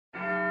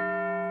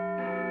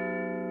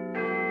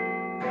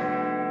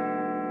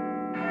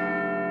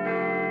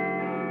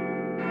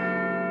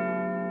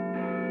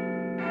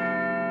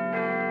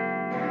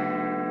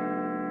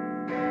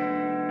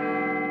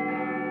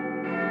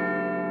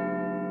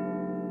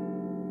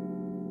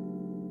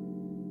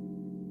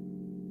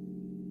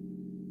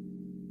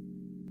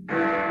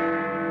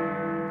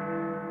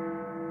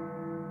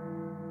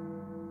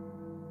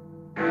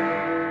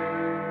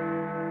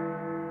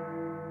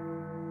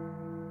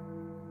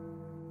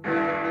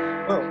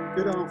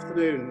Good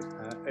afternoon,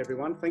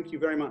 everyone. Thank you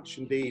very much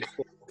indeed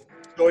for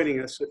joining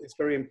us at this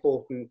very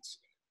important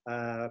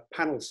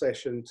panel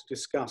session to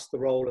discuss the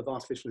role of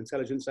artificial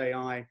intelligence,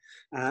 AI,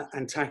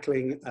 and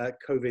tackling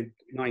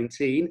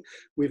COVID-19.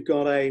 We've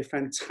got a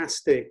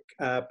fantastic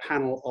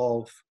panel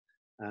of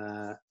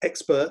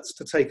experts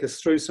to take us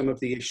through some of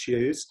the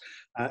issues,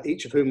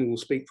 each of whom will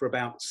speak for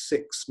about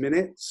 6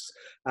 minutes,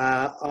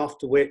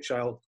 after which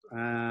I'll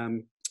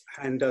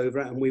hand over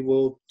and we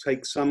will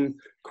take some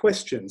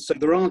questions. So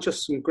there are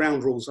just some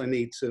ground rules I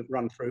need to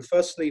run through.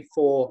 Firstly,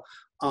 for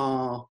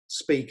our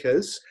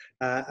speakers,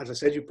 as I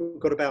said, you've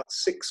got about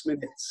 6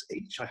 minutes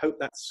each. I hope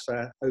that's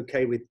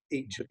okay with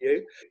each of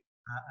you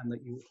and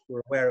that you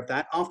were aware of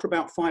that. After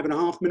about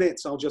 5.5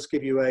 minutes, I'll just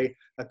give you a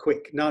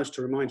quick nudge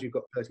to remind you you've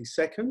got 30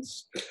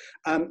 seconds.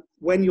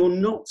 When you're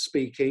not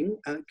speaking,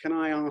 can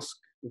I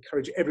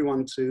encourage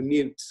everyone to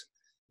mute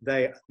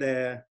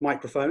their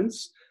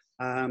microphones?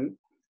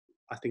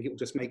 I think it will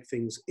just make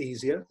things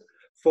easier.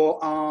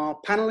 For our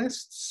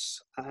panelists,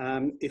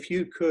 if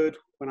you could,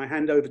 when I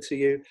hand over to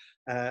you,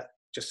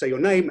 just say your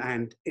name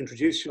and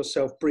introduce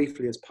yourself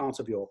briefly as part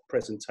of your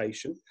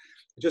presentation.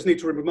 I just need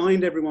to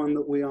remind everyone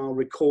that we are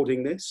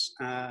recording this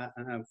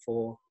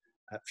for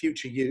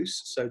future use,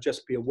 so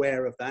just be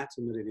aware of that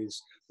and that it is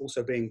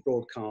also being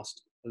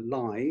broadcast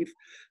live.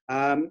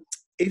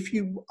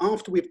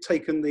 After we've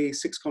taken the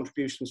 6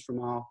 contributions from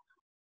our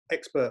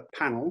expert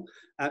panel,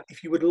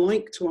 if you would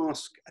like to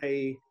ask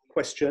a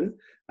question,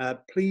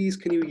 please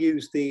can you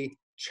use the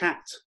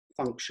chat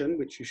function,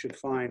 which you should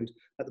find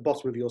at the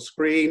bottom of your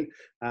screen.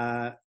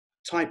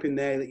 Type in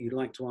there that you'd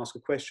like to ask a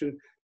question,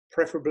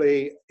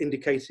 preferably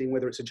indicating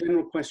whether it's a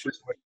general question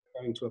or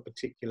going to a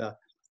particular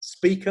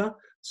speaker,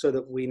 so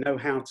that we know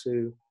how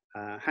to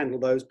handle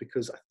those,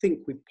 because I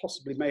think we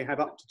possibly may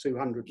have up to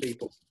 200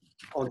 people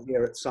on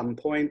here at some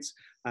point,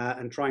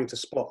 and trying to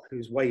spot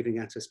who's waving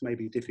at us may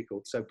be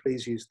difficult. So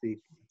please use the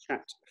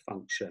chat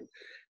function.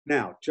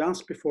 Now,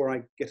 just before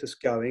I get us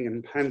going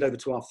and hand over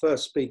to our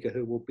first speaker,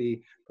 who will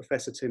be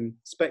Professor Tim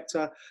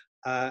Spector,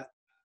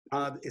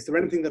 is there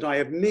anything that I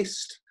have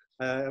missed,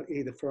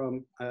 either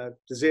from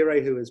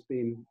Désirée, who has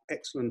been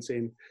excellent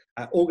in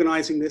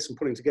organising this and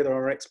putting together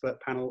our expert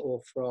panel,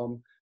 or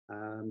from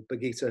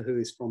Birgitte, who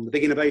is from the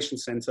Big Innovation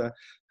Centre,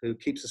 who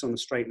keeps us on the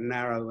straight and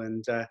narrow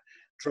and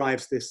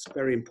drives this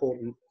very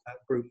important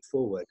group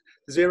forward.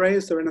 Désirée,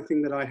 is there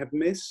anything that I have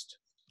missed?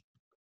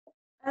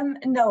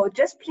 No,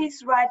 just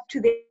please write to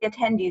the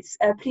attendees.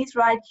 Please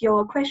write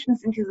your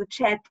questions into the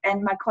chat,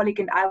 and my colleague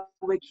and I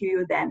will queue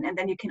you then, and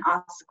then you can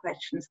ask the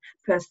questions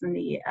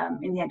personally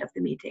in the end of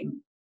the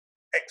meeting.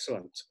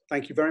 Excellent.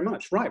 Thank you very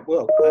much. Right,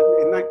 well,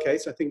 in that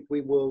case, I think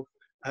we will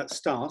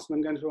start, and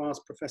I'm going to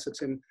ask Professor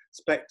Tim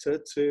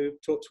Spector to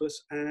talk to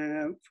us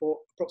for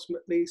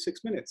approximately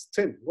 6 minutes.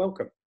 Tim,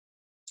 welcome.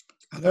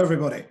 Hello,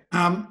 everybody.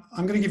 I'm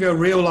going to give you a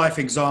real-life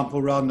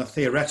example rather than a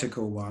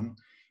theoretical one,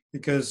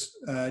 because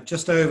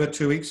just over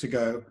 2 weeks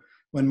ago,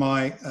 when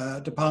my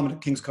department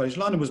at King's College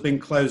London was being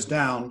closed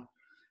down,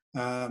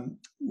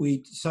 we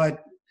decided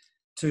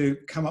to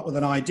come up with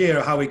an idea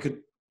of how we could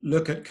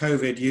look at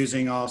COVID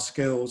using our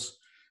skills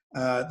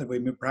that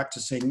we've been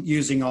practicing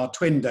using our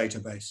twin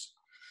database.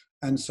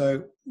 And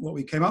so what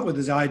we came up with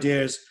as the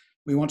idea is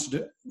we wanted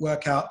to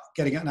work out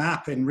getting an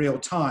app in real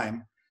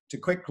time to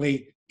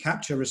quickly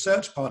capture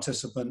research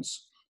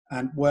participants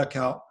and work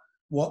out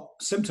what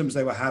symptoms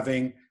they were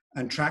having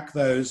and track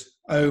those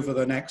over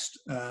the next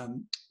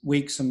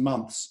weeks and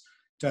months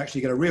to actually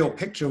get a real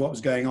picture of what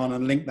was going on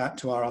and link that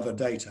to our other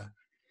data.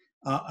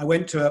 I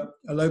went to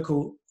a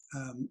local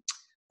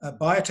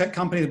biotech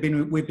company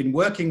that we've been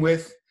working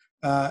with,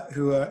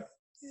 who are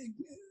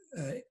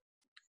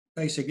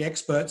basically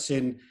experts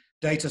in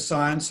data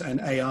science and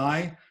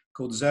AI,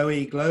 called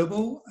Zoe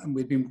Global, and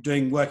we've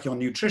been working on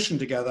nutrition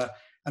together.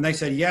 And they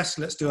said, yes,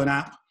 let's do an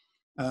app.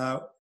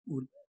 The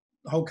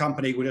whole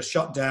company would just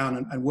shut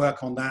down and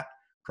work on that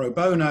pro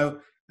bono.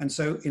 And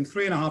so in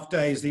 3.5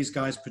 days, these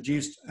guys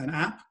produced an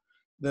app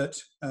that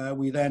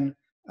we then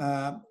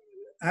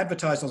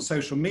advertised on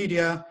social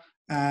media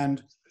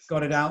and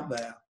got it out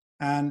there.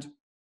 And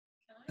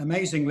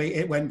amazingly,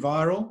 it went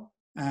viral.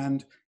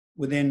 And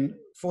within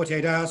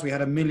 48 hours, we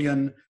had 1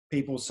 million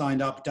people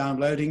signed up,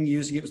 downloading,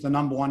 using it. It was the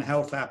 #1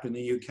 health app in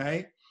the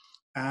UK.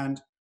 And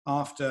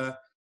after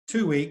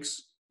 2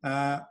 weeks,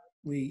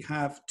 we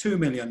have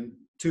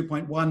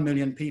 2.1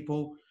 million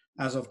people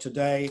as of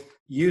today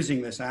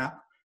using this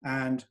app,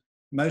 and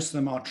most of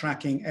them are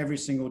tracking every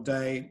single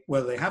day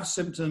whether they have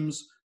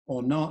symptoms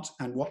or not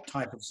and what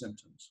type of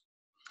symptoms.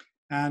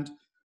 And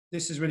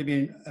this has really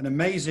been an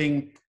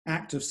amazing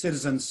act of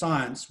citizen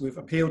science. We've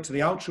appealed to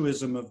the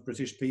altruism of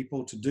British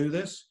people to do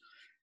this,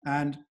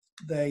 and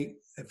they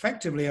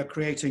effectively are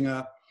creating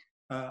a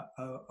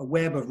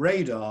web of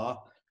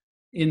radar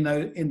in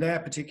their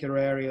particular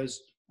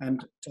areas,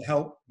 and to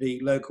help the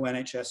local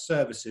NHS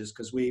services,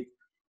 because we've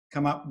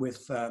come up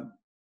with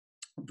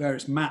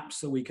various maps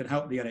that we can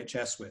help the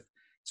NHS with.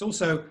 It's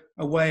also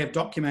a way of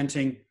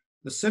documenting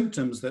the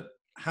symptoms that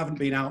haven't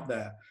been out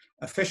there.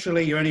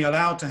 Officially, you're only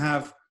allowed to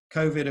have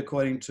COVID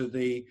according to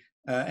the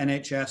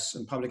NHS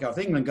and Public Health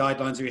England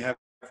guidelines, we have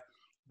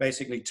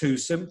basically 2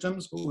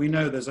 symptoms, but we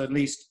know there's at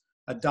least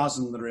a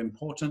dozen that are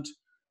important.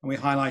 And we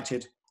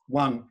highlighted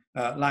one,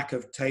 lack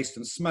of taste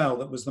and smell,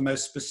 that was the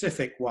most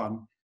specific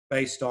one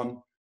based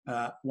on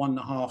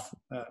 1.5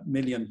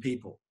 million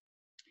people.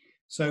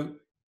 So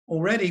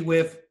already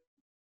we've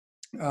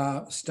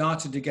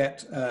started to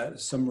get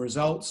some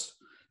results,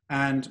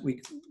 and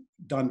we've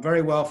done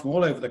very well from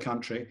all over the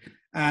country.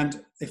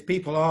 And if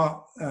people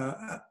are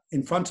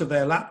in front of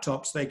their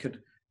laptops, they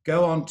could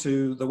go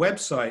onto the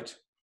website,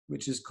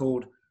 which is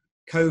called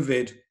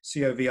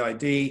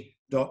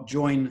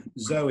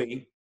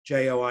COVID.joinzoe,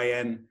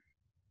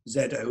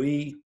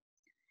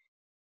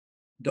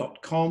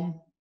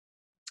 joinzoe.com.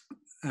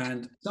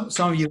 And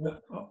some of you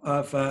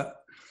have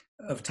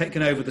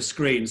taken over the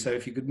screen, so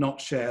if you could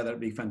not share, that would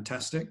be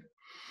fantastic.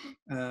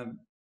 I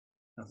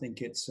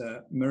think it's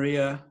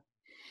Maria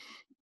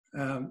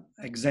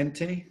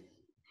Exenti.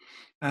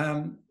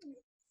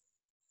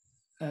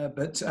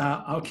 But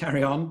I'll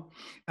carry on.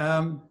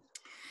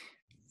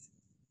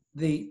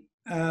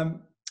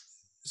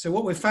 So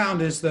what we've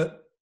found is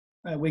that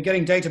we're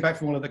getting data back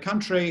from all over the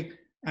country,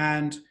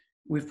 and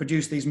we've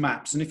produced these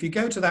maps. And if you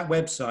go to that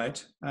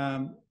website,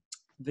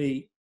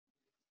 the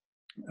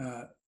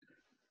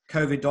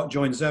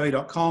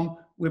covid.joinzoe.com,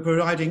 we're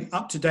providing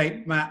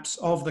up-to-date maps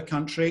of the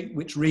country,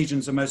 which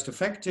regions are most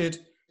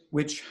affected,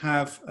 which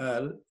have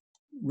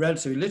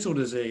relatively little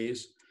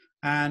disease,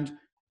 and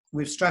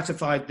we've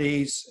stratified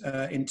these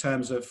in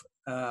terms of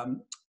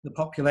the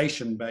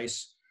population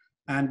base.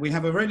 And we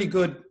have a really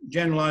good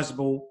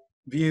generalizable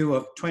view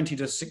of 20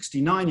 to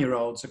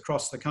 69-year-olds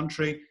across the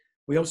country.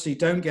 We obviously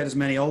don't get as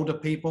many older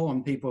people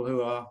and people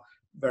who are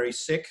very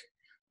sick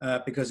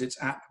because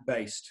it's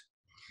app-based.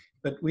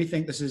 But we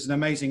think this is an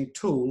amazing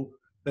tool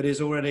that is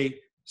already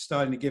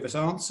starting to give us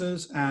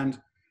answers. And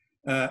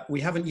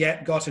we haven't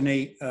yet got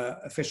any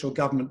official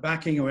government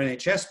backing or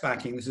NHS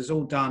backing. This is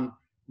all done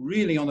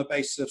really on the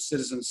basis of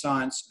citizen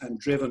science and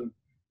driven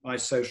by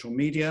social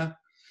media.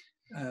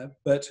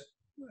 But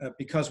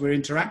because we're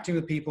interacting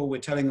with people, we're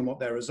telling them what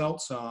their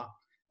results are.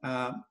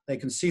 They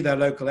can see their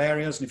local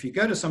areas. And if you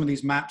go to some of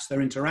these maps, they're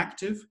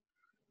interactive,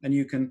 and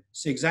you can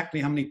see exactly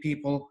how many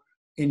people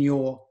in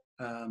your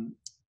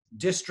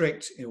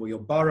district or your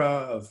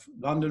borough of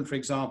London, for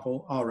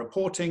example, are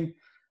reporting,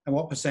 and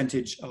what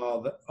percentage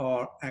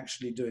are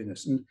actually doing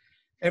this. And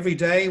every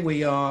day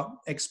we are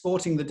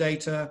exporting the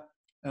data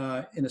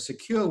in a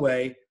secure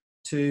way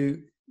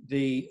to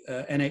the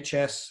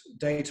NHS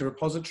data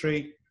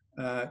repository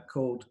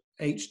called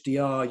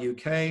HDR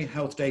UK,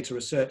 Health Data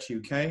Research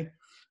UK,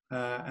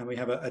 and we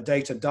have a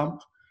data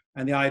dump,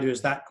 and the idea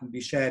is that can be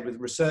shared with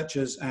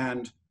researchers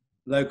and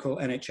local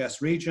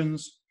NHS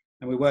regions,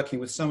 and we're working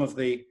with some of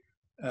the,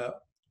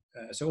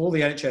 so all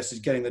the NHS is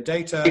getting the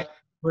data.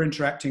 We're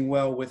interacting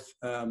well with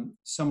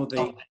some of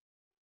the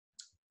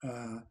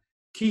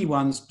key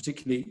ones,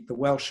 particularly the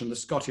Welsh and the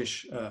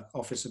Scottish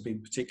office have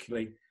been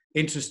particularly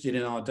interested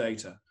in our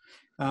data.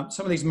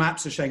 Some of these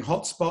maps are showing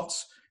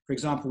hotspots. For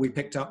example, we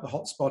picked up the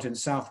hotspot in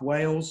South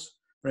Wales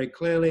very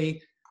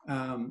clearly,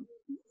 and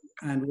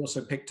we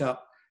also picked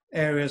up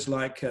areas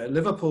like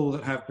Liverpool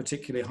that have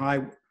particularly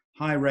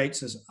high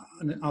rates, as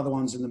other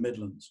ones in the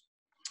Midlands.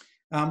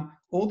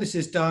 All this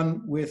is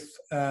done with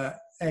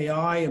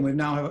AI, and we've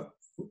now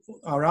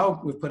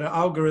we've put an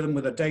algorithm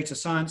with a data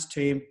science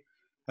team.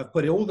 I've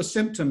put all the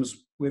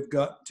symptoms we've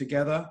got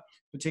together,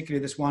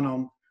 particularly this one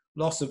on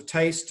loss of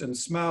taste and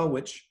smell,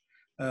 which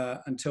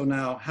until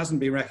now hasn't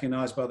been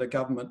recognized by the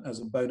government as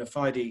a bona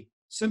fide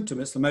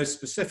symptom. It's the most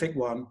specific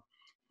one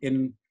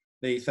in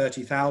the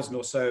 30,000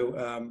 or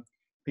so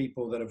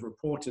people that have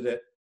reported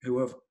it, who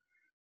have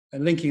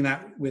linking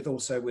that with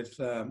also with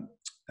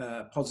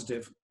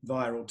positive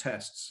viral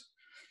tests.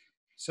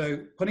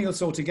 So putting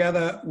this all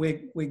together,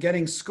 we're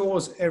getting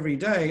scores every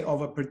day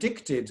of a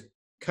predicted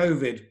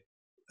COVID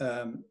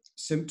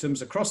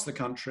symptoms across the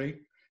country.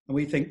 And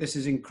we think this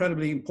is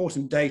incredibly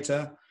important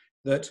data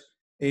that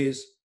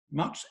is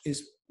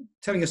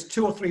telling us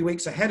 2 or 3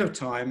 weeks ahead of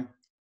time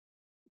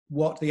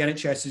what the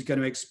NHS is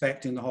going to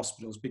expect in the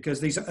hospitals, because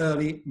these are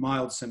early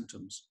mild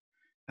symptoms.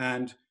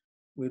 And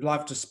we'd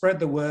like to spread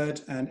the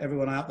word, and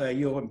everyone out there,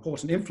 you're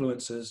important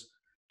influencers,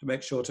 to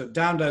make sure to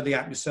download the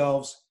app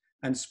yourselves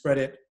and spread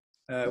it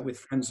with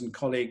friends and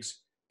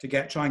colleagues to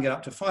try and get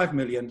up to 5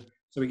 million,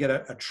 so we get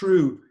a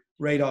true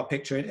radar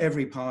picture in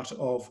every part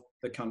of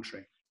the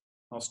country.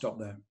 I'll stop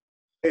there.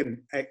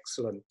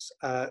 Excellent.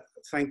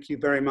 Thank you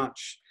very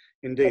much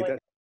indeed. That's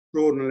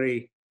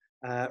extraordinarily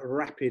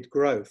rapid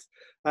growth.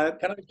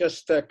 Can I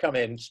just come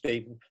in,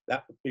 Stephen?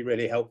 That would be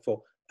really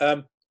helpful.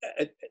 Professor,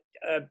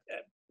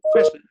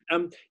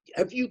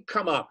 have you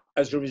come up,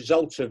 as a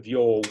result of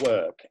your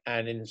work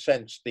and in a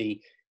sense the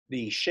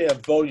sheer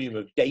volume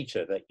of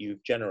data that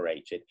you've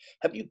generated,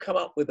 have you come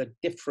up with a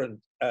different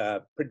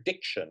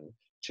prediction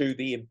to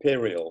the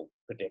imperial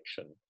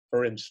prediction,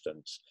 for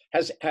instance?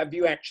 Have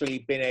you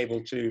actually been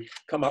able to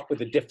come up with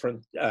a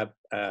different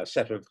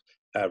set of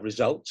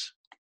results?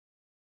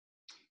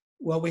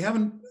 Well, we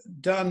haven't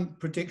done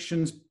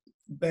predictions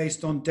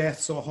based on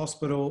deaths or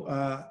hospital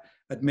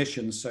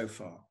admissions so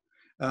far,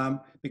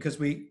 because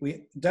we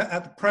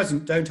at the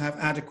present don't have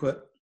adequate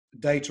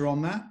data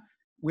on that.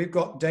 We've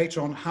got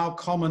data on how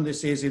common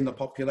this is in the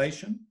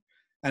population,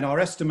 and our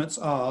estimates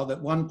are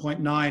that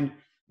 1.9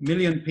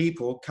 million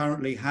people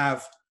currently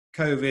have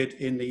COVID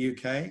in the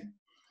UK,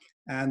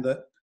 and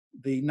that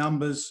the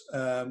numbers,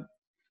 and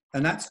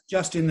that's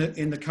just in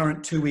the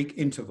current 2-week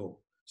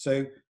interval.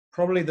 So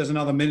probably there's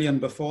another million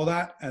before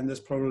that, and there's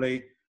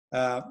probably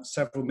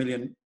several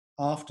million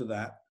after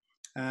that,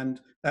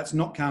 and that's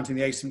not counting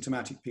the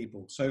asymptomatic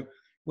people. So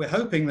we're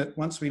hoping that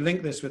once we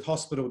link this with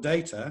hospital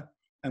data,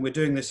 and we're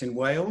doing this in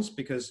Wales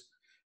because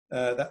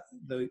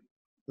the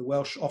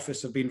Welsh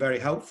office have been very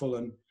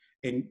helpful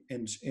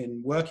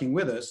in working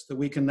with us, that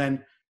we can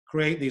then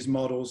create these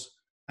models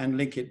and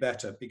link it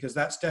better, because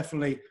that's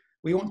definitely,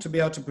 we want to be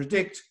able to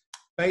predict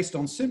based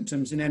on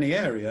symptoms in any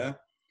area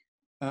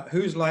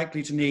who's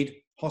likely to need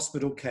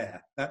hospital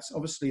care. That's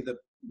obviously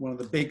one of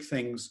the big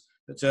things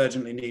that's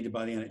urgently needed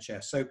by the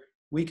NHS. So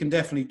we can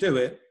definitely do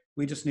it.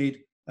 We just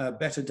need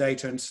better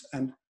data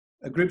and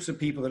groups of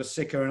people that are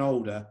sicker and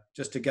older,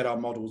 just to get our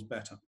models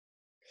better.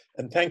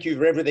 And thank you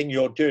for everything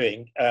you're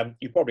doing.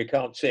 You probably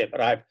can't see it,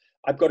 but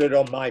I've got it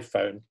on my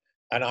phone,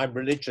 and I'm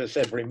religious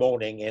every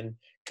morning in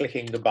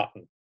clicking the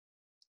button.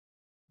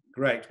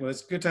 Great. Well,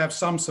 it's good to have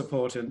some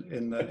support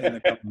in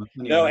the government.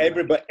 No,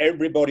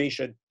 everybody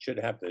should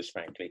have this,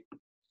 frankly.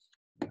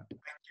 Thank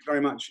you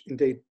very much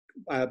indeed,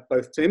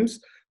 both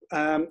Tims.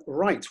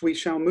 Right, we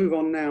shall move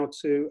on now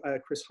to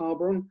Chris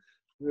Harbron,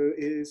 who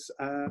is,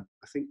 I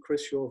think,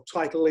 Chris, your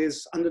title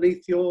is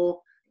underneath your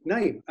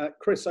name.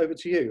 Chris, over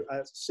to you.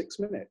 6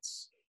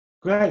 minutes.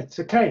 Great.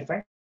 Okay.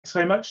 Thanks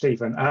very much,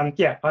 Stephen.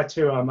 Yeah, I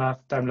too am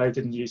downloaded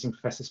and using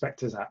Professor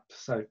Spector's app.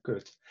 So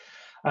good.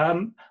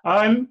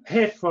 I'm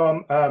here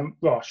from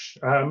Roche,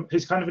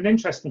 who's kind of an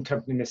interesting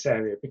company in this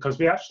area, because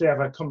we actually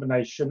have a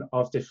combination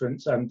of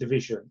different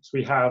divisions.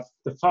 We have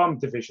the pharma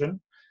division,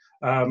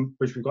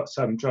 which we've got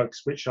some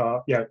drugs which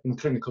are in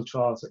clinical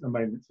trials at the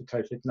moment for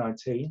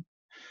COVID-19.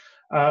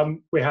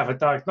 We have a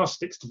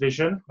diagnostics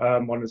division,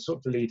 one of the sort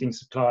of the leading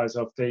suppliers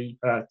of the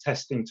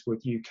testing to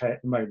the UK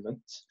at the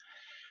moment.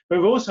 But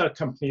we're also a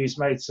company who's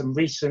made some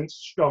recent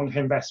strong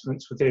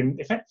investments within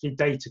effectively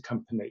data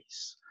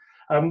companies,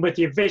 with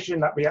the vision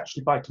that we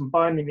actually, by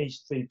combining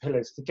these 3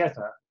 pillars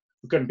together,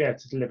 we're going to be able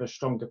to deliver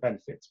stronger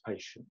benefit to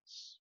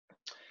patients.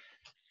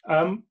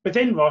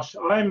 Within Roche,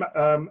 I'm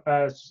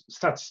a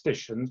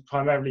statistician,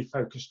 primarily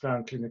focused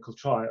around clinical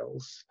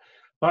trials.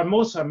 But I'm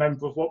also a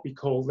member of what we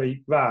call the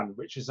RAN,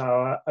 which is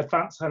our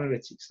Advanced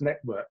Analytics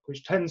Network,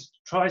 which tries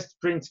to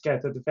bring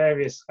together the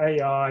various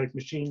AI,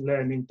 machine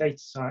learning, data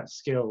science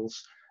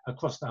skills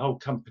across the whole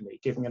company,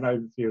 giving an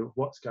overview of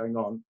what's going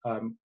on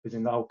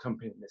within the whole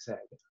company in this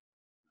area.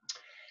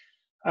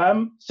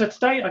 So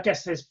today, I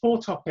guess there's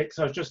 4 topics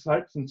I'd just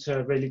like them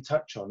to really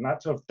touch on.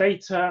 That's of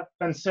data,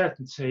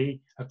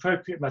 uncertainty,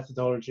 appropriate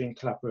methodology, and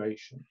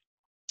collaboration.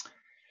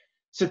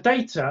 So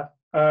data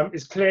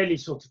is clearly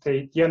sort of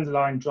the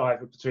underlying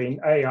driver between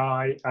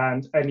AI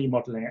and any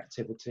modelling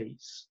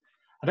activities.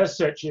 And as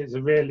such, it is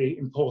a really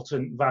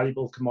important,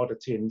 valuable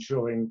commodity in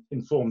ensuring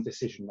informed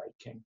decision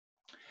making.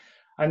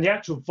 And the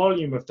actual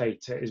volume of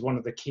data is one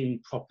of the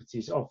key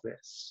properties of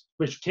this,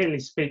 which clearly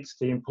speaks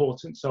to the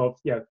importance of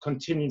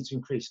continuing to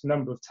increase the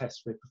number of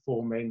tests we're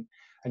performing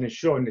and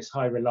ensuring this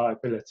high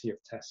reliability of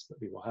tests that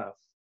we will have.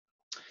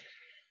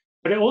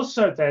 But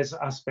there's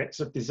aspects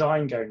of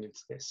design going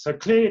into this. So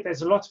clearly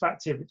there's a lot of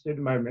activity at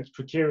the moment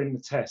procuring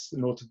the tests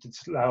in order to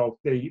allow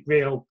the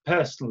real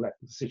personal level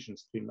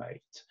decisions to be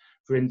made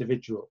for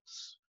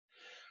individuals.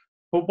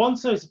 But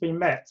once those have been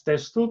met, there'll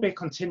still be a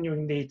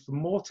continuing need for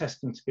more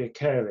testing to be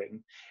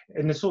occurring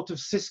in a sort of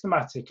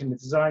systematic and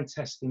design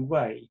testing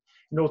way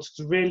in order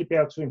to really be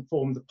able to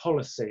inform the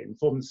policy,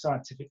 inform the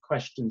scientific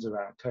questions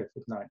around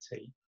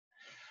COVID-19.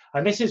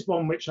 And this is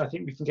one which I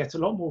think we can get a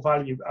lot more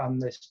value on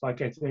this by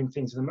doing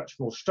things in a much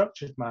more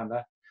structured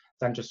manner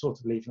than just sort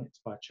of leaving it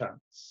by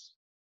chance.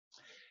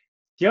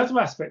 The other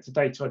aspect of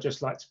data I'd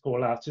just like to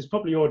call out has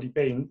probably already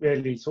been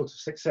really sort of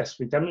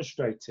successfully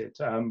demonstrated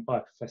by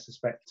Professor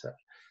Spector.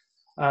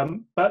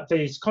 But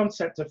this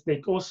concept of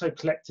also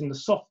collecting the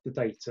softer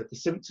data, the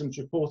symptoms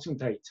reporting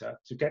data,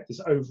 to get this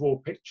overall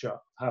picture of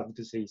how the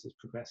disease is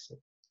progressing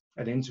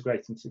and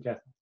integrating together.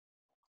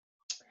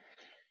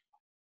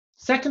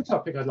 Second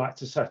topic I'd like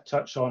to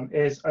touch on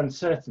is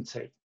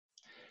uncertainty.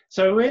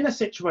 So we're in a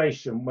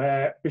situation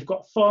where we've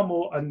got far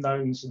more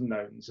unknowns than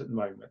knowns at the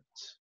moment.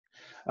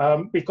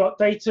 We've got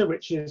data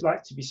which is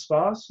like to be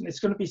sparse, and it's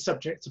going to be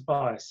subject to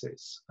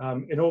biases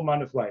in all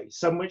manner of ways,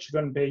 some which are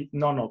going to be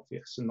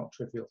non-obvious and not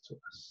trivial to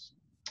us.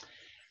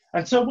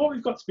 And so what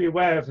we've got to be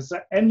aware of is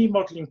that any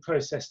modelling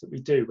process that we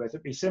do, whether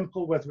it be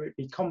simple, whether it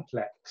be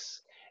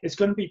complex, it's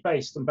going to be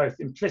based on both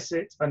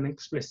implicit and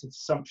explicit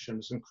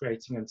assumptions and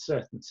creating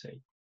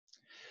uncertainty.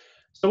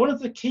 So one of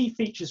the key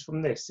features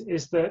from this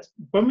is that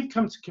when we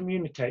come to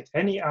communicate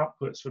any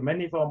outputs from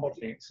any of our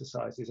modelling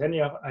exercises,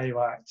 any of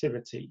our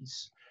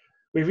activities,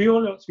 we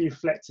really ought to be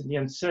reflecting the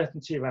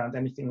uncertainty around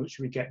anything which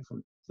we get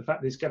from the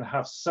fact that it's going to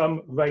have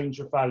some range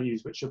of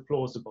values which are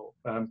plausible,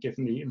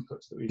 given the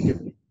inputs that we've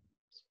given.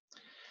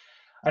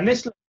 And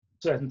this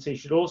certainty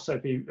should also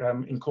be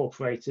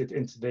incorporated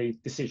into the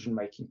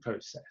decision-making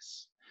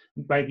process.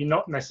 Maybe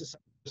not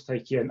necessarily just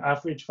taking an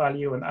average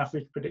value, an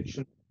average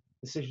prediction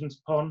decisions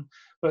upon,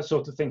 but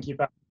sort of thinking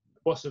about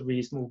what's a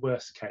reasonable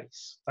worst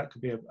case. That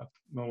could be a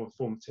more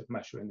informative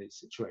measure in these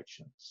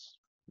situations.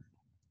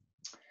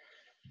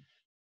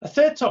 A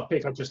third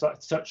topic I'd just like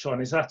to touch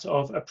on is that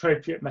of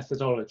appropriate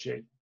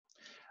methodology.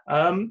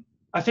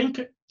 I think,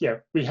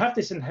 we have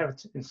this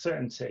inherent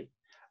uncertainty,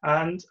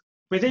 and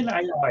within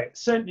AI,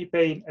 it's certainly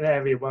been an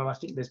area where I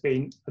think there's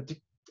been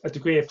a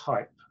degree of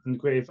hype and a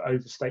degree of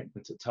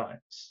overstatement at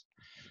times.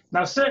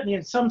 Now, certainly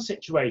in some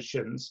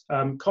situations,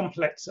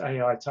 complex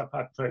AI type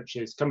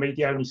approaches can be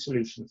the only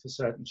solution for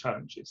certain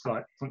challenges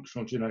like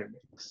functional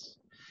genomics.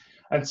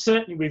 And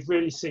certainly we've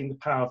really seen the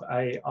power of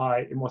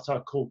AI in what I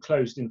call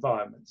closed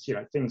environments,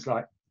 things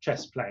like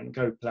chess playing,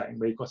 Go playing,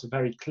 where you've got a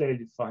very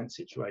clearly defined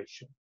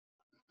situation.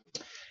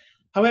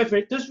 However,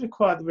 it does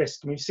require the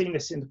risk, and we've seen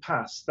this in the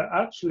past, that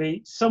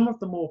actually some of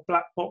the more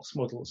black box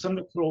models, some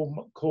of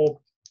the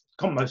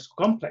most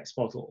complex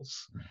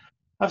models,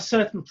 have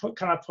certain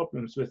kind of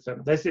problems with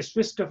them. There's this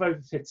risk of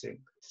overfitting.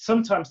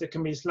 Sometimes there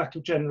can be this lack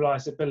of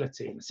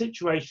generalizability. In a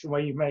situation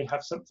where you may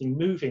have something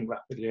moving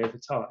rapidly over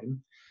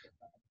time,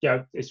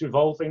 it's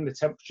evolving, the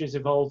temperature is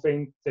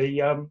evolving,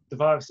 the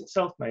virus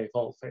itself may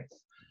evolve.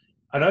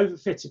 An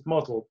overfitted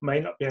model may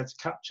not be able to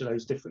capture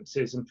those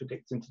differences and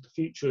predict into the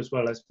future as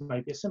well as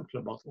maybe a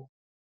simpler model.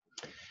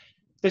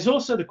 There's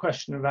also the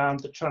question around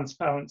the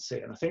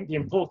transparency, and I think the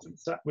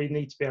importance that we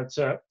need to be able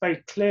to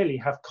very clearly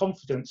have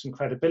confidence and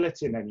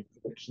credibility in any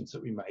predictions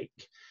that we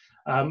make,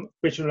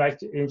 which will make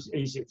it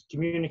easier to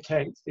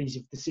communicate,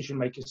 easier for decision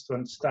makers to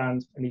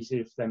understand, and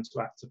easier for them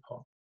to act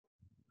upon.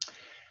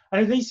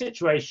 And in these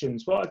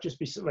situations, what I'd just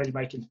be really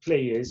making the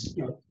plea is,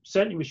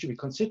 certainly we should be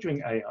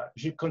considering AI,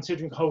 we should be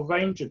considering a whole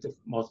range of different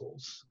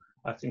models,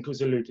 I think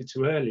was alluded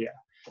to earlier,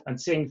 and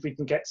seeing if we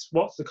can get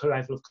what's the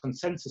level of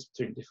consensus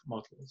between different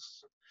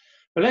models.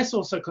 But let's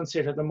also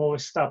consider the more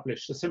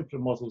established, the simpler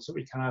models that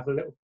we can have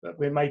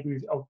where maybe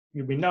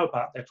we know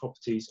about their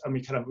properties and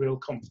we can have real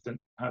confidence in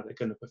how they're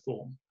going to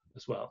perform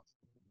as well.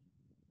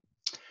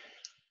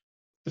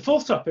 The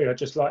fourth topic I'd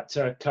just like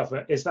to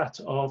cover is that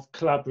of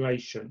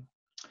collaboration.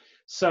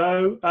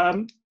 So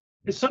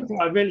it's something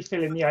I really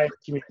feel in the AI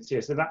community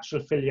is the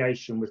natural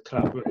affiliation with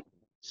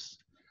collaborators.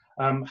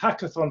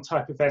 Hackathon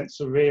type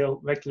events are a real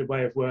regular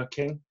way of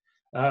working.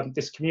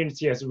 This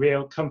community has a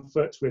real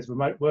comfort with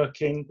remote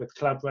working, with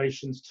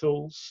collaborations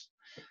tools.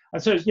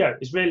 And so,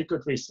 it's really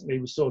good recently.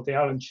 We saw the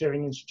Alan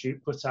Turing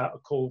Institute put out a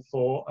call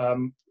for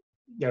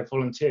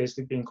volunteers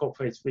to be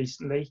incorporated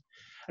recently.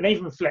 And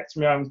even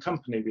reflecting my own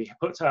company, we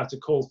put out a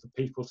call for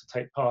people to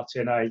take part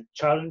in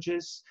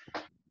challenges.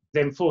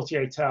 Then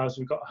 48 hours,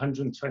 we've got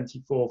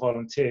 124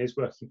 volunteers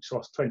working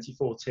across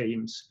 24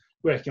 teams,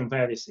 working on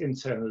various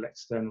internal and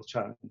external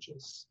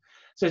challenges.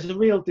 So there's a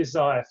real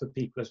desire for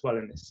people as well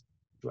in this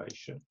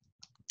situation.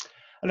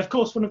 And of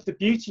course, one of the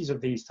beauties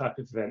of these type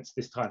of events,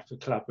 this type of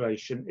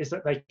collaboration, is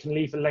that they can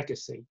leave a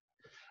legacy.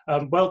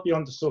 Well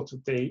beyond the sort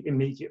of the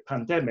immediate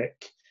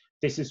pandemic,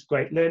 this is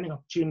great learning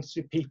opportunities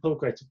for people,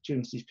 great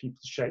opportunities for people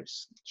to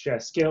share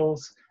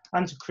skills,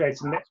 and to create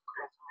a network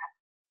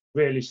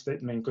really stood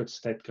them in good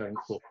stead going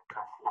forward.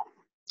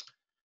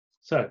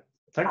 So,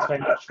 thanks very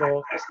much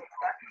for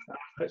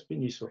it's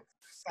been useful.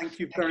 Thank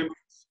you very much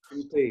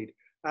indeed.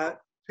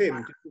 Tim,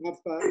 did you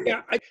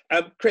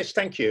have, Chris,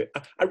 thank you.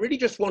 I really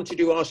just wanted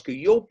to ask you,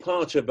 you're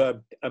part of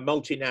a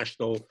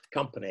multinational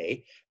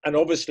company, and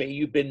obviously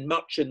you've been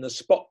much in the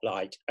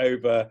spotlight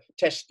over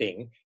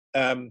testing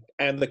and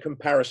the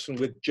comparison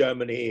with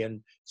Germany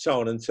and so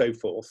on and so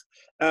forth.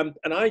 And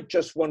I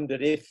just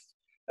wondered if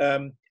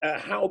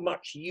how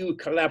much you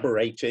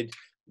collaborated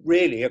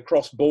really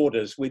across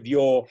borders with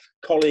your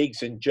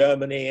colleagues in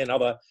Germany and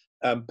other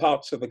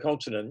parts of the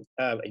continent,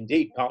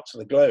 indeed parts of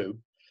the globe,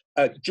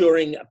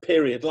 during a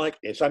period like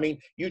this. I mean,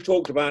 you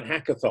talked about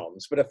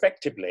hackathons, but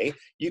effectively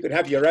you could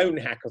have your own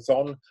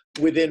hackathon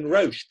within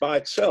Roche by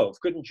itself,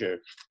 couldn't you?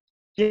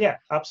 Yeah,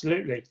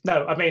 absolutely.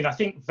 No, I mean, I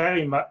think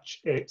very much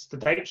it's the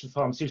nature of the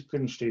pharmaceutical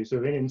industry is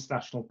an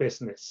international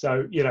business.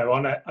 So,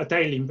 on a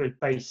daily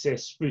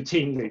basis,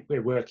 routinely,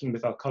 we're working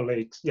with our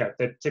colleagues. Yeah,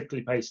 they're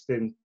typically based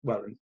in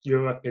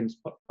Europe, in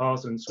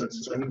Basel, in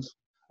Switzerland,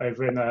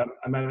 over in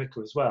America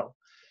as well.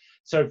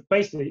 So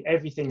basically,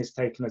 everything is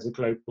taken as a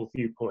global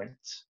viewpoint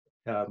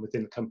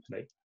within the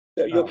company.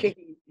 So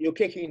you're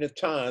kicking the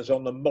tires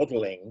on the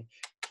modelling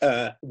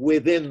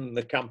within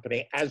the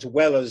company as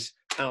well as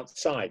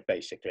outside,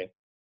 basically.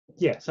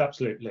 Yes,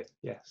 absolutely.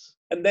 Yes.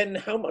 And then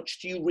how much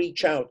do you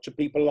reach out to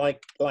people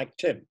like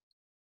Tim?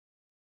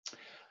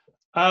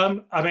 I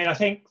mean, I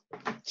think,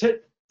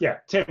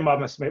 Tim, I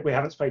must admit, we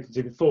haven't spoken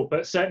to before,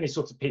 but certainly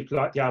sort of people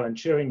like the Alan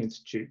Turing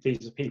Institute,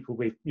 these are people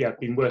we've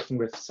been working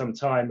with for some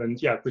time, and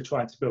we're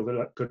trying to build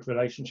a good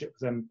relationship with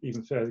them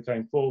even further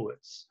going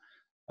forwards.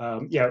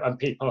 And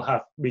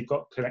we've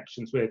got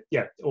connections with,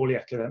 a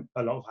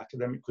lot of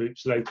academic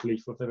groups locally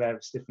for the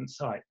various different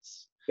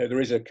sites. So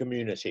there is a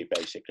community,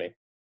 basically.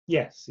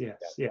 Yes.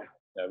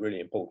 Really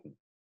important.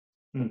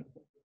 Mm.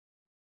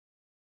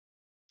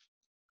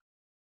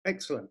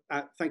 Excellent.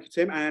 Thank you,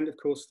 Tim. And of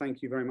course,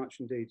 thank you very much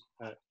indeed,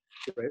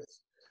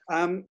 Chris.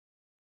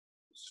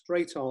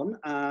 Straight on,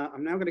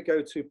 I'm now going to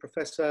go to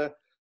Professor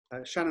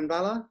Shannon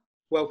Vallor.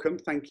 Welcome,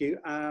 thank you.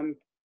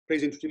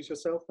 Please introduce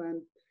yourself,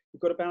 and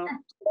you've got about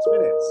 6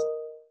 minutes.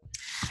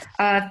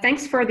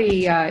 Thanks for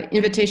the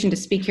invitation to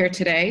speak here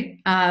today.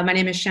 My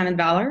name is Shannon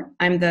Vallor.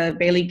 I'm the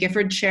Baillie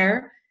Gifford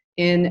Chair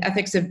in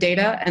Ethics of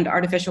Data and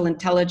Artificial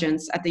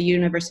Intelligence at the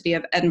University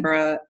of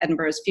Edinburgh,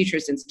 Edinburgh's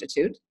Futures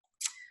Institute.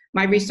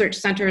 My research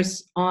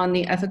centers on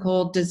the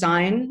ethical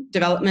design,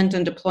 development,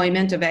 and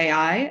deployment of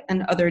AI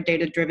and other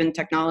data-driven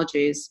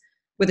technologies,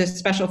 with a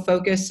special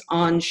focus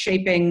on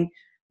shaping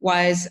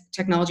wise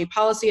technology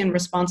policy and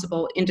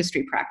responsible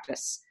industry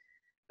practice.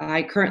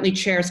 I currently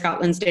chair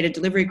Scotland's Data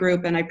Delivery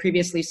Group, and I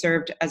previously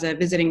served as a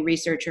visiting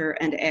researcher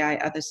and AI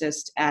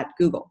ethicist at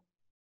Google.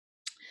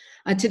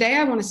 Today,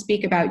 I want to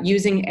speak about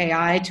using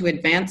AI to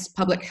advance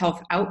public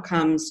health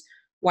outcomes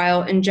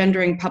while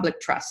engendering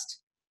public trust.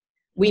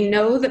 We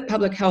know that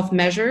public health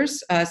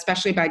measures,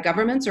 especially by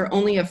governments, are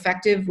only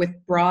effective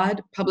with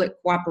broad public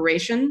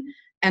cooperation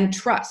and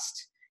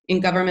trust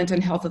in government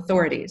and health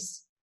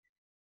authorities.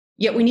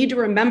 Yet we need to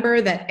remember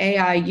that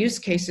AI use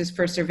cases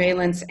for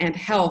surveillance and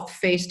health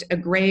faced a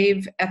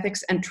grave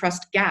ethics and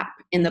trust gap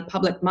in the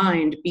public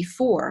mind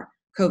before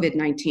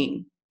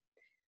COVID-19.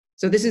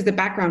 So this is the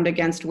background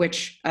against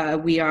which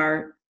we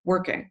are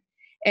working.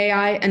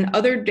 AI and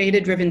other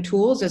data-driven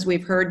tools, as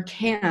we've heard,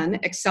 can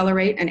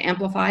accelerate and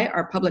amplify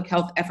our public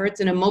health efforts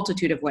in a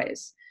multitude of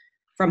ways,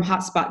 from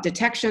hotspot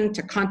detection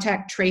to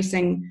contact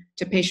tracing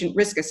to patient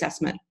risk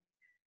assessment.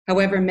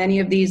 However, many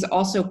of these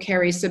also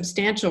carry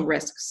substantial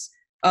risks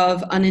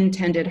of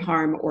unintended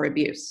harm or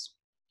abuse.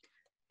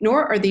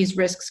 Nor are these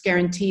risks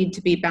guaranteed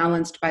to be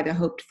balanced by the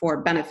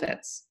hoped-for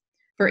benefits.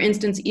 For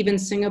instance, even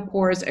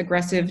Singapore's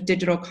aggressive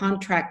digital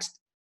contract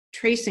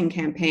tracing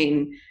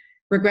campaign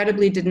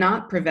regrettably did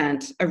not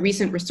prevent a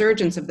recent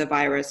resurgence of the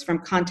virus from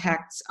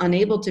contacts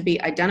unable to be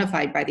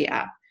identified by the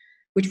app,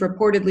 which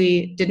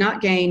reportedly did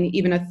not gain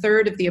even a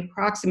third of the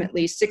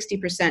approximately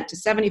 60% to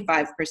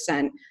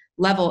 75%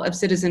 level of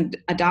citizen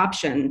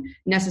adoption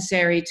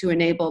necessary to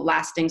enable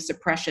lasting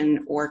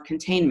suppression or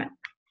containment.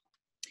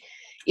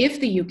 If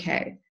the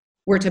UK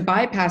were to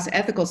bypass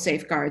ethical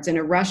safeguards in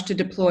a rush to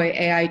deploy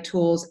AI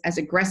tools as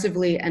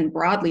aggressively and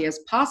broadly as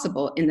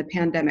possible in the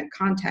pandemic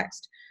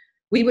context,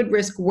 we would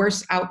risk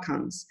worse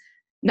outcomes,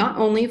 not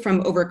only from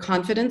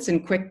overconfidence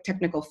in quick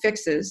technical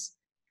fixes,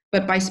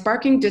 but by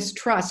sparking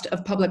distrust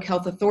of public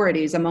health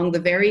authorities among the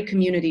very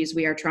communities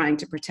we are trying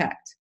to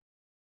protect.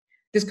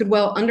 This could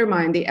well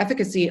undermine the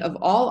efficacy of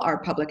all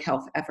our public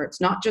health efforts,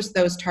 not just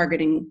those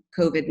targeting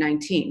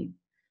COVID-19.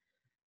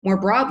 More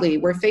broadly,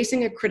 we're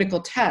facing a critical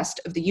test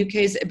of the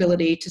UK's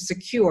ability to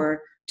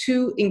secure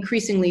two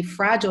increasingly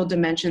fragile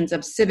dimensions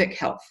of civic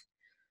health: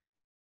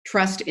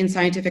 trust in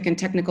scientific and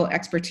technical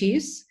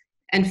expertise,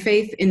 and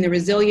faith in the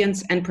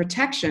resilience and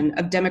protection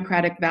of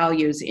democratic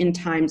values in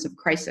times of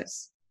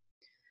crisis.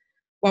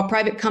 While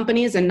private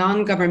companies and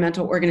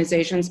non-governmental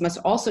organizations must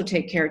also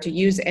take care to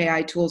use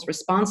AI tools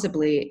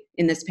responsibly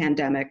in this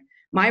pandemic,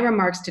 my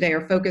remarks today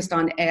are focused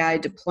on AI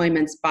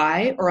deployments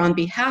by or on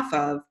behalf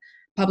of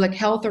public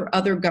health or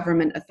other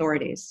government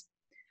authorities.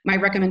 My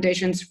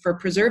recommendations for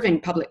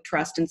preserving public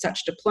trust in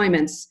such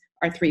deployments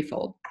are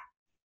threefold.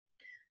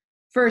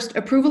 First,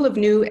 approval of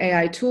new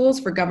AI tools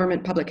for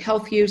government public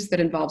health use that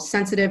involve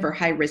sensitive or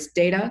high-risk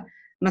data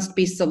must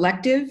be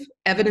selective,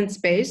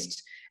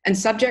 evidence-based, and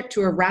subject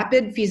to a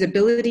rapid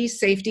feasibility,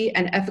 safety,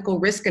 and ethical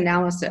risk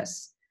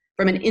analysis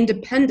from an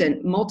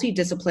independent,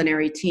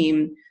 multidisciplinary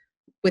team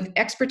with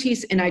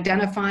expertise in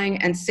identifying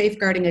and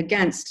safeguarding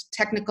against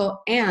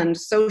technical and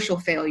social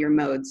failure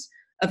modes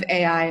of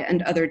AI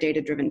and other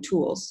data-driven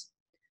tools.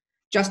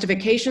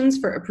 Justifications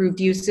for approved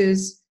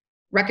uses,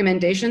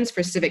 recommendations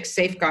for civic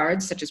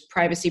safeguards such as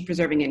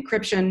privacy-preserving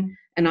encryption,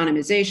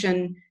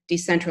 anonymization,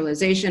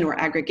 decentralization or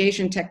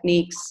aggregation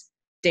techniques,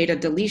 data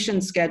deletion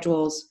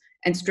schedules,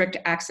 and strict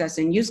access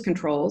and use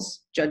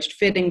controls, judged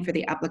fitting for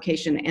the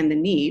application and the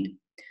need,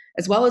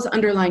 as well as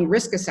underlying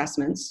risk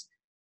assessments,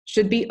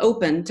 should be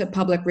open to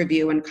public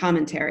review and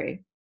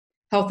commentary.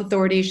 Health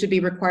authorities should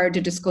be required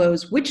to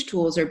disclose which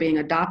tools are being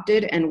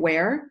adopted and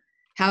where,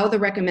 how the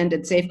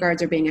recommended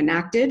safeguards are being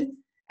enacted,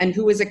 and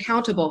who is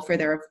accountable for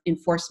their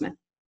enforcement.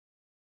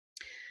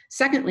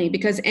 Secondly,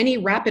 because any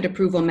rapid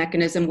approval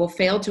mechanism will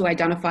fail to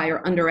identify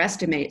or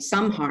underestimate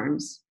some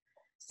harms,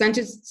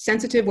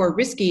 sensitive or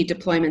risky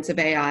deployments of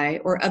AI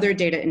or other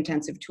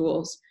data-intensive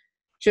tools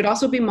should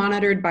also be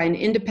monitored by an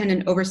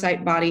independent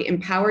oversight body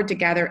empowered to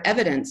gather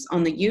evidence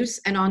on the use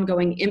and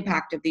ongoing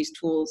impact of these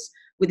tools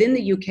within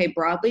the UK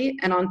broadly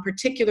and on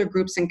particular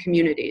groups and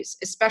communities,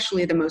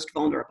 especially the most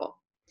vulnerable.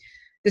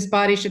 This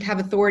body should have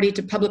authority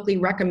to publicly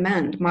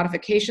recommend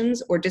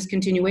modifications or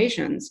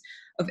discontinuations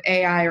of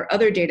AI or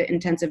other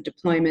data-intensive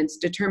deployments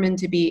determined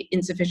to be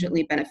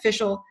insufficiently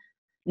beneficial,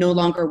 no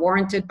longer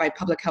warranted by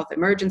public health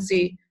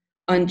emergency,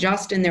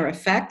 unjust in their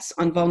effects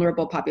on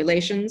vulnerable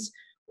populations,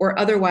 or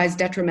otherwise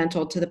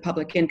detrimental to the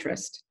public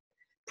interest.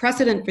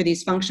 Precedent for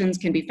these functions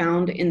can be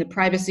found in the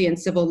Privacy and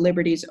Civil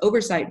Liberties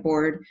Oversight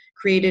Board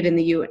created in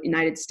the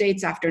United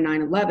States after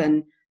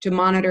 9/11 to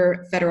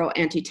monitor federal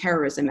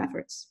anti-terrorism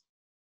efforts.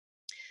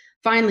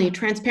 Finally,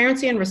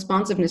 transparency and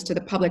responsiveness to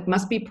the public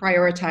must be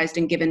prioritized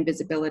and given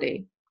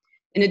visibility.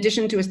 In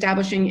addition to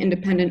establishing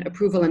independent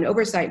approval and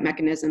oversight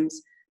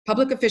mechanisms,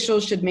 public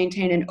officials should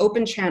maintain an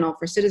open channel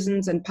for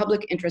citizens and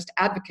public interest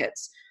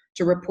advocates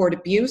to report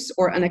abuse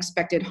or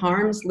unexpected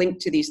harms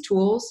linked to these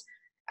tools,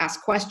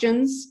 ask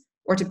questions,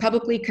 or to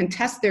publicly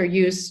contest their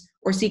use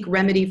or seek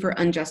remedy for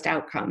unjust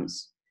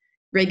outcomes.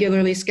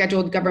 Regularly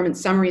scheduled government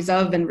summaries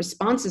of and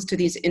responses to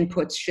these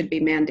inputs should be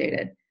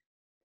mandated.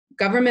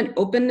 Government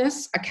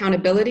openness,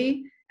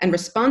 accountability, and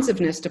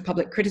responsiveness to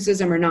public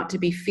criticism are not to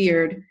be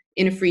feared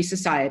in a free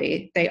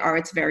society. They are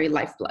its very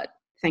lifeblood.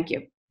 Thank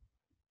you.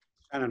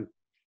 Shannon,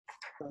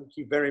 thank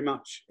you very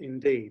much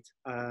indeed.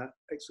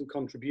 Excellent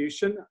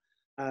contribution.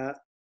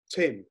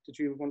 Tim, did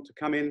you want to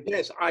come in?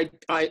 Yes,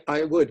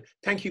 I would.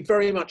 Thank you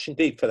very much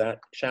indeed for that,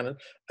 Shannon.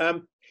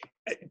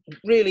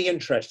 Really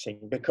interesting,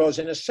 because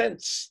in a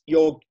sense,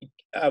 you're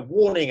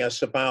warning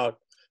us about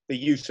the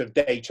use of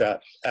data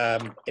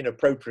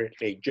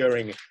inappropriately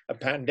during a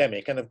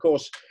pandemic. And of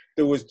course,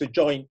 there was the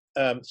joint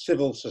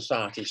civil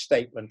society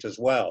statement as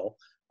well,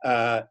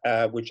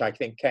 which I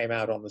think came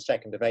out on the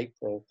 2nd of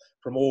April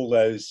from all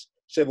those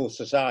civil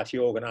society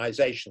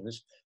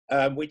organizations,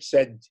 which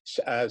said,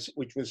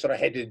 which was sort of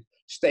headed,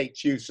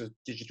 states' use of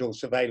digital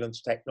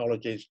surveillance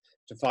technologies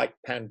to fight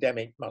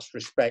pandemic must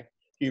respect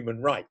human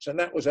rights. And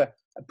that was a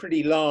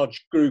pretty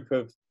large group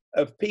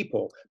of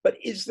people. But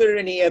is there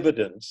any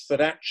evidence that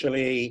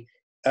actually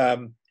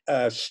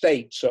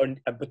states, and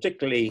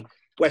particularly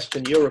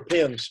Western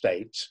European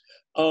states,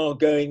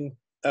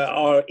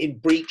 are in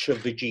breach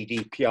of the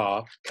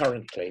GDPR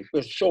currently?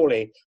 Because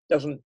surely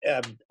doesn't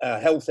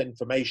health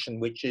information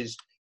which is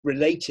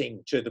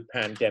relating to the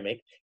pandemic,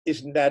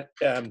 isn't that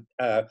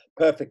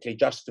perfectly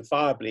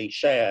justifiably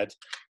shared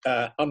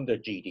under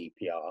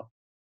GDPR?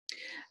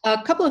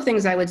 A couple of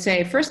things I would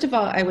say. First of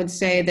all, I would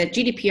say that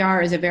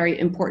GDPR is a very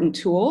important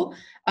tool,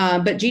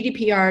 but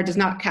GDPR does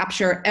not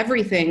capture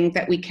everything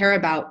that we care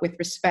about with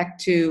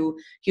respect to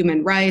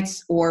human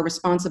rights or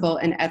responsible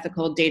and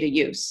ethical data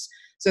use.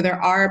 So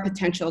there are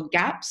potential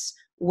gaps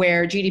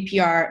where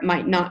GDPR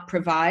might not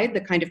provide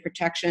the kind of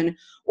protection,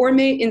 or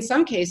may, in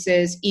some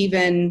cases,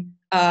 even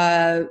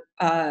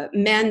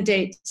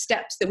mandate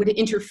steps that would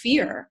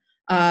interfere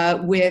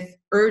with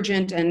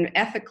urgent and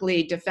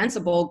ethically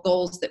defensible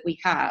goals that we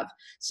have.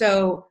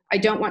 So I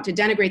don't want to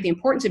denigrate the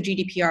importance of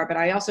GDPR, but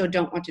I also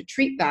don't want to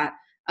treat that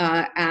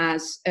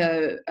as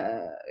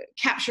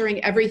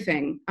capturing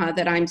everything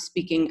that I'm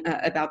speaking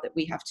about that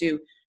we have to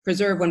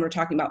preserve when we're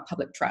talking about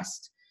public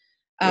trust.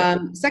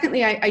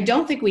 Secondly, I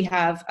don't think we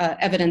have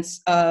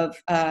evidence of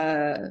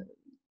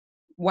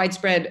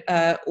widespread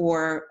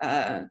or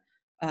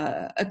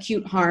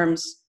acute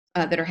harms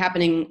that are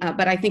happening,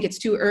 but I think it's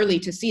too early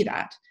to see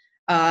that.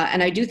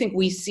 And I do think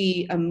we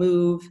see a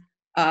move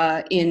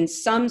in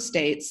some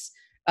states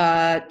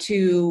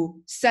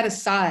to set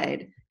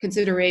aside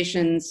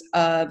considerations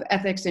of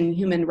ethics and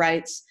human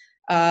rights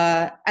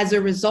as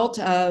a result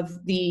of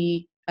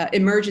the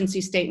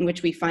emergency state in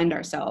which we find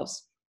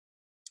ourselves,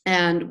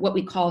 and what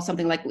we call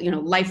something like,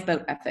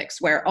 lifeboat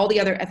ethics, where all the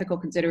other ethical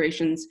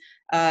considerations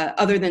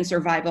other than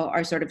survival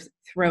are sort of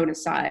thrown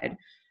aside.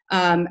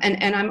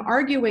 And I'm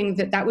arguing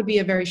that that would be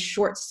a very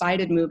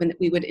short-sighted move, and that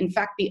we would in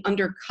fact be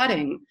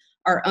undercutting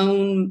our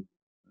own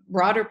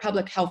broader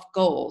public health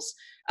goals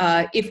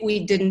if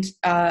we didn't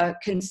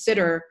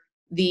consider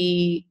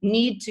the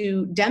need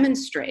to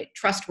demonstrate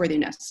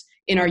trustworthiness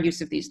in our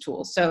use of these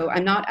tools. So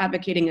I'm not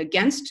advocating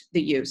against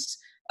the use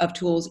of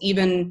tools,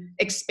 even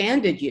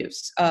expanded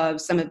use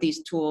of some of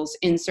these tools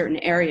in certain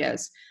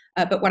areas.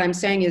 But what I'm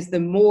saying is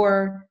the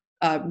more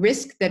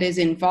risk that is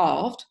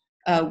involved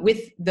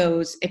with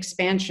those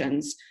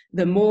expansions,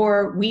 the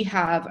more we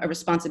have a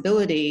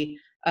responsibility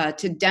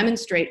to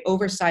demonstrate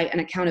oversight and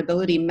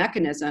accountability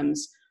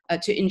mechanisms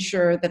to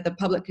ensure that the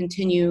public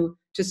continue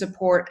to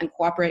support and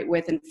cooperate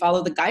with and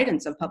follow the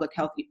guidance of public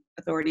health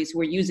authorities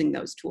who are using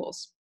those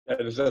tools.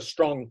 There's a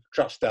strong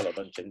trust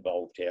element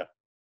involved here.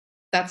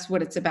 That's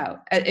what it's about.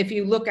 If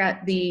you look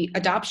at the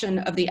adoption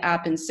of the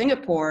app in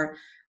Singapore,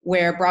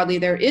 where broadly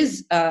there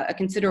is a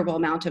considerable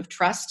amount of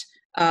trust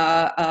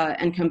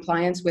and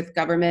compliance with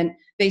government,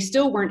 they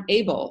still weren't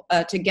able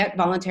to get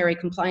voluntary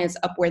compliance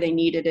up where they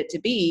needed it to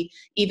be,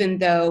 even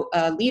though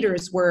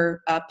leaders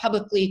were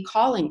publicly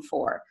calling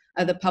for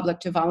the public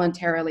to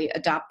voluntarily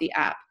adopt the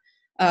app.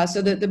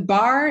 So the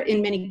bar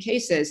in many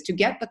cases to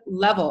get the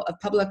level of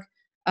public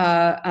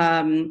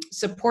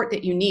support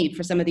that you need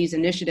for some of these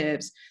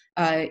initiatives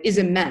is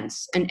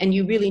immense. And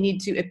you really need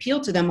to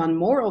appeal to them on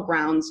moral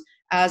grounds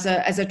as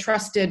a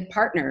trusted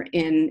partner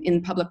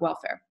in public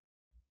welfare.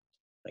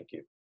 Thank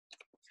you.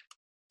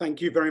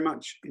 Thank you very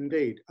much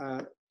indeed,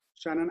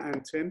 Shannon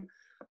and Tim.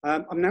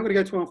 I'm now going to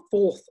go to our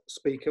fourth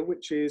speaker,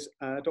 which is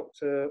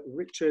Dr.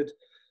 Richard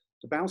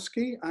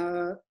Dybowski.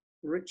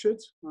 Richard,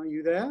 are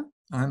you there?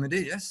 I'm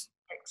indeed, yes.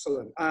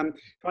 Excellent.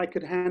 If I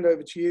could hand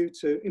over to you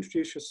to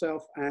introduce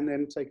yourself and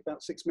then take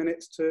about 6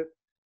 minutes to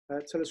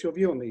tell us your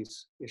view on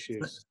these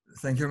issues.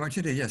 Thank you very much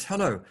indeed. Yes,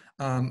 hello.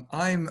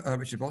 I'm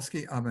Richard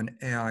Dybowski. I'm an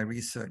AI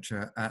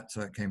researcher at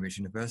Cambridge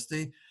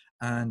University,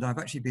 and I've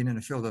actually been in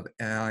the field of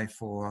AI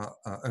for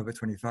over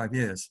 25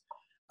 years.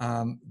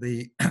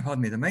 The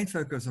main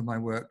focus of my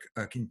work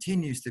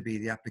continues to be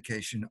the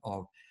application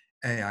of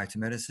AI to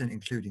medicine,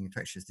 including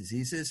infectious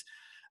diseases,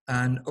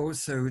 and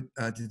also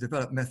to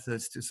develop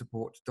methods to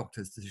support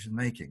doctors'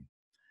 decision-making.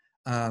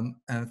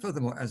 And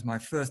furthermore, as my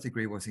first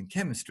degree was in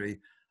chemistry,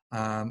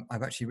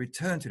 I've actually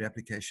returned to the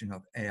application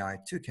of AI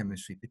to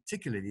chemistry,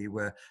 particularly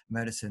where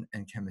medicine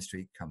and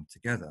chemistry come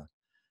together.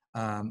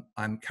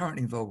 I'm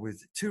currently involved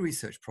with 2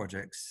 research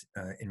projects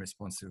in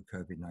response to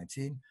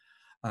COVID-19.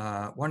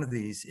 One of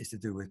these is to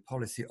do with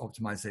policy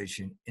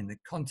optimization in the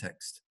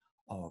context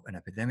of an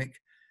epidemic,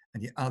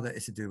 and the other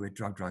is to do with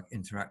drug-drug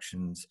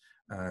interactions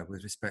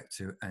with respect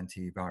to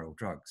antiviral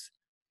drugs.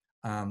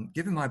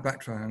 Given my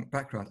background,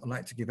 I'd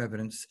like to give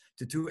evidence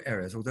to 2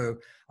 areas, although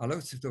I'll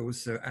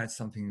also add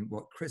something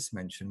what Chris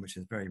mentioned, which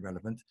is very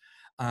relevant.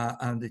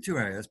 And the 2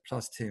 areas,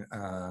 plus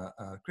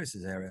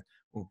Chris's area,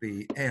 will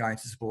be AI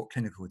to support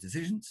clinical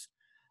decisions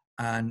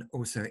and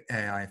also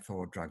AI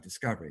for drug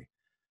discovery.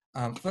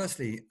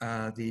 Firstly,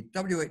 the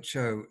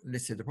WHO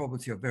listed the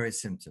probability of various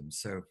symptoms.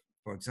 So,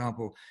 for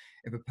example,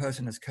 if a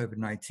person has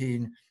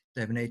COVID-19,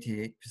 they have an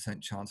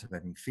 88% chance of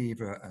having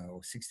fever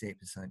or 68%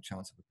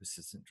 chance of a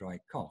persistent dry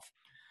cough.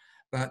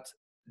 But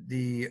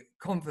the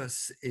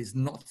converse is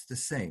not the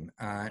same.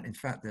 In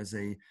fact, there's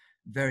a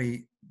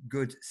very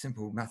good,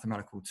 simple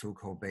mathematical tool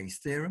called Bayes'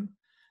 theorem,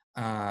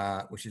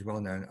 which is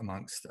well known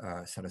amongst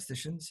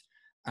statisticians.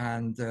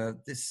 And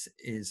this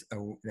is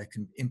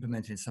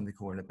implemented in something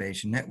called a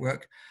Bayesian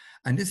network.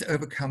 And this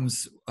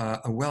overcomes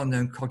a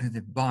well-known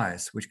cognitive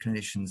bias, which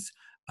clinicians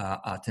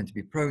tend to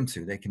be prone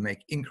to. They can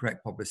make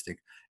incorrect probabilistic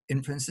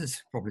inferences,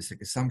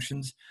 probabilistic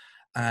assumptions.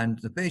 And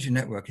the Bayesian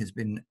network has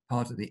been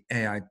part of the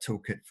AI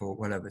toolkit for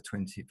well over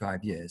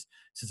 25 years.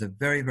 So it's a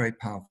very, very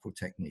powerful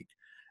technique.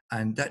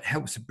 And that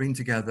helps to bring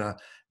together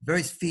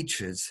various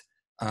features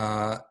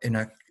in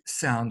a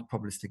sound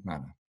probabilistic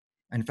manner.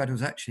 And in fact, it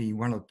was actually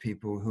one of the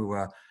people who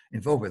were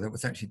involved with it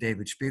was actually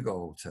David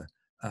Spiegelhalter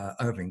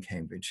over in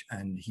Cambridge,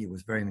 and he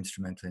was very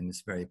instrumental in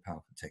this very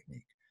powerful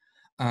technique.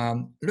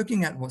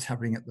 Looking at what's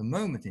happening at the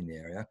moment in the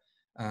area,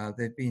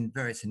 there have been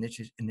various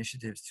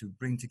initiatives to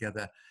bring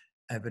together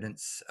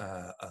evidence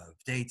of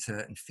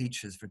data and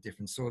features for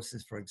different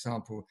sources. For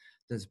example,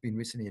 there's been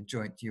recently a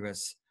joint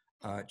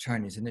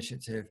US-Chinese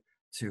initiative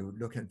to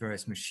look at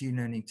various machine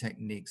learning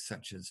techniques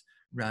such as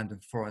random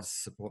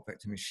forest support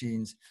vector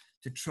machines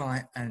to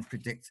try and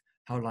predict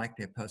how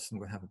likely a person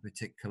will have a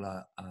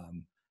particular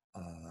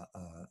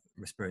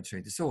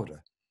respiratory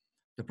disorder.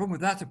 The problem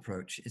with that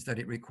approach is that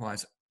it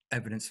requires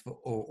evidence for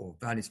all, or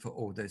values for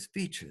all those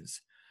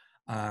features,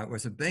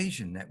 whereas a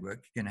Bayesian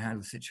network can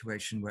handle a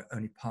situation where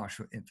only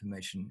partial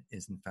information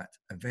is in fact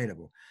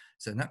available.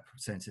 So in that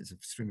sense, it's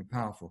extremely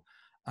powerful.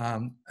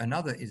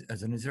 Another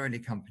is an Israeli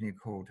company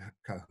called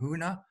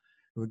Kahuna,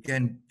 who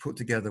again put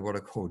together what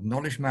are called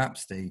knowledge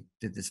maps. They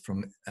did this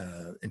from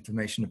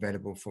information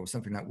available for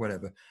something like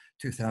whatever,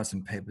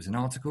 2,000 papers and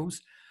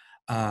articles.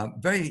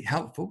 Very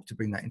helpful to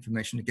bring that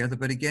information together,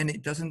 but again,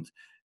 it doesn't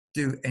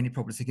do any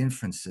probabilistic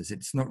inferences.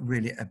 It's not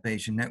really a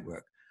Bayesian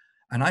network.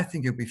 And I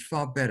think it would be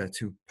far better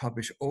to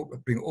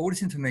bring all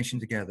this information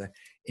together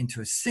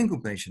into a single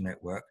Bayesian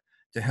network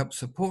to help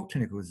support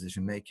clinical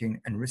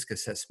decision-making and risk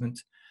assessment,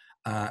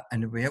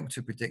 and to be able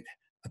to predict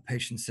a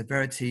patient's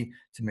severity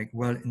to make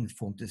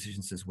well-informed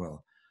decisions as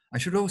well. I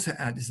should also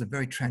add this is a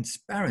very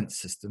transparent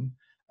system,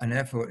 and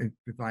therefore it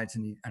provides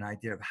an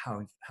idea of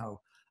how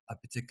a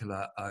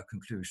particular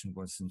conclusion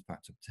was in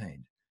fact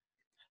obtained.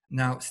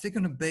 Now, stick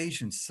on the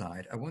Bayesian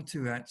side, I want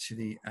to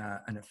actually,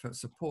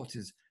 support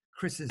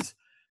Chris's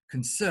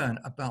concern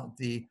about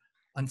the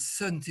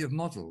uncertainty of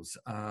models.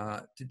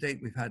 To date,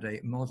 we've had a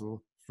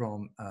model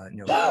from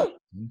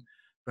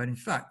but in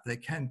fact, there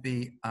can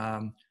be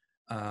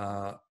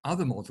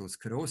other models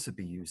could also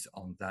be used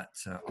on that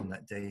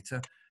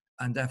data,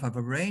 and therefore have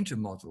a range of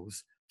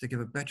models to give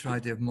a better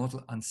idea of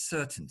model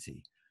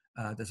uncertainty.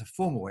 There's a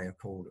formal way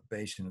called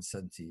Bayesian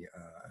uncertainty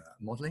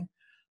modeling,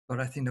 but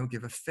I think they'll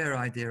give a fair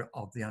idea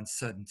of the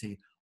uncertainty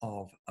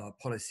of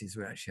policies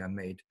that actually are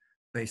made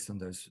based on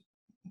those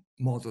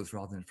models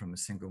rather than from a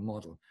single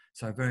model.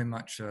 So I very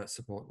much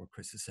support what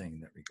Chris is saying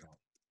in that regard.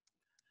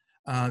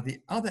 The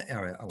other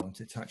area I want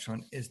to touch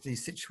on is the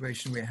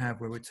situation we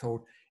have where we're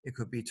told it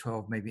could be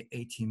 12, maybe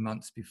 18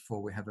 months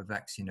before we have a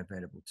vaccine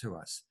available to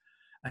us.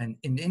 And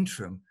in the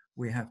interim,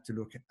 we have to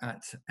look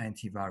at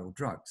antiviral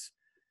drugs.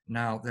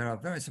 Now, there are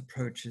various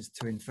approaches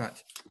to, in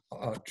fact,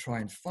 try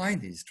and find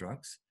these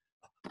drugs.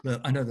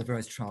 I know there are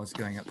various trials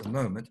going at the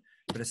moment,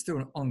 but it's still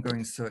an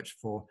ongoing search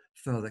for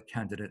further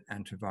candidate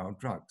antiviral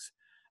drugs.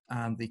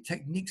 The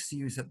techniques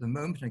used at the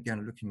moment, and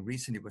again, looking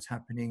recently what's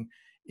happening,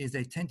 is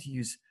they tend to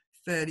use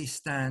fairly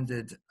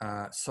standard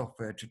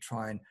software to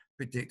try and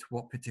predict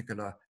what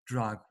particular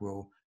drug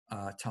will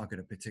target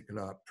a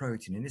particular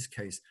protein. In this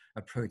case,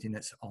 a protein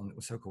that's on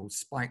the so-called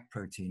spike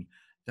protein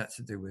that's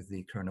to do with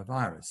the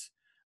coronavirus.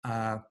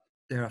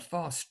 There are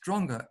far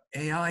stronger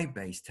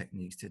AI-based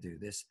techniques to do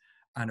this,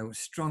 and I would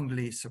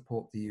strongly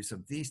support the use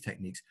of these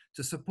techniques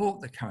to support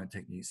the current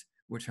techniques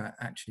which are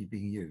actually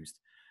being used.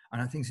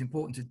 And I think it's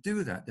important to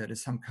do that. There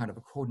is some kind of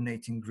a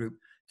coordinating group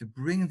to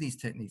bring these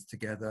techniques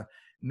together,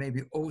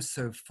 maybe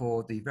also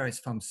for the various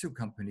pharmaceutical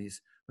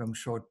companies who I'm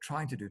sure are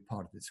trying to do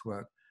part of this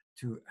work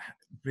to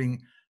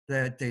bring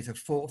their data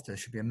forth. There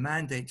should be a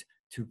mandate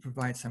to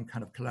provide some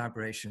kind of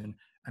collaboration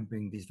and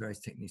bring these various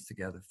techniques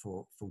together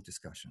for full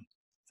discussion.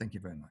 Thank you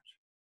very much.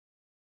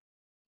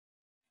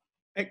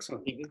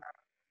 Excellent.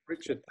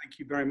 Richard, thank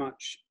you very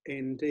much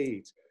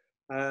indeed.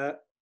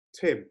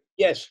 Tim.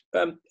 Yes,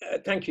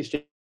 thank you,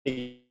 Steve.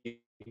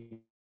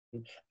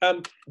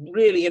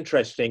 Really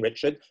interesting,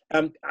 Richard.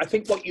 I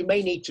think what you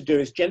may need to do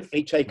is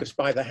gently take us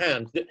by the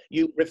hand.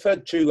 You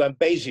referred to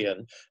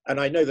Bayesian, and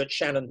I know that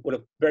Shannon would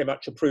have very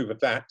much approved of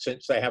that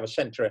since they have a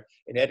centre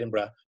in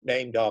Edinburgh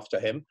named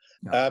after him.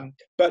 Yeah.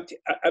 But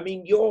I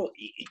mean,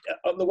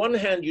 on the one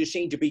hand, you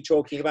seem to be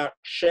talking about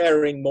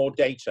sharing more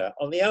data.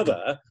 On the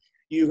other,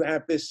 you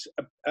have this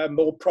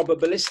more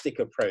probabilistic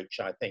approach,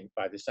 I think,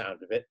 by the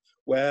sound of it,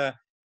 where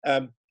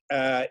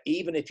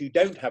even if you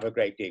don't have a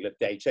great deal of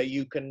data,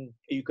 you can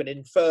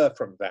infer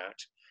from that.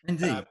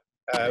 Indeed.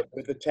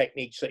 With the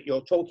techniques that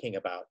you're talking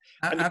about.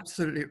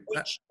 Absolutely.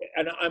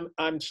 And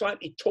I'm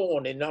slightly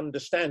torn in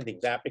understanding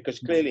that, because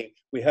clearly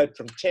we heard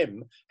from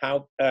Tim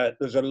how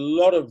there's a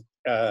lot of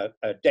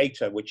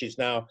data which is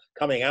now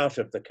coming out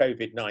of the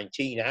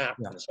COVID-19 app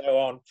and so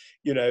on,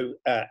 you know,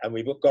 and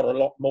we've got a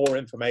lot more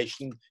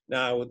information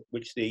now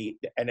which the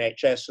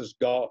NHS has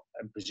got,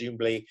 and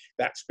presumably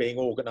that's being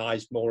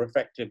organized more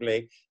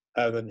effectively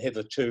than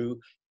hitherto.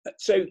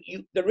 So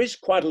there is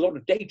quite a lot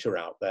of data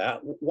out there.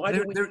 Why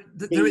don't we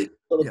be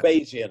sort of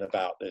Bayesian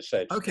about this?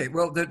 Okay,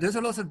 well, there's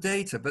a lot of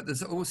data, but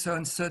there's also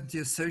uncertainty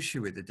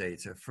associated with the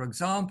data. For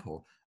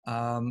example,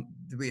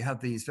 we have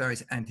these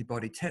various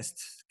antibody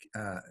tests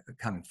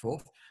coming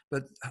forth,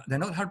 but they're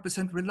not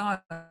 100%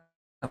 reliable.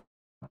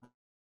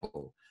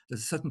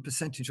 There's a certain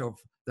percentage of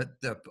that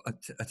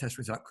a test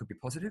result could be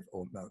positive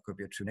or could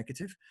be a true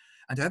negative.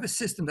 And to have a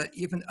system that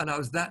even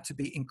allows that to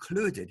be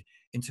included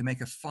in to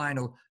make a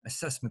final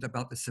assessment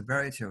about the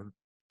severity of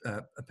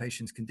a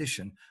patient's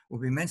condition will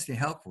be immensely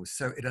helpful.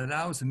 So it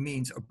allows a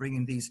means of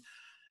bringing these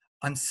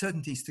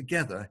uncertainties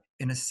together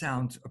in a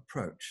sound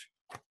approach.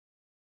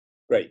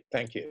 Great,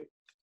 thank you.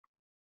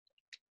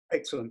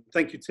 Excellent,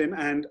 thank you, Tim,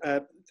 and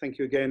thank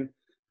you again,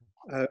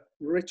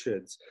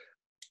 Richard.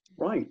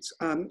 Right,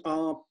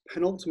 our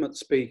penultimate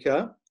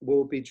speaker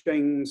will be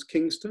James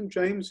Kingston.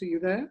 James, are you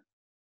there?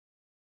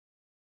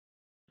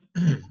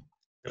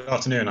 Good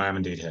afternoon, I am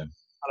indeed here.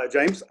 Hello,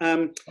 James.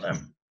 Hello.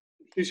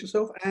 Introduce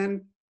yourself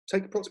and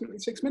take approximately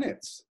 6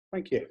 minutes.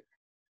 Thank you.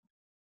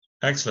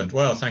 Excellent,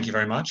 well, thank you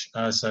very much.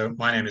 So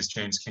my name is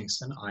James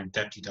Kingston. I'm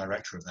Deputy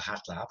Director of the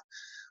HatLab,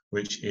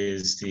 which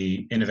is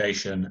the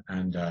Innovation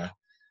and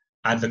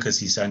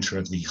Advocacy Center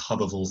of the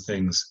Hub of All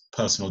Things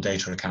Personal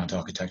Data Account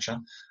Architecture,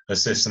 a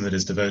system that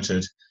is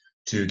devoted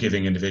to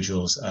giving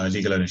individuals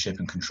legal ownership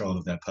and control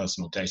of their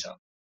personal data.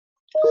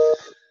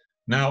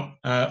 Now,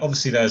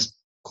 obviously there's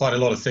quite a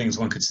lot of things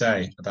one could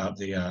say about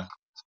the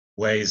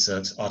ways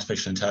that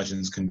artificial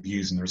intelligence can be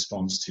used in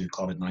response to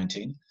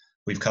COVID-19.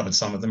 We've covered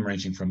some of them,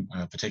 ranging from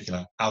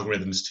particular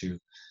algorithms to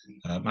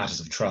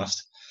matters of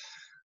trust.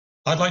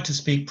 I'd like to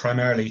speak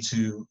primarily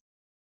to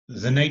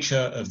the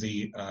nature of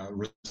the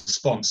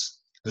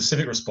response, the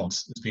civic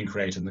response that's being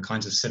created, and the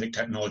kinds of civic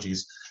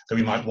technologies that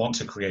we might want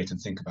to create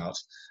and think about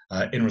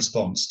in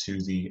response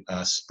to the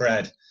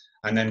spread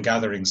and then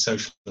gathering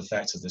social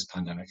effects of this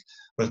pandemic,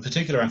 with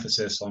particular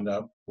emphasis on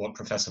what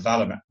Professor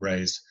Vallor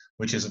raised,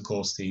 which is, of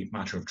course, the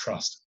matter of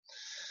trust.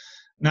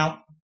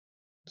 Now,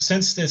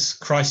 since this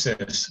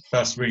crisis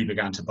first really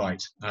began to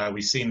bite,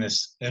 we've seen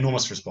this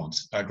enormous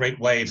response, great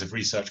waves of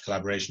research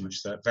collaboration,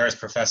 which the various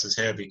professors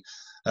here be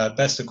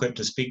best equipped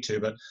to speak to,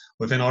 but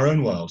within our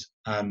own world,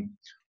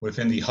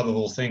 within the Hub of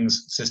All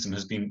Things system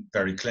has been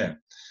very clear.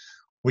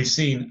 We've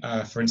seen,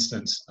 for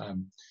instance,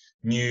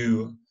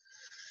 new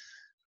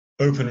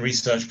open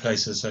research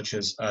places such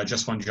as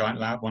Just One Giant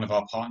Lab, one of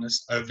our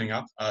partners, opening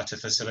up to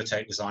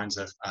facilitate designs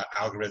of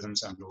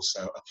algorithms and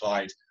also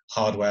applied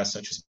hardware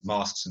such as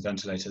masks and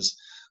ventilators.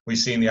 We've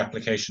seen the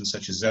applications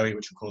such as Zoe,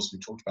 which of course we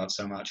talked about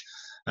so much.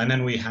 And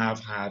then we have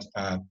had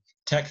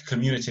tech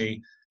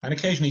community and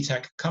occasionally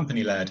tech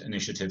company-led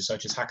initiatives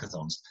such as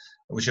hackathons,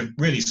 which have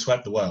really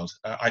swept the world.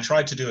 I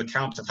tried to do a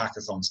count of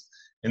hackathons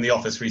in the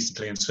office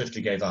recently and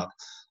swiftly gave up.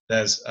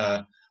 There's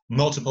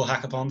multiple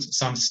hackathons,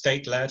 some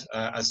state-led,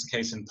 as the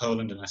case in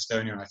Poland and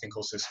Estonia, and I think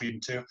also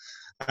Sweden too,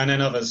 and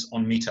then others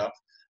on Meetup,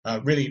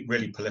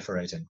 really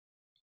proliferating.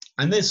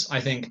 And this, I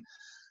think,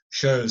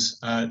 shows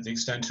the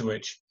extent to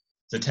which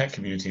the tech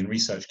community and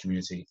research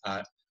community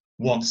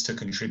wants to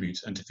contribute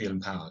and to feel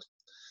empowered.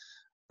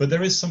 But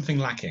there is something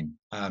lacking,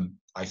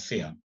 I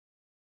fear,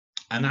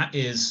 and that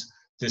is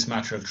this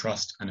matter of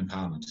trust and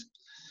empowerment.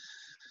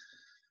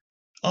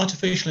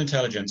 Artificial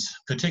intelligence,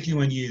 particularly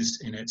when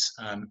used in its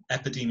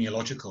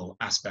epidemiological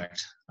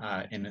aspect,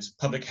 in its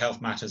public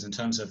health matters in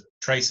terms of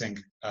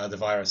tracing the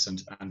virus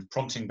and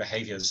prompting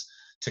behaviors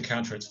to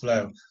counter its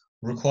flow,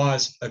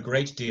 requires a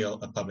great deal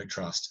of public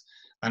trust,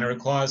 and it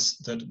requires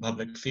that the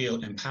public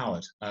feel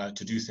empowered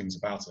to do things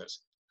about it.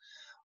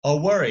 Our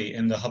worry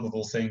in the Hub of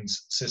All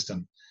Things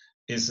system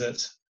is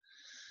that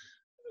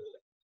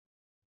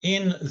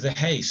in the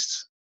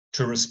haste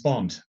to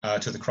respond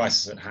to the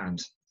crisis at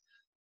hand,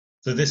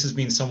 that this has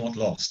been somewhat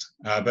lost,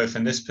 both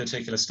in this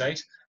particular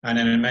state and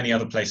in many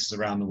other places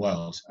around the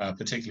world,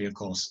 particularly, of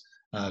course,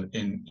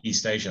 in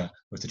East Asia,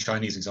 with the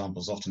Chinese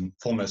examples often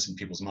foremost in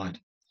people's mind.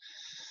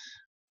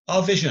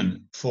 Our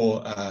vision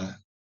for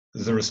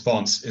the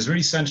response is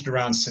really centered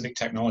around civic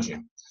technology,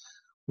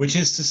 which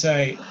is to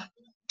say,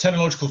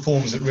 technological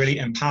forms that really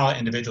empower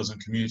individuals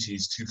and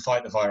communities to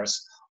fight the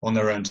virus on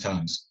their own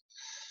terms.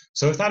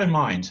 So with that in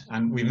mind,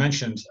 and we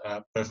mentioned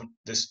both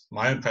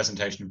my own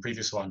presentation and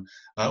previous one,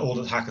 all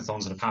the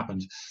hackathons that have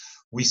happened,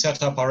 we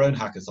set up our own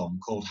hackathon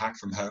called Hack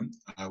From Home,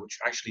 which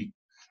actually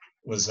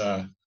was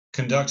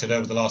conducted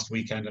over the last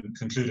weekend and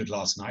concluded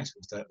last night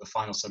with the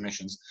final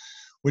submissions,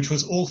 which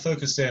was all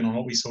focused in on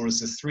what we saw as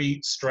the three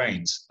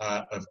strains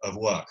of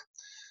work.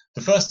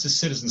 The first is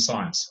citizen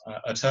science,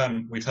 a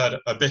term we've heard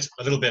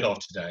a little bit of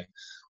today,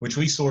 which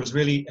we saw as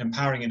really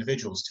empowering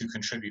individuals to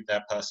contribute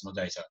their personal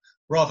data,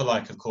 rather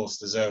like, of course,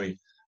 the Zoe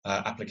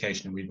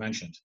application we've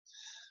mentioned.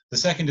 The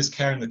second is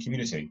care in the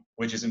community,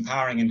 which is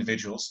empowering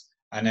individuals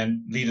and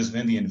then leaders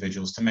within the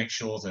individuals to make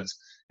sure that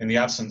in the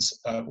absence,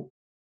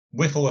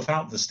 with or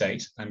without the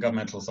state and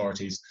governmental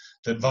authorities,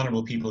 that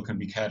vulnerable people can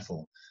be cared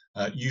for,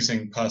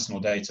 using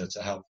personal data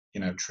to help,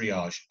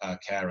 triage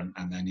care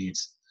and their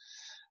needs.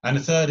 And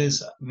the third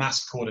is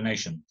mass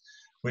coordination,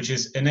 which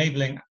is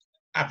enabling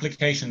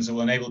applications that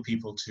will enable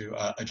people to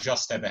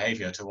adjust their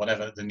behavior to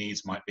whatever the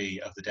needs might be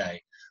of the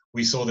day.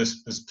 We saw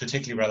this as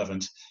particularly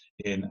relevant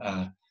in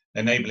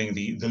enabling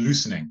the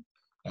loosening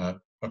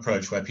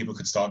approach where people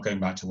could start going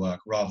back to work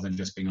rather than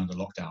just being under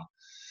lockdown.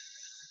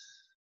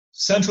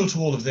 Central to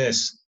all of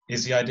this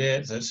is the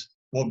idea that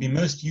what would be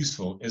most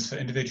useful is for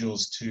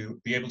individuals to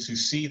be able to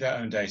see their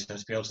own data,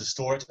 to be able to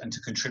store it and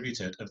to contribute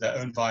it of their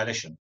own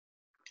volition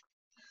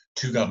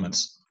to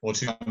governments or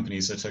to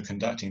companies that are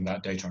conducting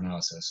that data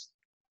analysis.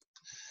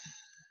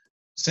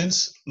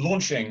 Since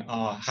launching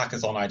our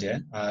hackathon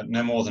idea,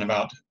 no more than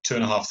about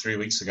 2.5, 3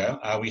 weeks ago,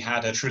 we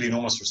had a truly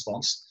enormous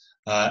response,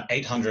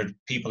 800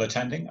 people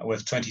attending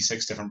with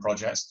 26 different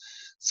projects,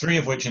 3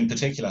 of which in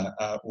particular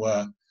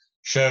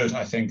showed,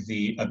 I think,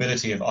 the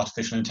ability of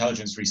artificial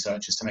intelligence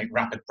researchers to make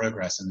rapid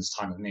progress in this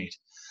time of need.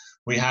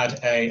 We had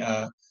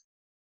a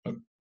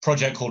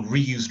project called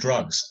Reuse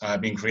Drugs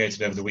being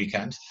created over the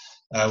weekend,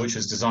 which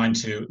was designed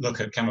to look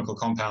at chemical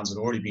compounds that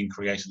had already been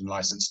created and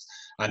licensed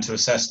and to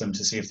assess them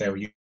to see if they were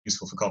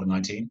useful for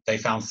COVID-19. They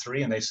found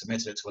 3 and they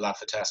submitted it to a lab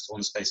for test all in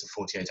the space of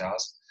 48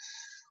 hours.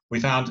 We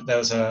found there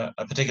was a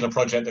particular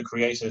project that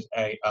created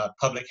a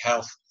public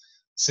health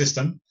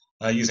system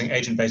using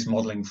agent-based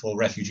modeling for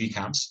refugee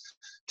camps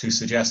to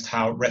suggest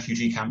how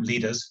refugee camp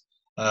leaders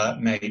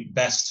may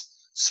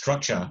best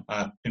structure,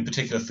 in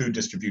particular, food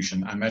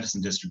distribution and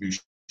medicine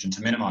distribution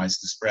to minimize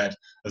the spread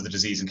of the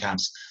disease in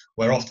camps,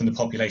 where often the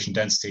population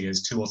density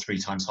is 2 or 3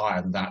 times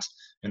higher than that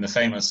in the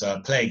famous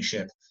plague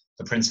ship,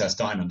 the Princess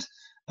Diamond.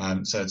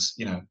 So it's,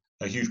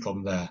 a huge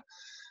problem there.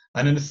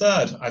 And then the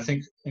third, I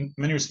think, in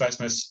many respects,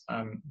 most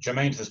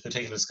germane to this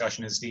particular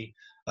discussion is the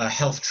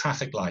health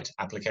traffic light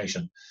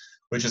application,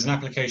 which is an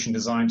application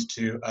designed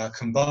to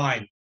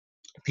combine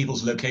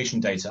people's location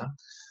data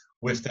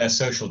with their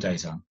social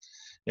data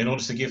in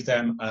order to give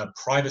them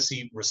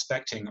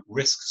privacy-respecting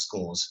risk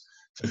scores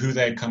for who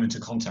they come into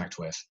contact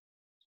with.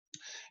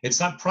 It's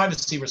that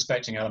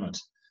privacy-respecting element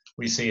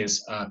we see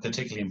as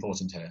particularly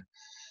important here.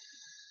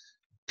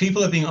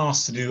 People are being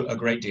asked to do a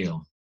great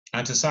deal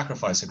and to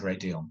sacrifice a great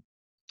deal.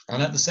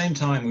 And at the same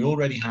time, we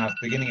already have,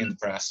 beginning in the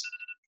press,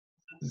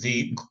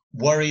 the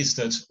worries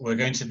that we're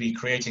going to be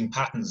creating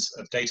patterns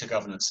of data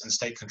governance and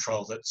state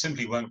control that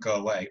simply won't go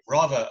away.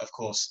 Rather, of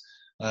course,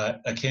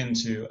 akin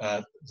to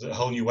the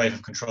whole new wave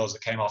of controls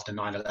that came after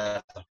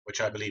 9/11,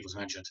 which I believe was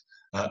mentioned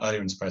earlier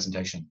in this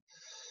presentation.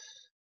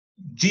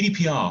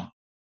 GDPR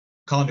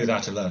can't do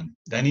that alone.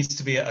 There needs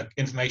to be a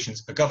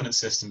governance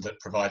system that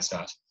provides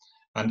that.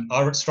 And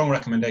our strong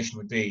recommendation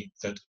would be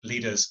that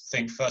leaders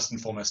think first and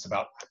foremost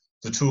about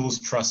the tools,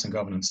 trust, and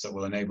governance that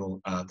will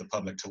enable the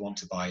public to want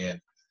to buy in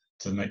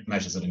to the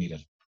measures that are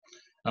needed.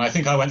 And I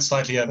think I went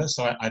slightly over,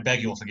 so I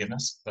beg your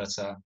forgiveness, but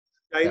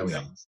there we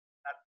are.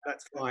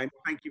 That's fine.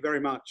 Thank you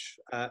very much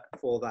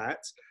for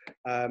that.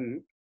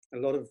 A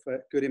lot of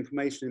good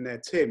information in there,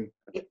 Tim.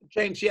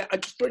 James, yeah, I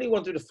just really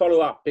wanted to follow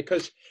up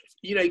because,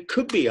 it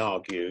could be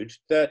argued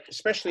that,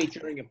 especially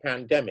during a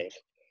pandemic,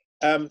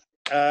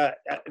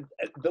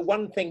 the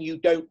one thing you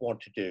don't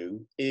want to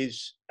do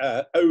is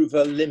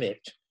over limit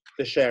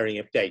the sharing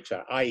of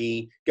data,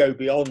 i.e. go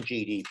beyond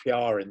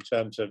GDPR in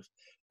terms of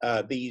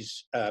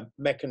these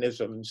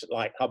mechanisms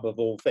like hub of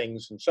all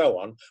things and so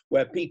on,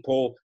 where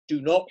people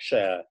do not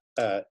share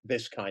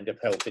this kind of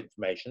health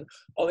information.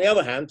 On the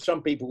other hand,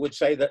 some people would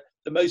say that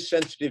the most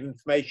sensitive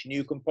information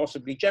you can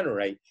possibly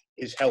generate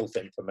is health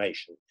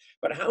information.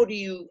 But how do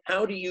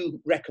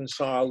you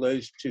reconcile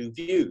those two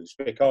views?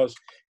 Because,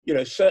 you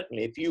know,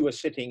 certainly if you were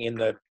sitting in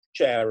the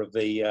chair of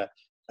the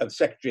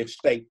Secretary of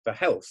State for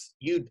Health,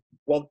 you'd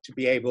want to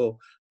be able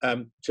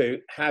to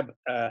have,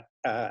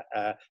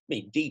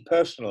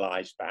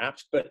 depersonalized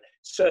perhaps, but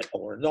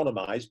or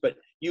anonymized, but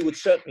you would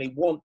certainly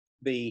want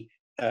the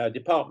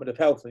Department of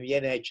Health and the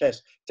NHS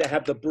to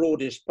have the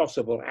broadest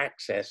possible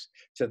access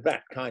to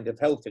that kind of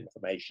health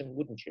information,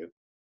 wouldn't you?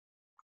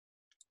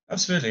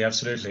 Absolutely,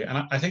 absolutely.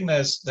 And I think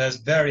there's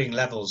varying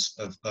levels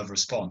of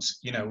response.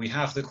 You know, we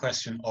have the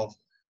question of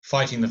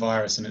fighting the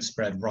virus and its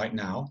spread right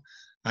now.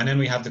 And then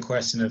we have the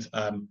question of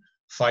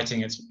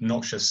fighting its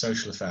noxious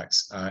social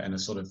effects in a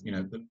sort of, you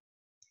know,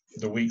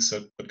 the weeks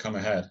that come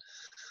ahead.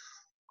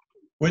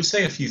 We'd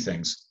say a few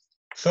things.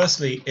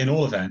 Firstly, in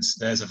all events,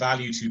 there's a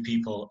value to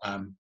people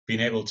being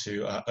able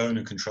to own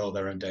and control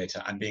their own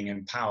data and being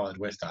empowered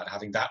with that,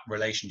 having that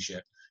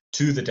relationship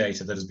to the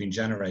data that has been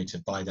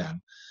generated by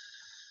them.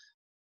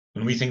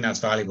 And we think that's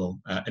valuable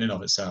in and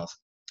of itself.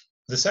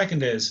 The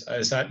second is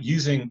that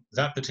using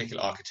that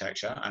particular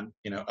architecture and,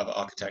 you know, other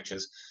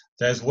architectures,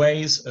 there's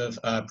ways of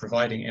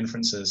providing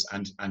inferences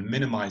and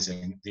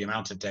minimizing the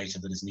amount of data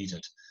that is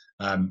needed,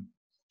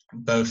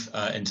 both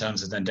in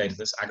terms of then data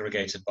that's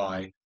aggregated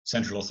by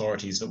central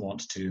authorities that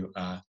want to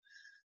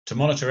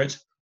monitor it,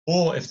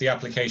 or if the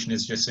application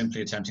is just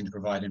simply attempting to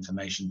provide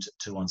information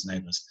to one's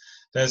neighbors.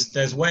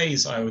 There's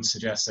ways I would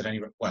suggest that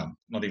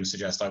not even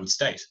suggest, I would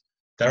state,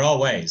 there are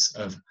ways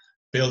of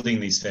building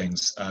these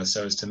things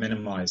so as to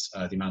minimize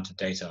the amount of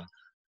data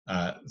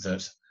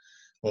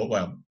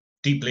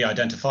deeply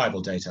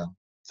identifiable data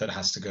that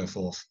has to go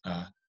forth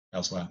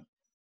elsewhere.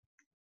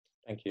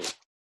 Thank you.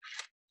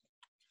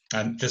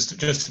 And just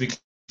to be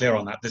clear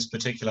on that, this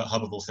particular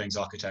hub of all things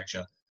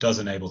architecture does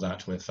enable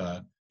that with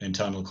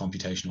internal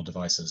computational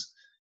devices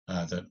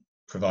that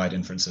provide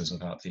inferences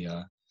without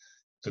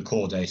the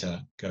core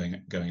data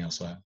going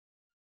elsewhere.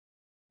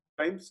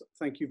 James,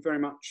 thank you very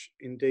much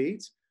indeed.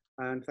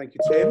 And thank you,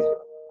 Tim.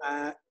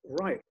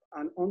 Right,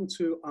 and on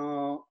to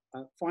our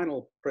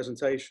final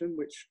presentation,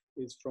 which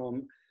is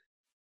from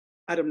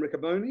Adam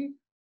Riccoboni.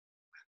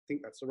 I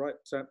think that's the right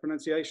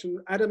pronunciation.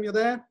 Adam, you're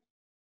there?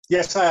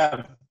 Yes, I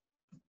am.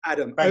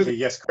 Adam, thank you.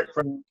 Yes, quick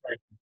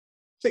pronunciation.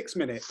 6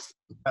 minutes.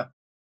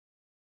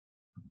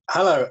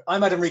 Hello,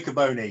 I'm Adam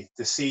Riccoboni,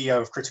 the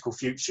CEO of Critical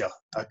Future,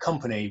 a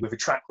company with a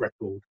track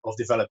record of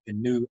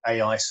developing new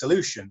AI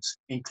solutions,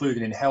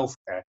 including in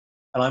healthcare.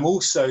 And I'm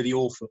also the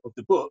author of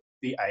the book,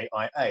 The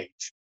AI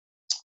Age.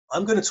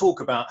 I'm going to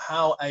talk about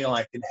how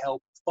AI can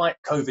help fight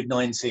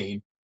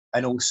COVID-19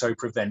 and also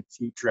prevent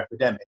future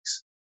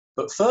epidemics.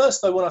 But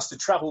first, I want us to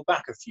travel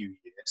back a few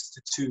years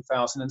to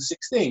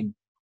 2016.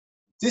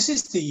 This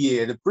is the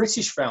year the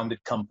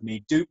British-founded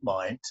company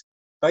DeepMind,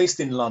 based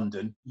in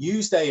London,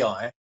 used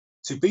AI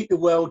to beat the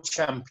world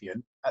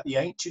champion at the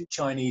ancient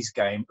Chinese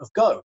game of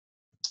Go.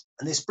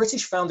 And this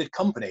British-founded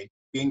company,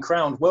 being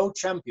crowned world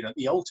champion at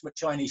the ultimate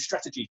Chinese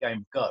strategy game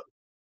of Go,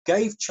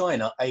 gave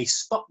China a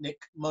Sputnik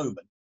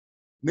moment.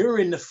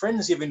 Mirroring the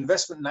frenzy of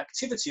investment and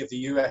activity of the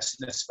US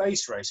in the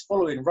space race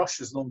following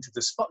Russia's launch of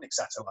the Sputnik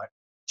satellite,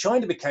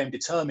 China became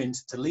determined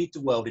to lead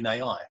the world in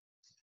AI.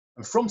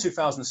 And from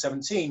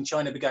 2017,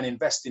 China began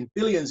investing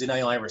billions in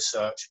AI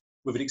research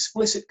with an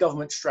explicit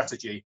government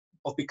strategy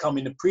of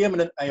becoming the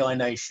preeminent AI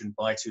nation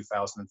by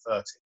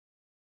 2030.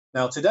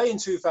 Now, today in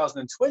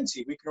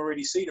 2020, we can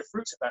already see the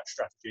fruits of that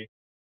strategy,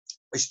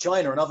 as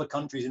China and other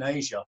countries in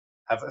Asia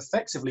have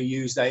effectively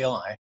used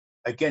AI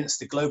against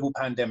the global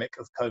pandemic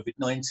of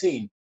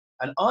COVID-19.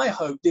 And I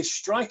hope this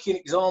striking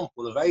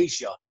example of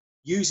Asia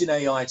using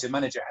AI to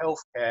manage a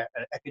healthcare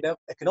and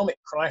economic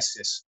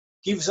crisis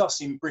gives us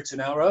in Britain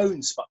our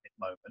own Sputnik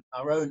moment,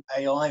 our own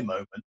AI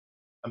moment,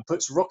 and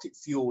puts rocket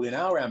fuel in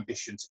our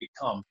ambition to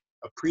become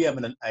a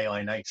preeminent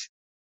AI nation.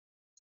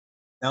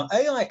 Now,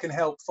 AI can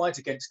help fight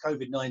against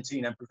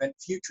COVID-19 and prevent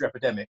future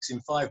epidemics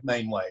in 5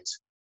 main ways.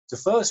 The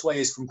first way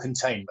is from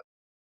containment.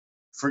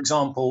 For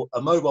example,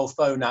 a mobile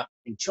phone app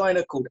in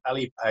China called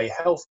Alipay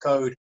Health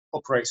Code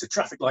operates a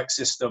traffic light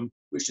system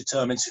which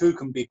determines who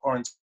can be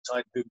quarantined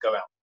and who can go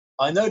out.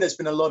 I know there's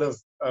been a lot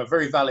of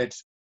very valid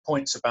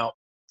points about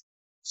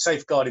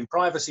safeguarding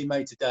privacy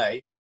made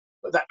today,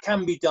 but that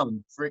can be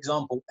done. For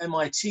example,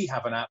 MIT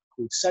have an app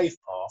called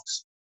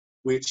SafePaths,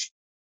 which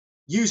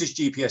uses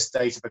GPS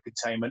data for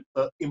containment,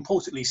 but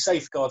importantly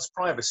safeguards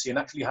privacy and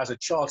actually has a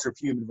Charter of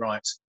Human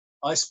Rights.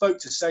 I spoke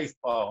to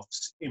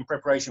SafePaths in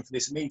preparation for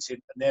this meeting,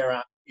 and their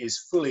app is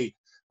fully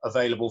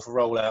available for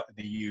rollout in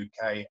the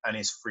UK and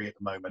is free at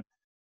the moment.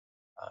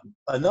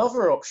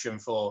 Another option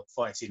for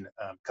fighting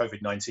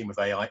COVID-19 with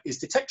AI is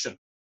detection.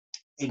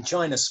 In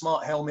China,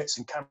 smart helmets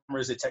and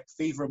cameras detect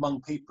fever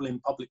among people in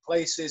public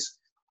places.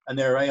 And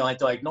there are AI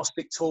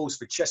diagnostic tools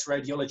for chest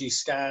radiology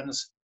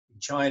scans in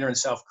China and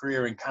South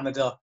Korea and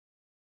Canada.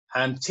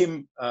 And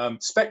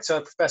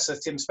Professor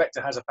Tim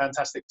Spector has a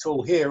fantastic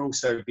tool here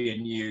also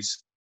being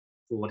used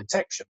for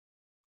detection.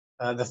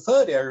 The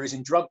third area is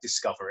in drug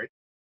discovery.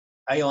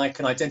 AI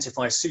can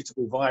identify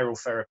suitable viral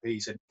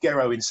therapies, and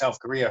Gero in South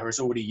Korea has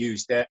already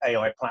used their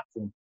AI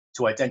platform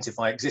to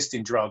identify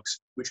existing drugs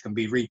which can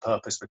be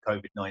repurposed for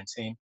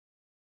COVID-19.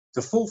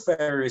 The fourth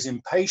area is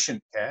in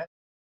patient care.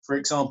 For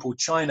example,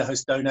 China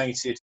has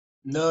donated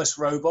nurse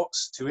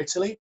robots to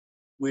Italy,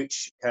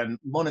 which can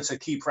monitor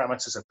key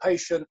parameters of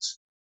patients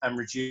and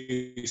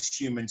reduce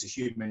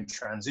human-to-human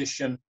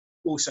transition.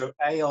 Also,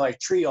 AI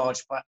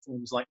triage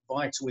platforms like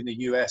Vital in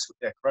the US with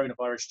their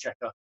coronavirus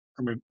checker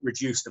can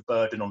reduce the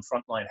burden on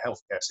frontline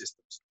healthcare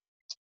systems.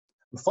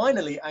 And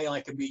finally,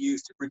 AI can be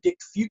used to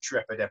predict future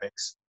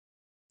epidemics.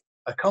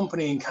 A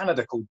company in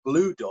Canada called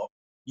Blue Dot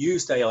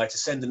used AI to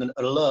send an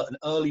alert, an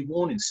early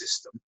warning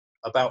system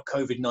about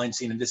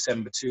COVID-19 in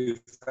December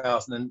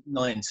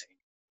 2019.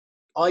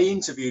 I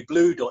interviewed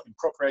Blue Dot in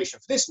preparation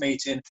for this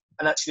meeting,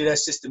 and actually their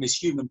system is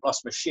human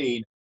plus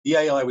machine. The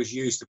AI was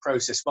used to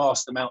process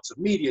vast amounts of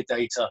media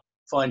data,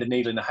 find a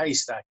needle in a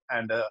haystack,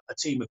 and a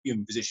team of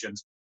human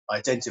physicians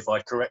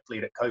identified correctly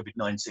that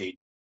COVID-19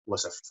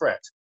 was a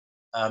threat.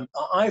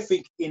 I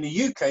think in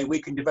the UK, we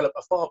can develop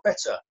a far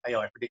better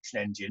AI prediction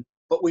engine,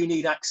 but we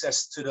need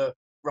access to the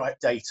right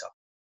data.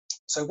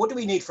 So what do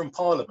we need from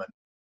Parliament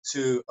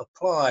to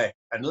apply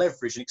and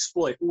leverage and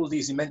exploit all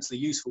these immensely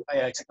useful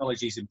AI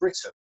technologies in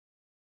Britain?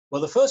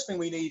 Well, the first thing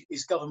we need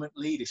is government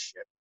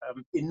leadership.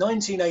 In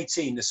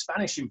 1918, the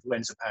Spanish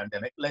influenza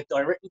pandemic led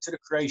directly to the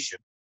creation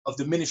of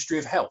the Ministry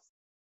of Health.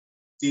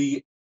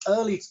 This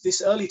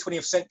early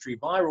 20th century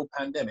viral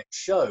pandemic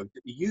showed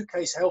that the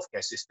UK's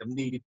healthcare system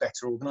needed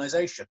better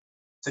organisation.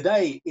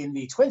 Today, in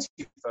the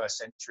 21st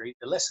century,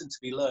 the lesson to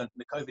be learned from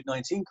the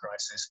COVID-19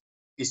 crisis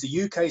is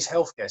the UK's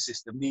healthcare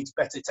system needs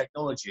better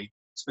technology,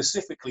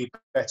 specifically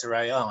better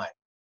AI.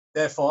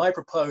 Therefore, I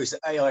propose that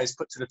AI is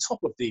put to the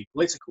top of the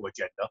political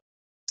agenda.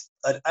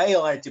 An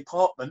AI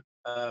department,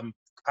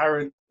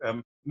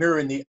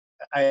 mirroring the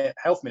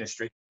health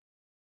ministry,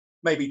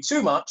 maybe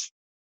too much,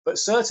 but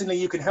certainly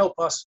you can help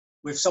us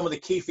with some of the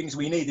key things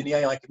we need in the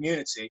AI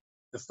community.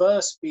 The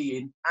first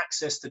being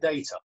access to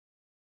data.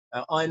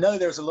 I know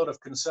there's a lot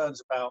of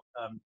concerns about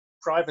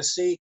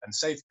privacy and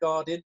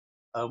safeguarding,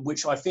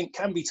 which I think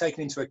can be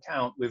taken into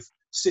account with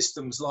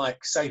systems like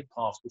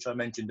SafePath, which I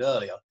mentioned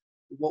earlier.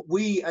 What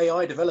we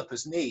AI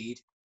developers need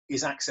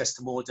is access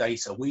to more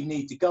data. We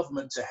need the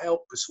government to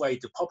help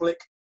persuade the public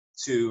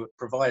to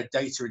provide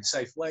data in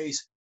safe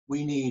ways.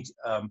 We need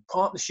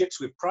partnerships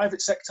with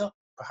private sector,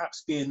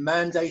 perhaps being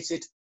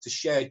mandated to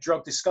share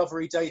drug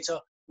discovery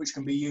data, which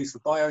can be used for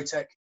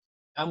biotech.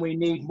 And we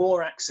need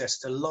more access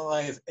to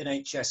live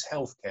NHS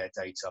healthcare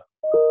data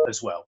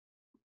as well.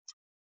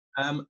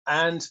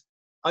 And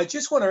I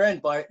just want to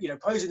end by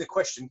posing the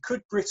question,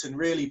 could Britain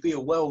really be a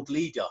world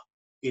leader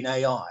in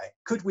AI?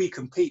 Could we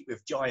compete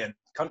with giant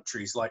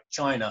countries like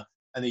China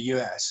and the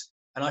US?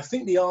 And I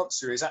think the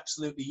answer is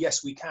absolutely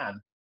yes, we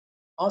can.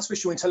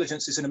 Artificial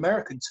intelligence is an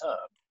American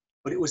term,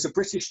 but it was the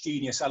British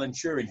genius Alan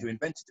Turing who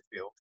invented the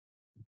field.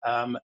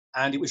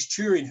 And it was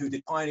Turing who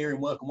did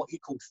pioneering work on what he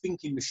called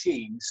thinking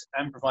machines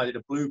and provided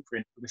a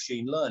blueprint for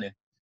machine learning.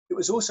 It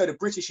was also the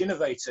British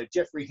innovator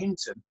Geoffrey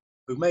Hinton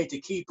who made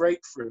the key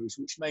breakthroughs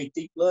which made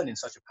deep learning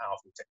such a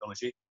powerful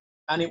technology.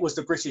 And it was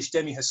the British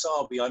Demi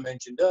Hasabi I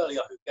mentioned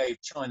earlier who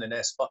gave China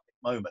their Sputnik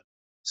moment.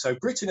 So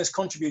Britain has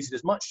contributed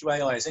as much to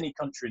AI as any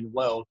country in the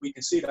world. We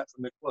can see that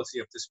from the quality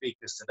of the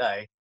speakers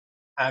today.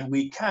 And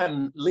we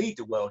can lead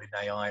the world in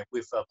AI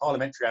with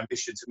parliamentary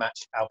ambition to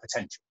match our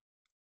potential.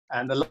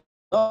 And the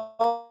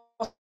last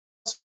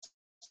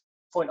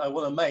point I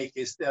want to make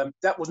is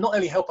that will not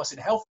only help us in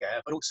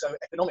healthcare, but also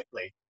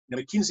economically.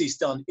 McKinsey's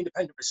done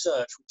independent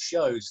research which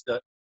shows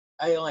that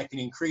AI can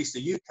increase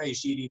the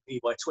UK's GDP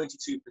by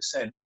 22%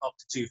 up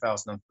to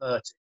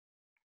 2030.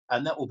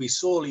 And that will be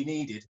sorely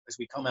needed as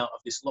we come out of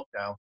this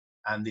lockdown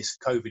and this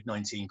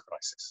COVID-19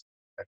 crisis.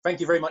 Thank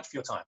you very much for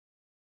your time.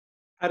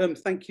 Adam,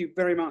 thank you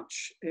very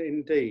much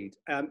indeed.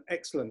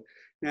 Excellent.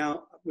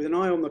 Now, with an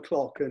eye on the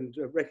clock and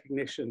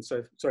recognition,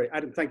 so sorry,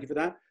 Adam, thank you for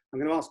that. I'm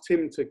going to ask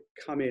Tim to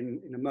come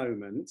in a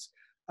moment,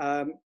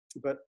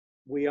 but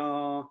we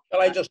are...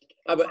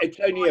 Well, it's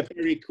only a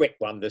very quick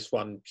one, this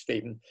one,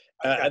 Stephen,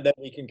 okay. And then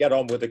we can get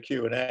on with the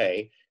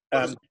Q&A.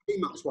 Too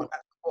much one at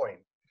the point.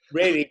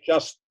 Really,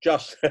 just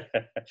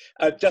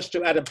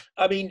to Adam,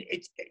 I mean,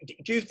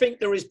 do you think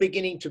there is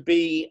beginning to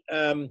be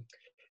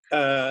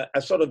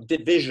a sort of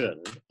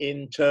division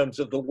in terms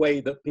of the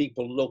way that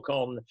people look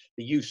on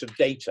the use of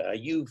data?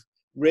 You've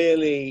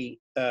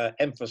really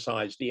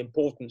emphasized the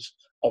importance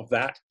of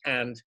that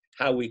and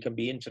how we can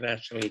be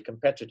internationally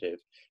competitive.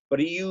 But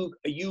are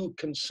you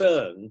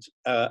concerned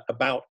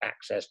about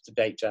access to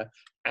data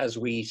as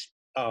we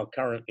are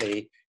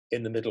currently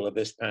in the middle of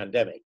this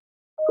pandemic?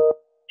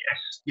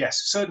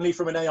 Yes, certainly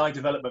from an AI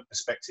development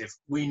perspective,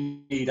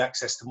 we need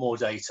access to more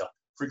data.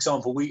 For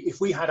example,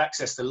 if we had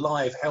access to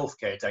live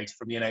healthcare data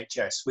from the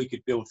NHS, we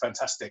could build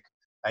fantastic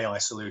AI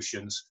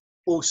solutions.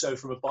 Also,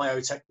 from a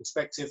biotech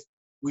perspective,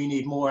 we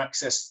need more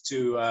access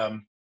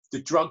to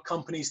the drug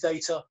companies'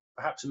 data,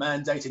 perhaps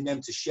mandating them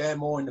to share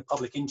more in the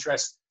public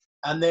interest,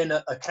 and then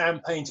a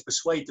campaign to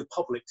persuade the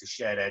public to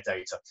share their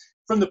data.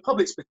 From the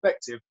public's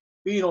perspective,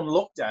 being on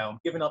lockdown,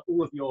 giving up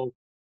all of your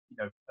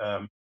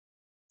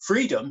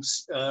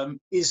freedoms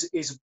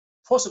is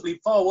possibly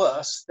far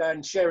worse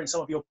than sharing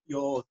some of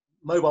your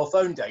mobile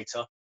phone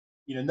data,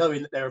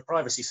 knowing that there are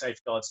privacy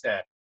safeguards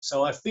there.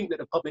 So I think that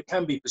the public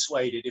can be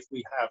persuaded if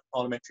we have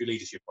parliamentary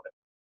leadership on it.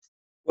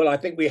 Well, I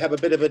think we have a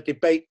bit of a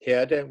debate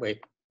here, don't we?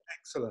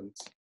 Excellent.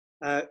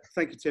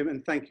 Thank you, Tim,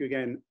 and thank you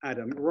again,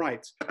 Adam.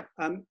 Right.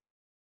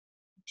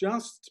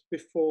 Just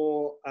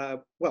before,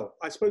 well,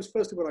 I suppose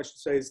first of all I should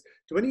say is,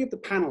 do any of the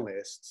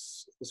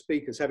panelists, the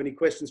speakers, have any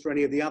questions for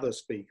any of the other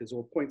speakers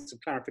or points of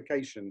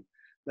clarification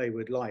they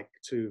would like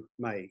to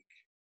make?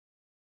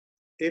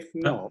 If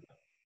not,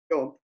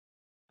 go on.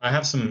 I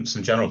have some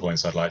general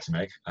points I'd like to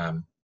make,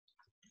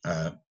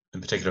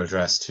 in particular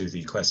addressed to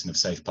the question of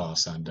safe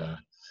pass and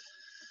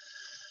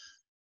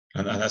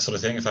that sort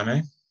of thing, if I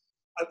may.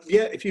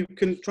 Yeah, if you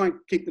can try and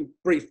keep them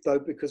brief though,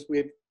 because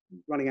we're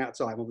running out of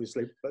time,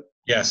 obviously. But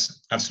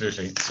yes,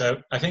 absolutely.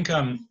 So I think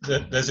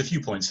there's a few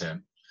points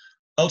here.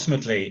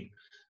 Ultimately,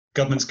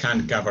 governments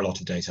can gather a lot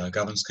of data.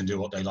 Governments can do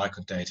what they like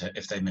with data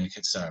if they make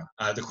it so.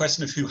 The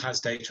question of who has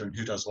data and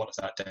who does what with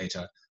that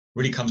data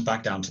really comes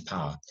back down to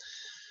power.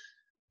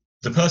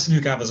 The person who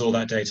gathers all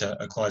that data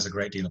acquires a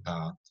great deal of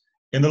power.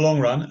 In the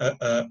long run,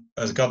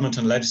 as a government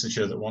and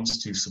legislature that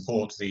wants to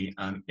support the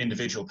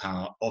individual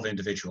power of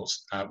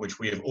individuals, which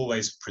we have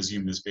always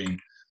presumed as being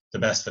the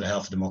best for the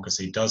health of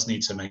democracy, does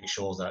need to make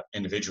sure that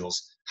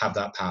individuals have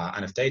that power.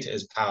 And if data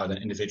is power, then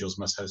individuals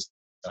must host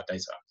that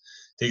data.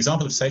 The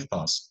example of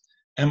SafePass,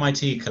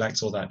 MIT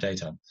collects all that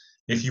data.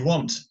 If you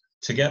want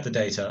to get the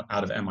data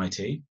out of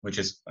MIT,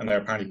 and they're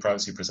apparently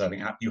privacy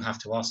preserving app, you have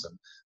to ask them.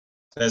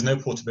 There's no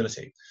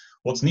portability.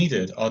 What's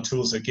needed are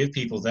tools that give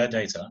people their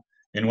data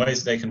in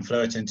ways that they can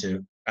flow it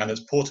into and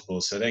that's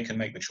portable so they can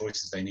make the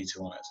choices they need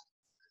to on it.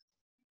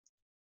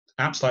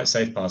 Apps like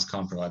SafePass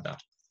can't provide that.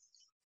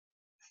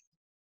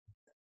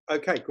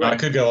 Okay, great. I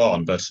could go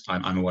on, but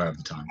I'm aware of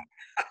the time.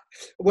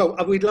 Well,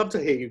 we'd love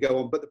to hear you go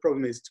on, but the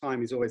problem is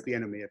time is always the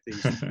enemy of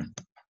these.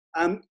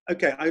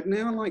 Okay, I'd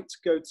now like to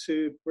go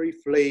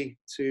briefly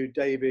to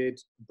David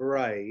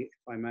Bray,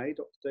 if I may,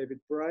 Dr. David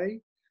Bray.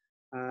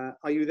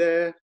 Are you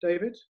there,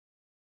 David?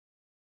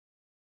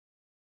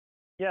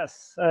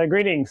 Yes,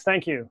 greetings,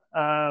 thank you.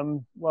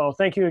 Well,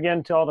 thank you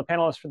again to all the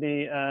panelists for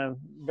the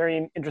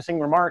very interesting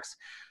remarks.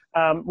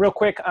 Real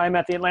quick, I'm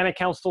at the Atlantic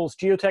Council's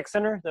Geotech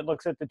Center that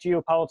looks at the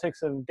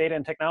geopolitics of data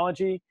and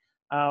technology.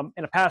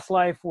 In a past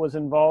life, was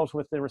involved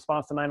with the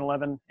response to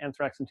 9/11,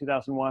 anthrax in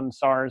 2001,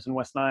 SARS, and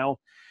West Nile.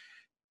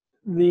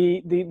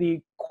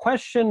 The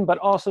question, but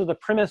also the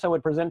premise I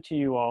would present to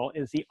you all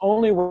is the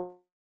only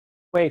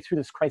way through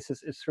this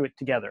crisis is through it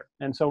together.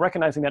 And so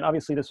recognizing that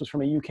obviously this was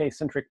from a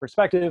UK-centric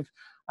perspective,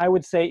 I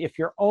would say if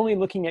you're only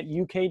looking at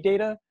UK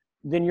data,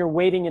 then you're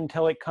waiting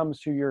until it comes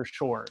to your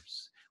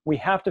shores. We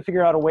have to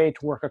figure out a way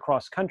to work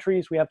across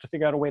countries. We have to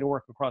figure out a way to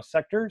work across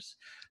sectors,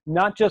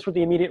 not just with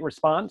the immediate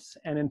response.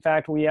 And in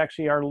fact, we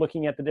actually are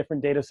looking at the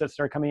different data sets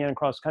that are coming in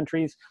across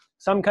countries.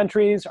 Some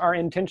countries are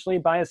intentionally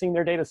biasing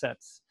their data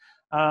sets.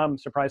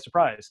 Surprise,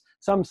 surprise.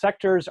 Some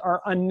sectors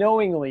are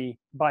unknowingly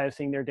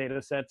biasing their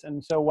data sets.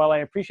 And so while I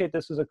appreciate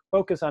this as a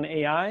focus on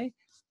AI,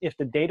 if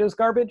the data is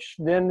garbage,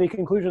 then the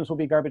conclusions will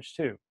be garbage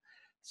too.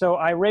 So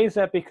I raise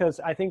that because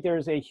I think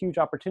there's a huge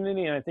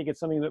opportunity, and I think it's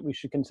something that we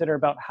should consider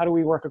about how do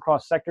we work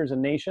across sectors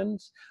and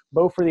nations,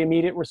 both for the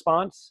immediate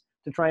response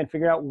to try and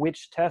figure out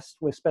which tests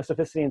with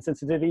specificity and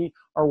sensitivity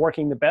are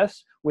working the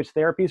best, which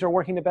therapies are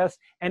working the best,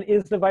 and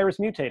is the virus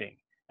mutating?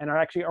 And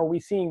are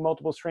we seeing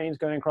multiple strains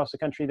going across the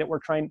country that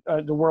we're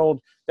the world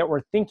that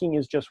we're thinking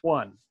is just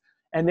one?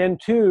 And then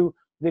two,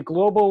 the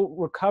global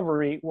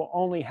recovery will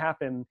only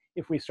happen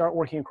if we start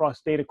working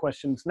across data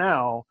questions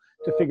now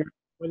to figure out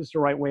what is the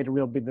right way to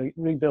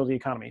rebuild the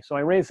economy. So I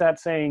raise that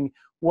saying,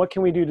 what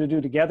can we do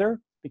together?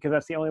 Because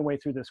that's the only way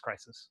through this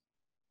crisis.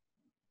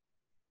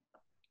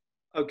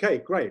 Okay,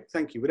 great,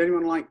 thank you. Would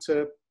anyone like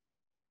to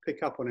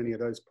pick up on any of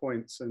those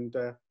points? And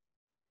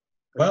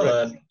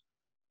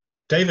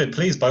David,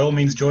 please, by all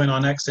means, join our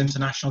next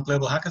International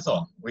Global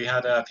Hackathon. We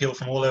had people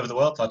from all over the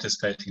world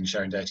participating in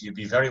sharing data. You'd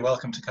be very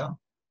welcome to come.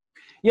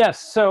 Yes,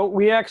 so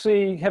we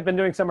actually have been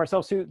doing some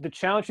ourselves too. The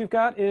challenge you've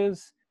got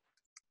is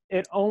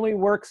it only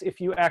works if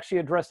you actually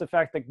address the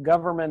fact that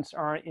governments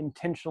are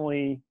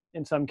intentionally,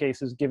 in some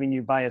cases, giving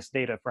you biased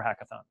data for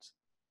hackathons.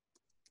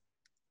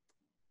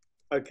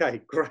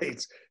 Okay,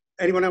 great.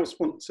 Anyone else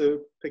want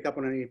to pick up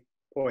on any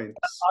points?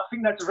 I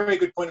think that's a very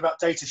good point about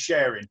data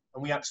sharing,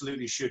 and we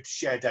absolutely should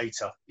share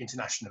data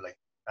internationally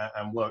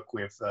and work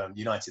with the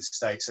United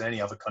States and any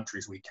other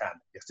countries we can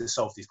to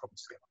solve these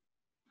problems together.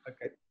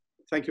 Okay,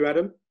 thank you,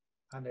 Adam.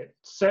 And it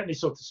certainly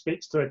sort of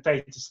speaks to a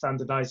data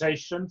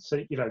standardization.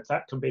 So, you know,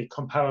 that can be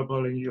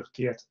comparable and you're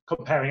looking at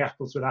comparing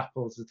apples with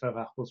apples instead of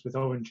apples with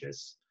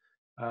oranges.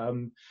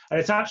 And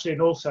it's actually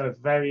also a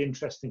very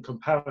interesting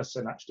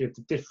comparison actually of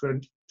the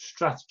different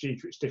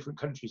strategies which different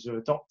countries are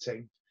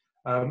adopting.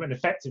 And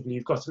effectively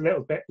you've got a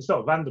little bit, it's not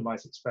a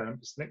randomized experiment,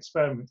 it's an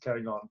experiment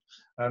going on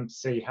to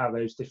see how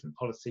those different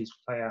policies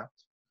play out.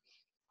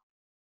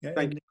 Yeah,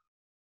 thank you.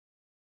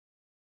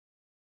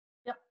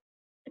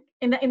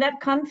 In that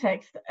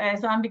context,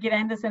 so I'm Birgitte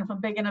Andersen from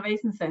Big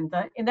Innovation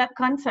Center. In that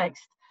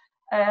context,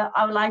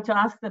 I would like to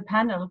ask the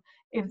panel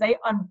if they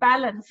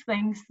unbalance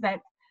things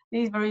that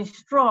these very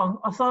strong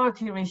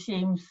authority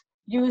regimes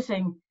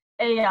using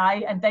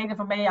AI and data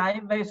from AI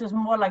versus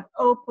more like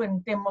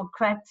open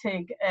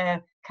democratic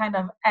kind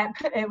of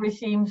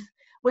regimes,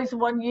 which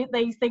one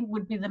they think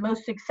would be the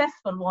most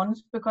successful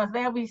ones, because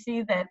there we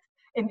see that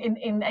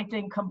in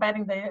actually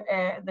combating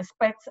the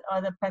spread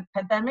or the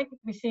pandemic,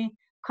 we see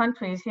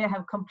countries here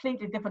have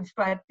completely different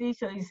strategies.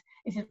 So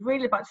is it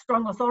really about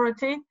strong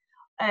authority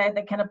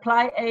that can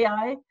apply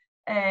AI,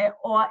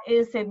 or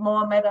is it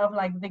more a matter of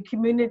like the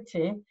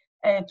community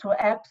to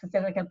apps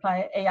that can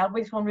apply AI?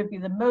 Which one would be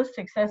the most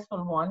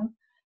successful one?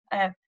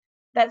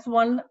 That's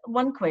one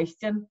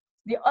question.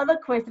 The other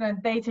question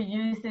on data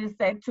use is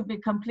that, to be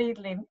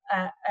completely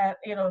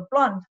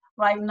blunt,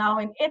 right now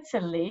in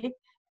Italy,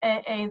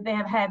 they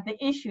have had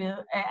the issue,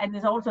 and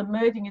it's also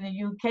emerging in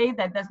the UK,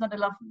 that there's not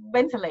enough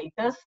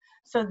ventilators.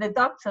 So the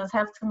doctors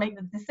have to make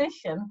the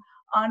decision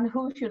on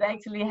who should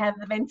actually have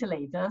the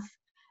ventilators.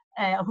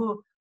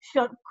 Who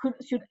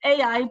should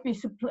AI be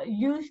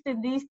used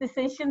in these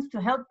decisions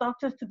to help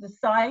doctors to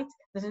decide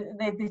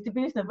the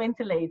distribution of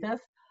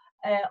ventilators,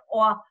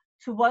 or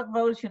to what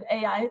role should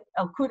AI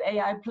or could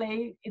AI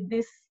play in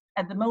this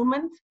at the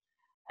moment?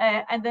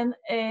 And then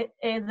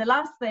the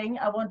last thing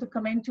I want to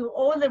come into,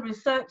 all the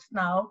research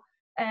now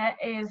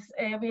is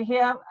we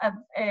hear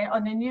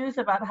on the news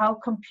about how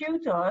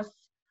computers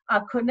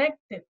are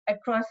connected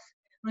across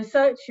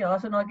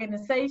researchers and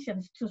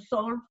organizations to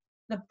solve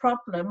the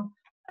problem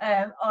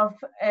of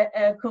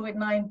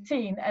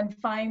COVID-19 and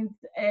find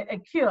a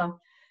cure.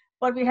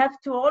 But we have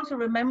to also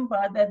remember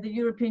that the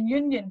European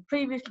Union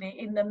previously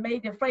in the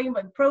major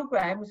framework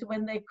programs,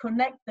 when they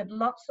connected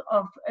lots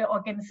of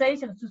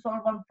organizations to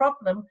solve one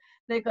problem,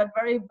 they got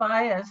very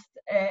biased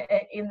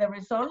in the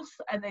results,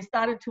 and they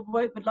started to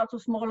work with lots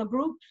of smaller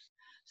groups.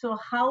 So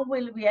how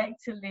will we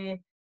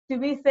actually, do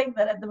we think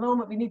that at the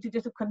moment we need to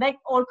just connect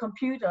all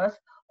computers,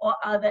 or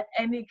are there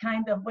any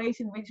kind of ways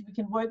in which we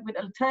can work with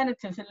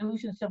alternative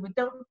solutions so we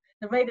don't,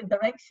 the rate and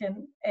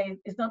direction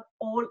is not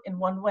all in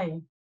one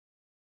way?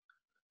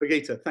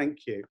 Birgitte,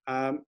 thank you.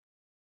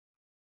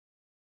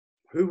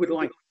 Who would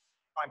like to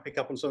try and pick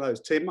up on some of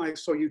those? Tim, I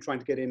saw you trying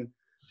to get in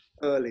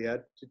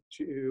earlier. Did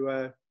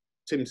you,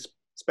 Tim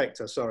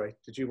Spector, sorry,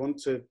 did you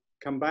want to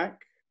come back?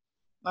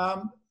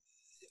 I'm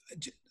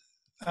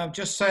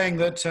just saying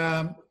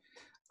that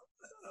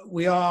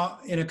we are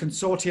in a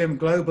consortium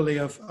globally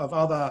of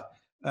other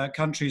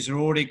countries who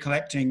are already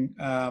collecting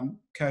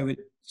COVID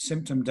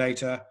symptom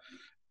data,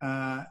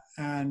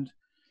 and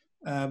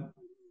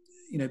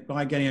you know,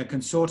 by getting a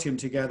consortium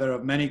together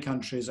of many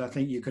countries, I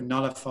think you can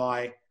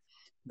nullify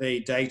the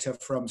data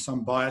from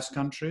some biased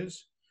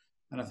countries.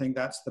 And I think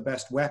that's the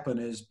best weapon,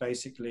 is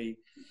basically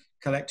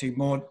collecting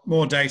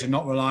more data,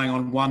 not relying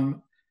on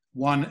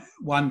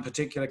one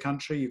particular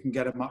country. You can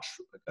get a much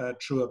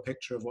truer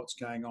picture of what's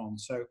going on.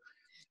 So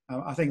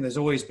I think there's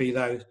always be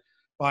those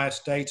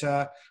biased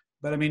data.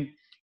 But I mean,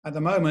 at the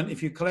moment,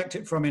 if you collect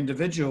it from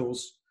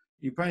individuals,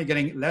 you're probably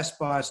getting less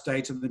biased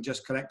data than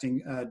just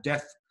collecting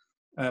death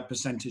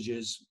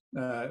percentages,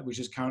 which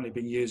is currently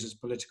being used as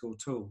political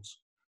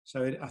tools.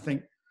 So I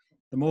think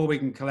the more we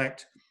can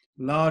collect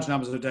large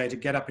numbers of data,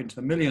 get up into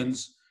the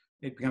millions,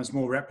 it becomes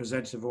more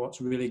representative of what's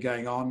really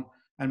going on.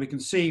 And we can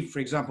see, for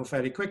example,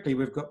 fairly quickly,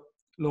 we've got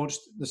launched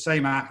the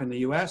same app in the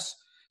US,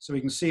 so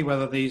we can see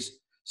whether these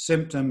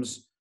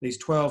symptoms, these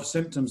 12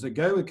 symptoms that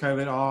go with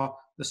COVID, are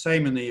the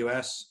same in the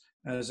US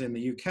as in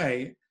the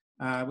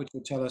UK, which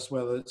will tell us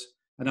whether it's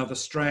another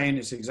strain,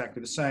 is exactly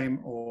the same,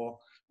 or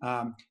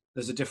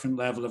there's a different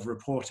level of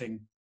reporting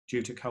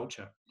due to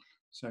culture.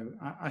 So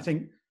I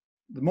think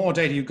the more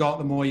data you've got,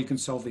 the more you can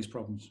solve these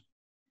problems.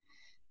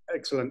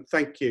 Excellent,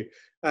 thank you.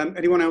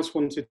 Anyone else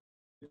wanted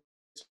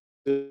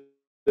to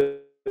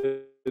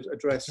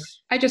address?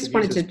 I just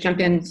wanted to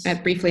jump in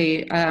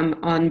briefly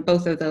on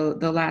both of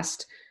the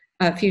last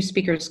few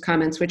speakers'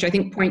 comments, which I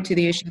think point to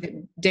the issue that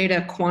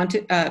data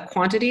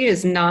quantity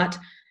is not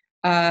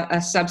a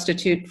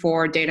substitute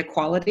for data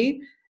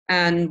quality.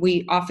 And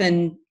we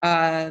often,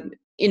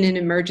 in an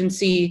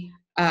emergency,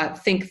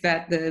 think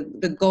that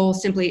the goal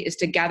simply is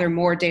to gather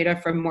more data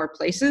from more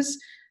places,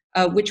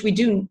 which we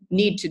do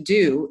need to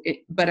do.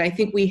 But I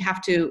think we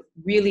have to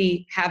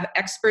really have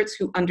experts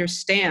who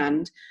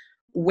understand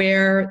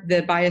where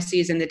the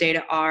biases in the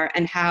data are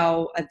and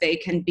how they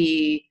can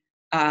be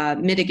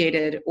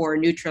mitigated or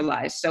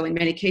neutralized. So in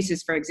many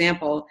cases, for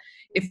example,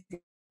 if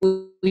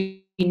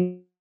we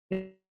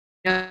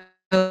know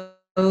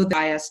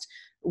biased,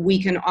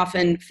 we can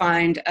often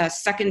find a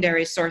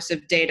secondary source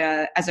of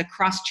data as a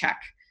cross-check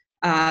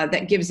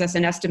that gives us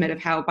an estimate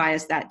of how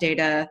biased that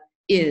data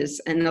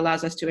is and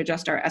allows us to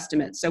adjust our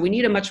estimates. So we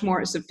need a much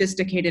more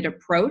sophisticated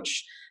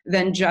approach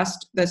than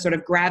just the sort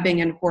of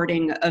grabbing and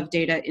hoarding of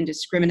data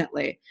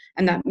indiscriminately.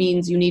 And that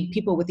means you need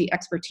people with the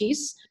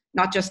expertise,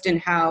 not just in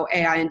how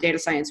AI and data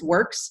science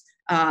works,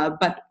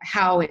 but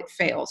how it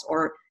fails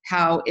or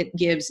how it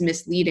gives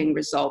misleading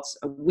results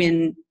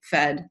when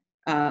fed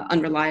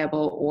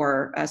unreliable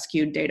or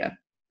skewed data.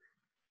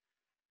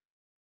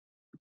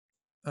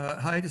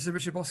 Hi, this is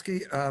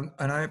Riccoboni,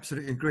 and I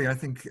absolutely agree. I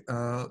think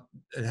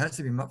it has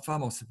to be a far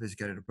more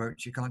sophisticated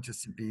approach. You can't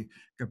just simply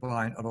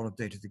combine a lot of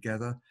data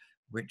together,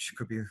 which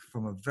could be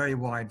from a very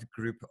wide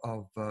group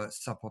of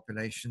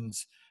subpopulations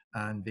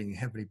and being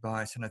heavily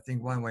biased. And I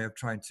think one way of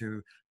trying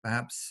to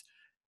perhaps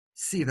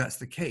see if that's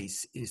the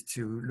case is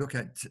to look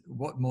at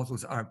what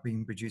models are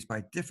being produced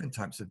by different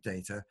types of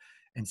data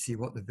and see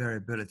what the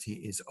variability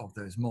is of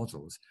those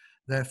models.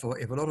 Therefore,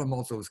 if a lot of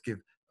models give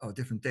or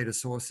different data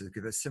sources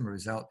give a similar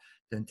result,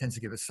 then tends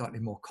to give a slightly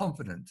more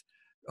confident,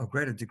 a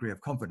greater degree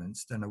of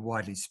confidence than a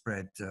widely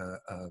spread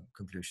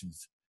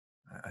conclusions.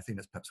 I think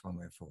that's perhaps one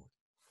way forward.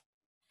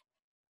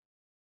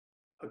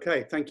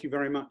 Okay, thank you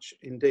very much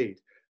indeed.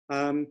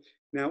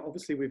 Now,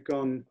 obviously we've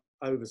gone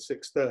over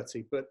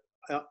 6:30, but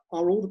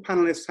are all the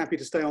panelists happy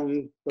to stay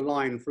on the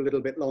line for a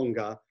little bit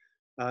longer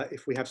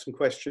if we have some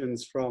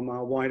questions from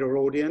our wider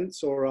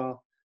audience, or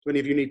do any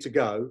of you need to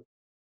go?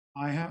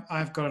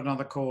 I've got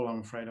another call, I'm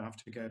afraid I have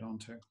to get on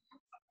to.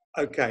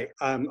 Okay,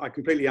 I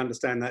completely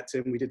understand that,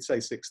 Tim. We did say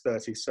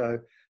 6:30, so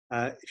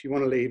if you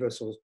want to leave us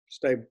or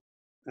stay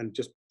and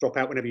just drop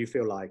out whenever you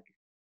feel like.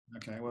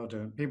 Okay, will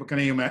do. People can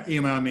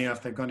email me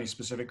if they've got any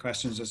specific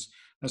questions,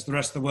 as the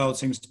rest of the world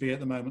seems to be at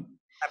the moment.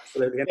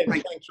 Absolutely. And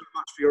thank you so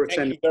much for your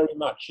attendance. Thank you very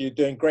much. You're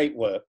doing great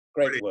work.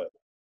 Great work.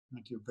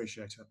 Thank you.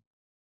 Appreciate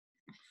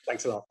it.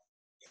 Thanks a lot.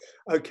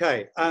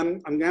 Okay,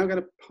 I'm now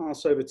going to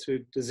pass over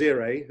to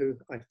Désirée, who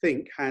I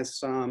think has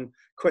some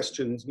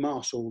questions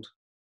marshalled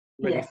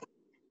ready. Yes.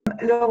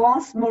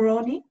 Laurence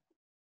Moroni?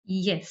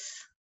 Yes.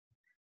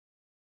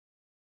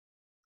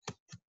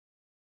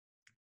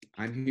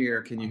 I'm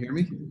here. Can you hear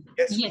me?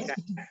 Yes. Yes.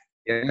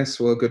 Yes.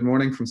 Well, good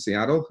morning from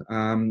Seattle.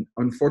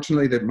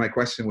 Unfortunately, my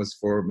question was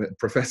for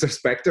Professor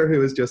Spector,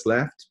 who has just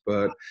left,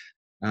 but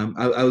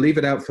I'll leave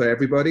it out for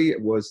everybody.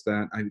 It was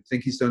that I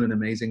think he's done an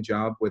amazing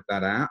job with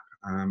that app.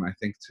 I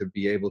think to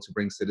be able to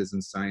bring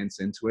citizen science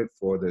into it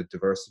for the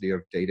diversity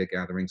of data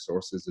gathering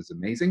sources is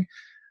amazing.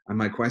 And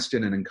my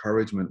question and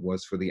encouragement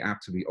was for the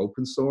app to be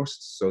open sourced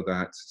so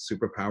that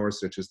superpowers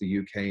such as the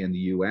UK and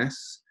the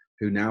US,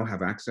 who now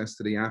have access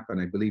to the app, and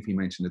I believe he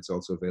mentioned it's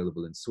also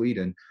available in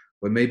Sweden,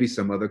 but maybe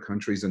some other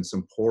countries and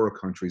some poorer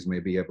countries may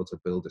be able to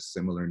build a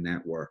similar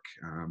network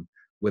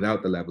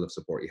without the level of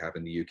support you have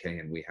in the UK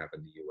and we have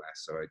in the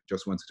US. So I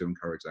just wanted to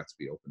encourage that to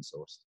be open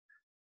sourced.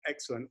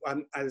 Excellent.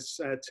 As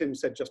Tim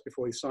said just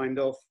before he signed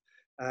off,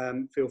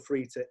 feel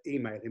free to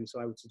email him.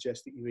 So I would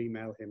suggest that you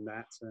email him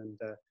that and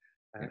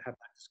have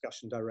that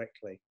discussion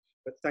directly.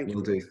 But thank you.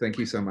 Will do. Thank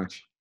you so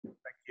much. Thank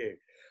you.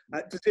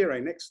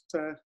 Désirée, next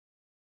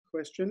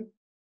question.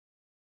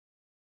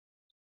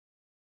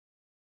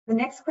 The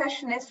next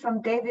question is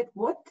from David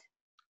Wood.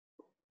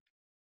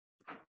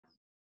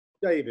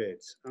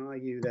 David, are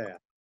you there?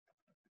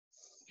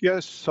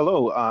 Yes,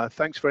 hello.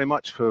 Thanks very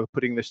much for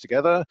putting this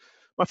together.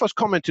 My first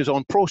comment is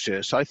on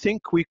process. I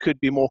think we could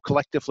be more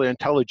collectively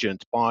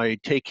intelligent by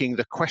taking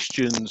the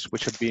questions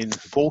which have been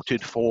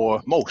voted for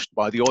most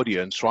by the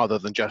audience rather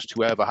than just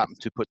whoever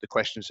happened to put the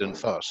questions in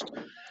first.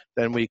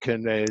 Then we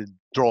can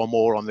draw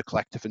more on the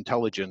collective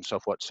intelligence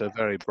of what's a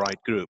very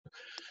bright group.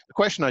 The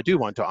question I do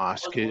want to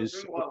ask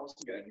is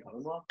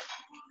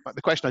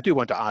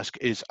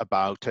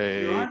about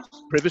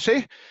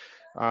privacy.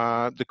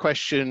 The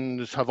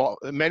questions have,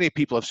 many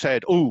people have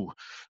said, oh,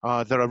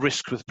 there are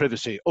risks with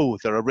privacy. Oh,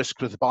 there are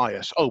risks with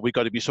bias. Oh, we've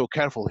got to be so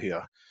careful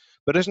here.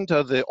 But isn't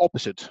the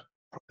opposite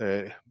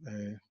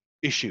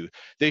issue?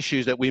 The issue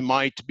is that we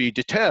might be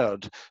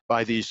deterred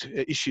by these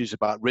issues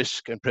about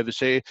risk and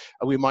privacy,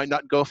 and we might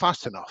not go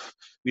fast enough.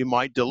 We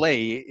might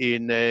delay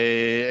in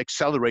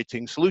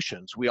accelerating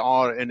solutions. We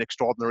are in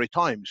extraordinary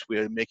times. We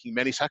are making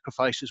many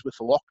sacrifices with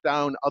the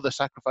lockdown. Other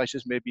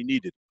sacrifices may be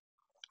needed.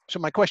 So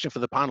my question for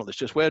the panel is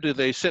just, where do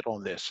they sit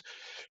on this?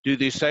 Do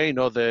they say,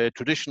 no, the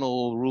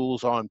traditional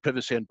rules on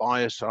privacy and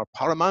bias are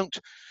paramount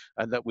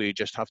and that we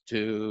just have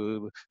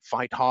to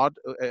fight hard?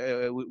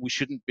 We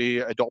shouldn't be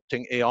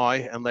adopting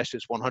AI unless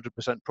it's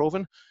 100%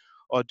 proven?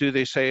 Or do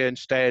they say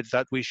instead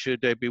that we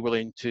should be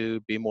willing to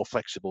be more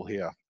flexible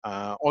here?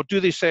 Or do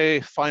they say,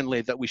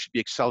 finally, that we should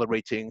be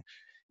accelerating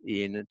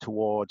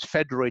towards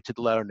federated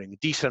learning,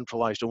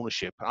 decentralized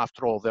ownership?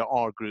 After all, there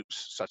are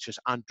groups such as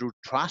Andrew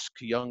Trask,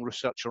 a young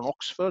researcher in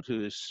Oxford,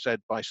 who is said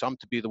by some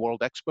to be the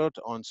world expert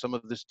on some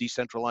of this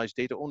decentralized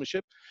data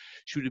ownership.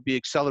 Should we be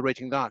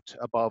accelerating that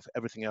above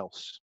everything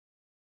else?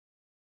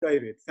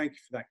 David, thank you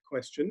for that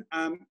question.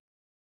 A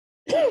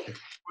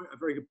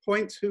very good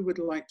point. Who would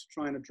like to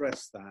try and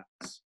address that?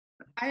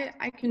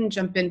 I can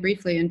jump in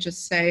briefly and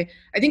just say,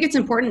 I think it's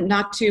important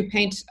not to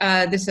paint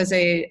this as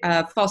a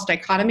false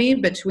dichotomy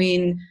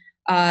between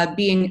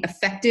being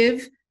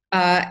effective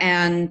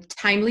and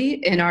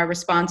timely in our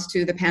response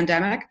to the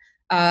pandemic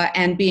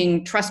and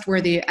being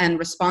trustworthy and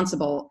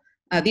responsible.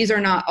 These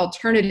are not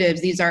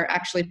alternatives, these are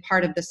actually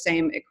part of the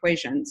same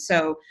equation.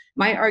 So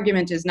my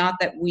argument is not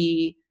that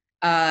we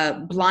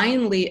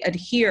blindly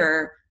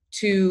adhere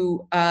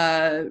to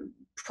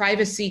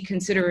privacy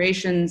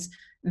considerations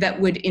that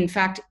would in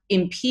fact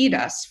impede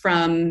us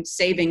from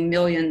saving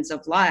millions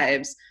of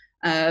lives,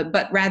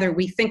 but rather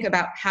we think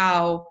about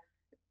how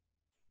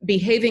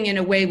behaving in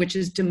a way which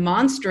is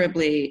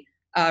demonstrably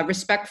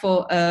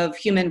respectful of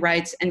human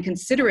rights and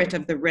considerate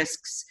of the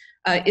risks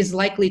is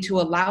likely to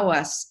allow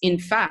us, in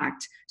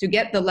fact, to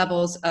get the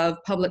levels of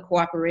public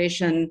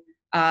cooperation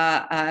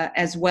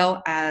as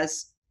well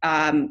as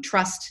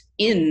trust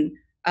in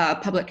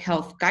public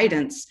health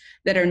guidance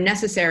that are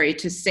necessary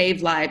to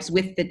save lives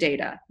with the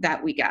data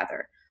that we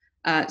gather.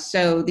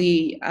 So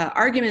the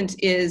argument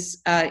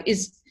is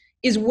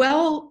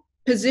well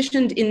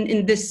positioned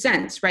in this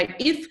sense, right?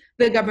 If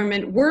the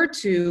government were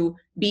to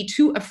be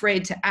too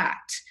afraid to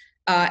act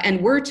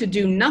and were to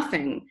do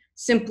nothing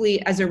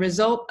simply as a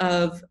result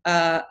of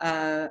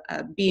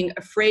being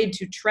afraid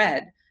to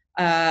tread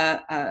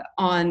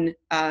in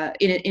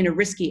a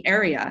risky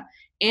area,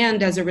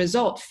 and as a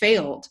result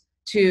failed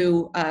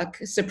to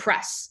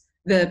suppress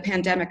the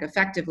pandemic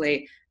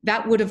effectively,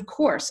 that would of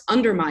course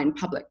undermine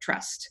public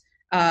trust.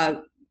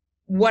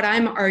 What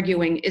I'm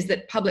arguing is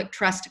that public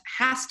trust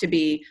has to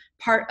be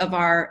part of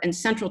our and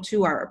central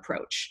to our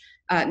approach.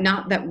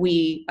 Not that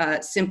we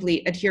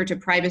simply adhere to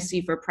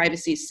privacy for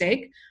privacy's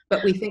sake,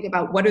 but we think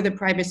about what are the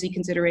privacy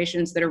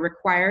considerations that are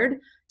required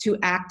to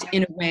act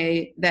in a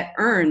way that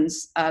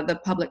earns the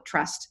public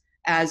trust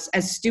as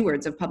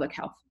stewards of public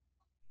health.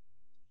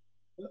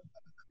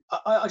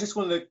 I just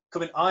wanted to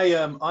comment.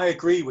 I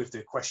agree with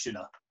the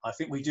questioner. I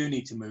think we do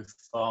need to move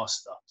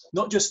faster,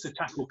 not just to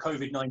tackle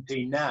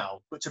COVID-19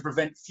 now, but to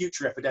prevent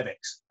future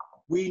epidemics.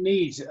 We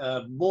need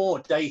more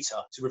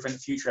data to prevent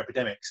future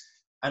epidemics.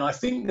 And I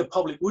think the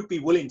public would be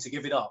willing to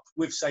give it up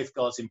with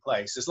safeguards in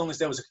place, as long as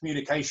there was a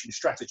communication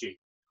strategy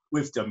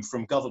with them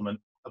from government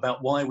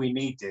about why we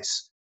need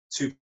this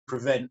to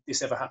prevent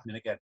this ever happening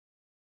again.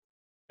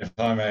 If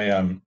I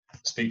may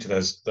speak to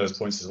those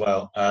points as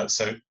well.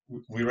 So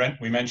we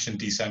mentioned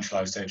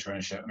decentralized data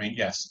ownership. I mean,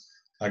 yes,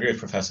 I agree with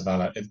Professor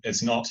Vallor.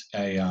 It's not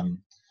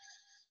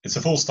it's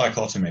a false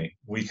dichotomy.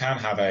 We can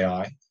have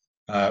AI.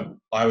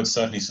 I would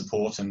certainly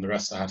support, and the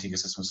rest of the HAT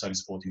ecosystem would certainly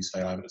support the use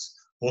of AI, but it's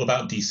all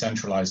about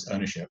decentralized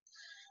ownership.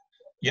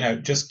 You know,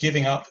 just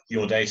giving up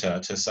your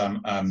data to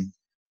some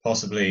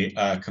possibly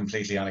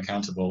completely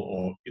unaccountable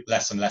or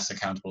less and less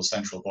accountable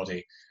central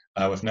body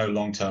with no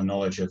long-term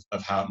knowledge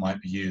of how it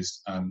might be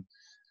used,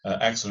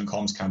 excellent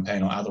comms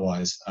campaign or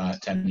otherwise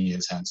 10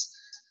 years hence.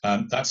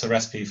 That's a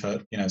recipe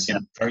for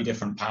some very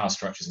different power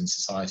structures in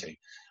society.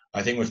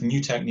 I think with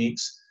new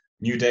techniques,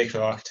 new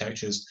data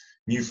architectures,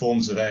 new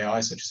forms of AI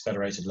such as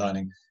federated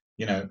learning,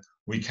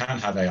 we can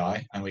have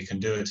AI and we can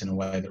do it in a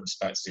way that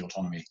respects the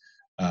autonomy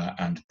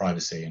and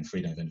privacy and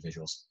freedom of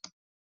individuals.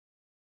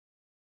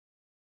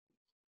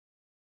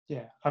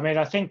 Yeah, I mean,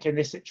 I think in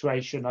this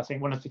situation, I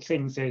think one of the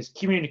things is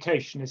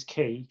communication is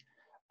key.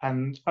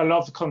 And a lot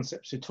of the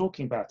concepts we're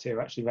talking about here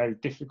are actually very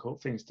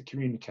difficult things to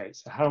communicate.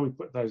 So how we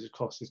put those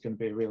across is going to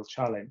be a real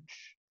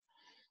challenge.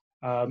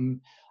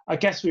 I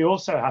guess we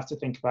also have to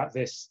think about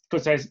this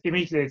because there's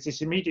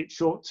this immediate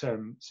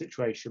short-term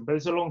situation, but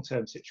there's a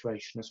long-term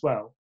situation as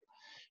well.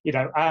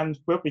 And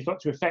what we've got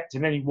to effect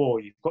in any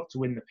war, you've got to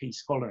win the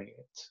peace following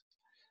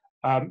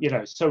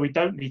it. So we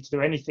don't need to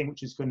do anything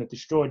which is going to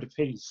destroy the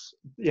peace,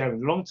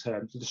 in the long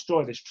term, to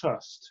destroy this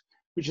trust,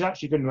 which is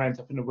actually going to end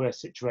up in a worse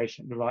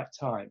situation at the right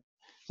time.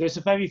 So it's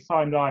a very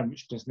fine line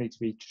which does need to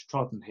be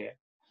trodden here.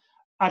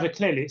 And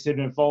clearly, it's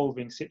an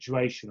evolving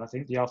situation. I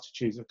think the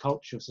attitudes of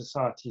culture of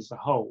society as a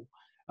whole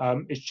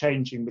is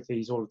changing with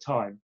these all the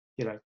time.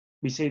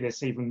 We see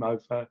this even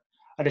over,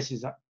 and this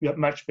is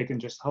much bigger than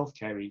just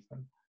healthcare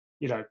even.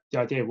 The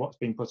idea of what's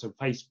being put on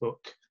Facebook,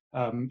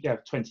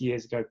 20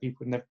 years ago,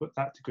 people would never put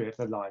that degree of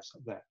their lives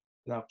up there.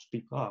 Now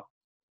people are.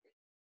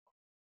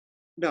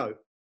 No,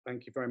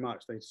 thank you very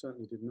much. They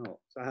certainly did not.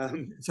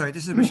 Sorry,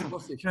 this is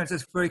Riccoboni. Can I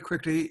just very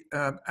quickly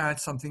add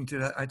something to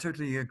that? I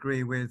totally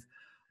agree with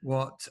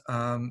what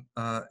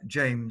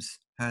James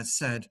has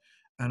said,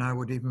 and I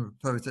would even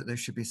propose that there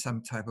should be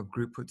some type of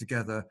group put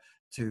together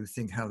to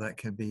think how that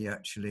can be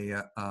actually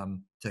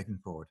taken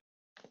forward.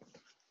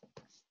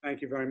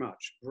 Thank you very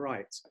much.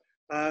 Right.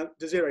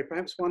 Désirée,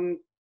 perhaps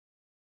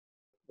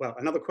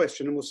another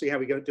question, and we'll see how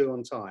we do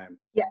on time.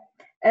 Yeah,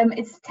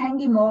 it's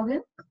Tangi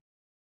Morgan.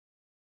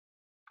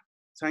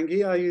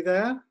 Tangi, are you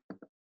there?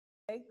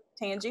 Hey,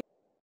 Tangi,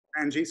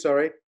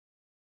 sorry.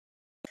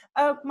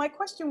 My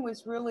question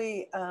was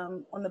really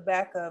on the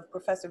back of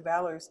Professor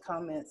Vallor's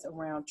comments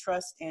around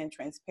trust and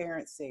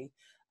transparency,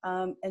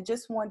 and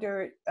just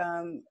wondered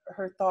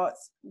her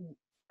thoughts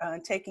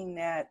taking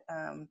that,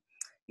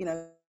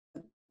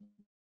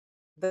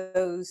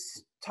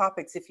 those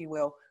topics, if you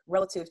will,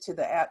 relative to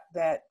the app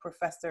that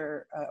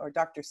Professor or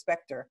Dr.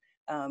 Spector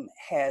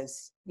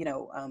has,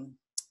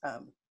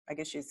 I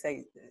guess you'd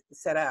say,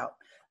 set out,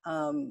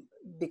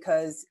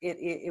 because it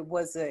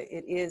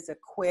is a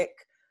quick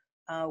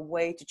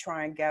way to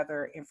try and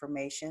gather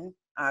information,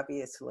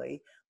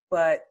 obviously,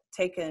 but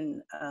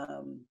taking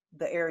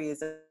the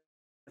areas of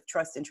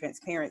trust and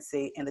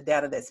transparency and the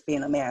data that's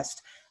being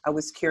amassed. I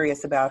was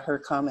curious about her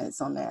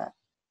comments on that.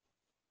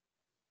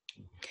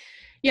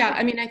 Yeah,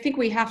 I mean, I think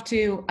we have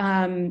to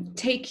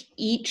take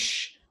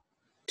each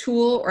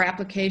tool or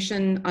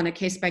application on a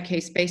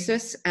case-by-case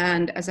basis.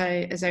 And as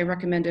I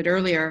recommended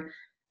earlier,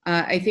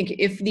 I think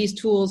if these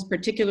tools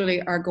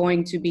particularly are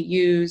going to be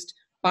used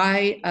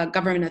by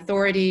government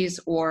authorities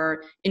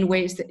or in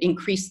ways that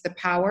increase the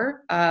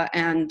power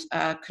and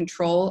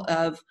control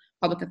of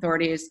public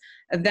authorities,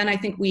 then I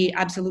think we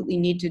absolutely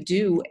need to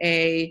do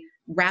a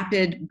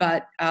rapid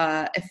but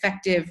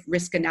effective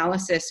risk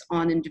analysis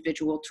on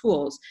individual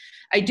tools.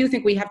 I do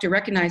think we have to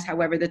recognize,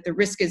 however, that the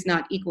risk is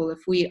not equal. If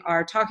we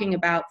are talking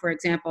about, for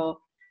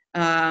example,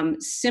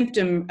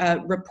 symptom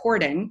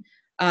reporting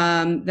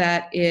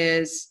that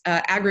is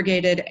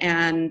aggregated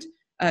and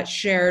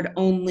shared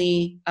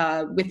only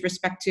with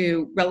respect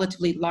to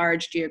relatively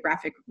large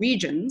geographic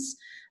regions,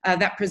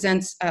 that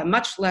presents a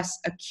much less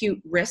acute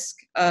risk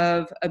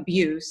of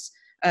abuse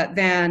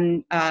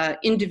than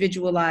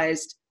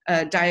individualized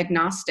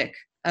diagnostic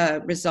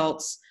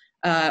results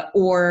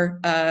or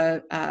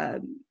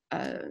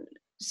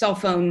cell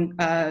phone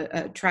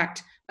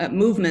tracked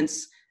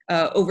movements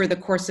over the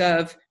course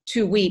of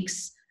 2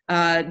 weeks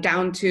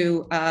down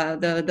to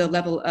the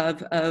level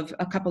of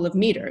a couple of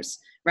meters,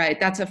 right?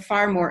 That's a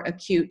far more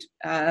acute,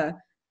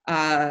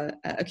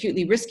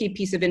 acutely risky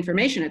piece of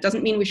information. It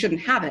doesn't mean we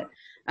shouldn't have it,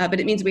 but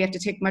it means we have to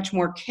take much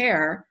more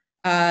care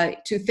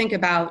to think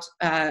about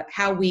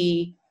how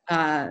we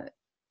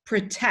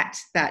protect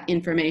that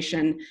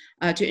information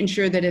to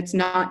ensure that it's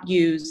not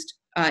used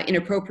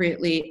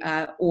inappropriately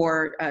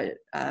or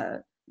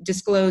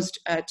disclosed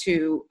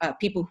to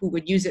people who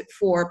would use it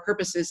for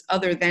purposes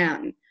other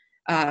than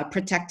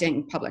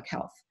protecting public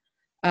health.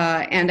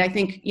 And I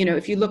think,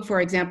 if you look, for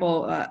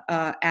example,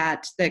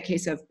 at the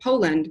case of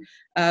Poland,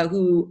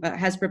 who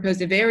has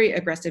proposed a very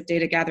aggressive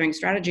data gathering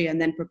strategy and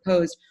then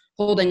proposed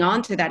holding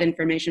on to that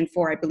information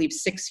for, I believe,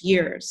 6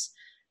 years,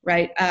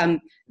 right?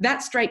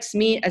 That strikes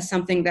me as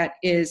something that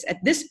is,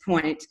 at this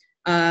point,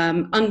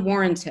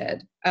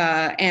 unwarranted.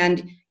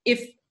 And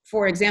if,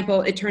 for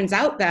example, it turns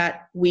out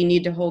that we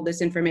need to hold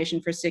this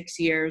information for 6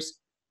 years,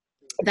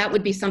 that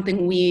would be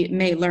something we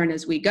may learn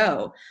as we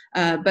go.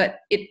 But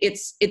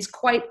it's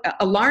quite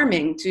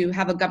alarming to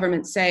have a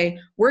government say,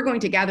 we're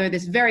going to gather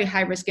this very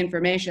high-risk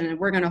information and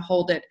we're going to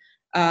hold it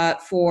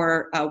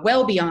for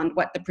well beyond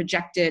what the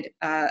projected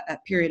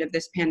period of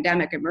this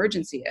pandemic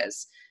emergency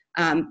is.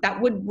 That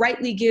would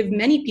rightly give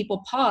many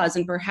people pause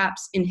and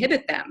perhaps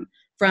inhibit them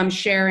from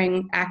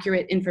sharing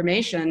accurate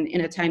information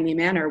in a timely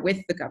manner with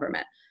the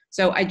government.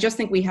 So I just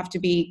think we have to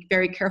be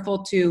very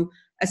careful to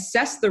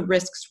assess the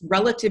risks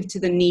relative to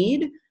the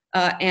need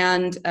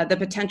and the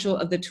potential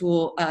of the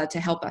tool to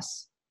help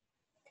us.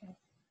 Okay.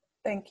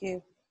 Thank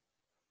you.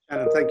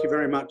 Shannon, thank you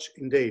very much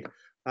indeed.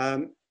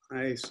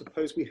 I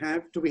suppose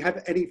do we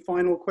have any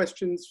final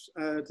questions,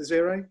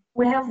 Désirée?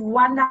 We have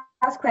one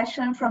last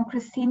question from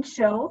Christine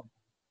Scho.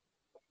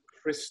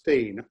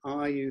 Christine,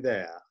 are you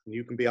there?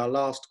 You can be our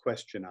last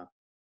questioner.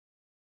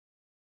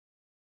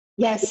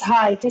 Yes,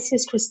 hi, this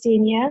is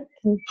Christine here.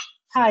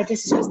 Hi,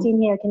 this is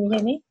Christine here. Can you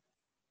hear me?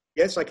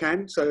 Yes, I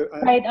can. So,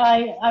 right,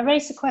 I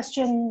raised a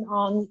question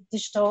on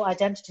digital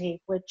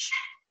identity, which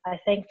I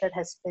think that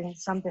has been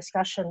some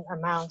discussion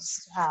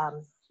amongst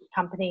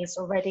companies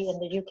already in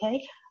the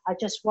UK. I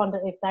just wonder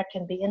if that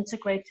can be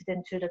integrated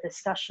into the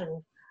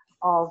discussion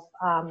of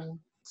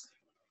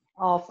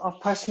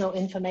personal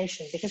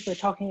information, because we're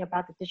talking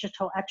about the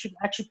digital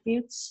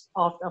attributes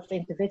of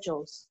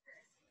individuals.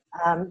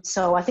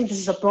 So I think this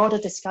is a broader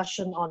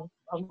discussion on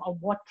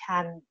what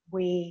can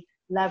we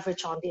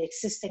leverage on the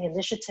existing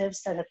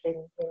initiatives that have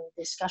been in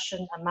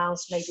discussion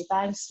amongst maybe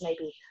banks,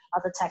 maybe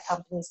other tech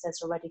companies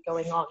that's already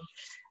going on.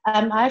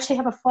 I actually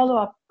have a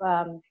follow-up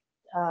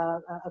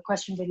a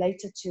question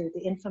related to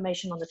the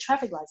information on the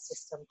traffic light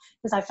system,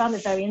 because I found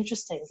it very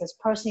interesting, because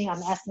personally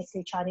I'm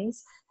ethnically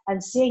Chinese,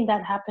 and seeing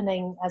that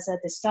happening as a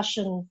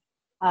discussion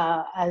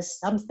as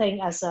something,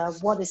 as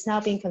what is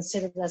now being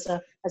considered as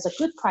a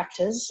good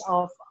practice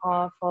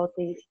for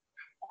the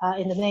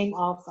in the name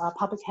of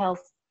public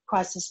health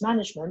crisis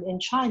management in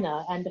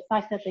China, and the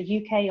fact that the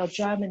UK or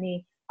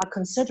Germany are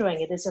considering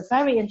it is a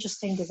very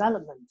interesting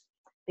development,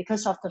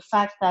 because of the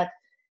fact that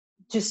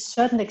to a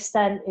certain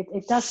extent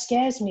it does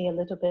scares me a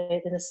little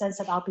bit, in the sense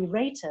that I'll be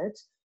rated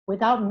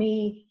without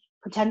me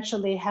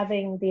potentially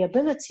having the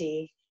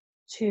ability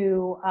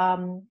to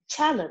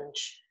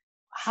challenge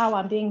how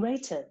I'm being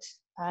rated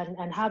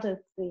and how the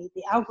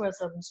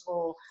algorithms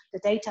or the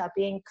data are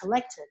being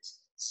collected.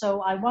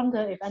 So I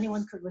wonder if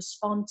anyone could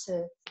respond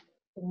to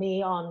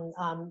me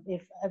on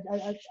if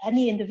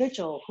any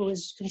individual who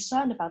is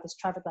concerned about this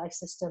traffic light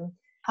system,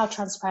 how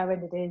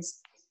transparent it is,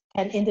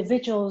 can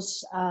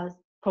individuals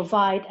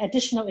provide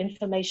additional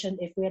information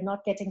if we're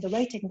not getting the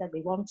rating that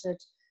we wanted?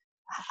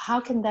 How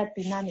can that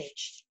be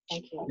managed?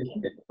 Thank you.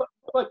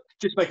 But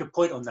just make a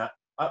point on that.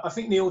 I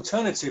think the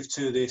alternative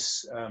to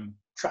this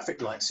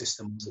traffic light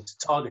system, this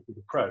targeted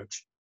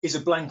approach, is a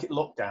blanket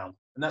lockdown.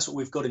 And that's what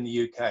we've got in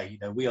the UK. You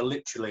know, we are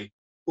literally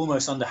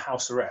almost under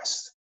house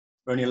arrest.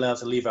 We're only allowed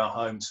to leave our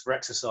homes for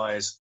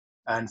exercise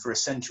and for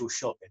essential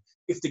shopping.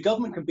 If the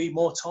government can be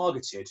more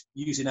targeted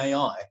using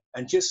AI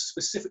and just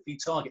specifically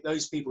target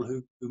those people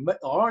who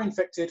are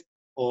infected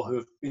or who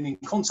have been in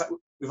contact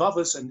with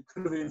others and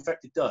could have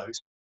infected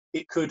those,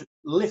 it could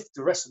lift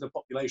the rest of the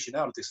population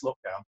out of this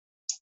lockdown,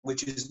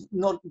 which is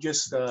not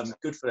just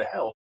good for the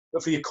health,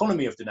 but for the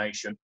economy of the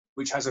nation,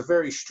 which has a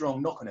very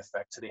strong knock-on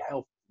effect to the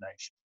health of the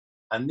nation.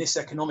 And this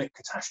economic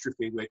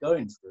catastrophe we're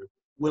going through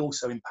will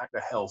also impact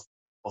the health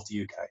of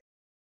the UK.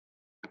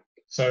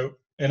 So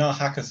in our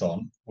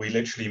hackathon, we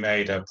literally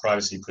made a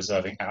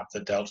privacy-preserving app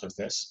that dealt with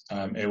this.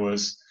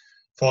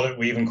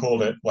 We even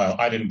called it, well,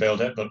 I didn't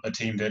build it, but a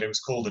team did. It was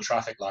called the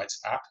Traffic Lights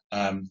app.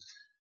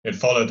 It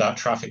followed that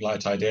traffic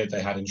light idea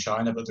they had in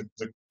China, but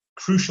the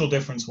crucial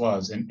difference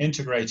was in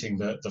integrating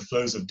the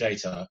flows of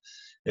data,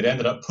 it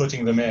ended up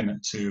putting them in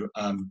to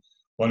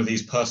one of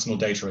these personal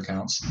data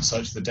accounts,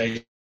 such the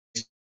data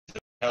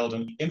held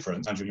an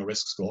inference and your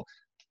risk score.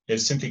 It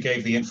simply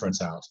gave the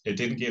inference out. It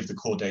didn't give the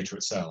core data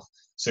itself.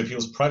 So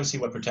people's privacy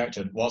were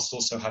protected whilst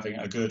also having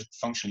a good,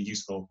 functionally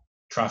useful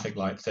traffic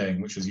light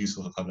thing, which was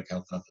useful for public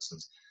health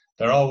purposes.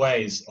 There are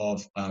ways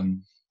of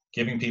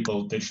giving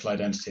people digital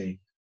identity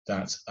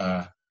that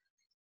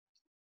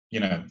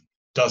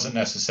doesn't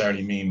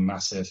necessarily mean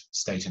massive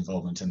state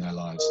involvement in their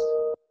lives.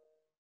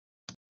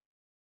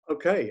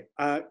 Okay,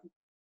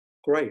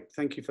 great.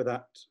 Thank you for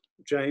that,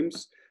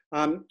 James.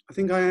 I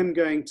think I am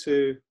going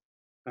to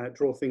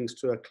draw things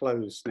to a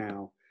close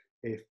now,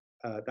 if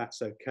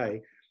that's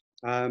okay.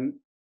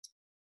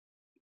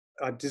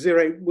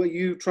 Désirée, were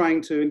you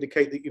trying to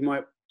indicate that you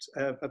might,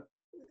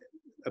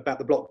 about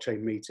the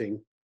blockchain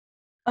meeting?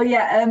 Oh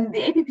yeah, the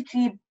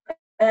APPG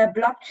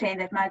blockchain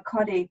that my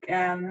colleague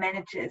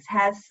manages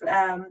has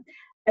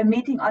a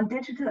meeting on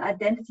digital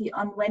identity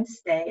on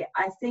Wednesday,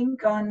 I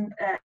think on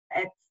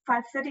at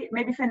 5:30.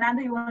 Maybe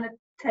Fernando, you want to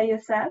tell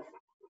yourself?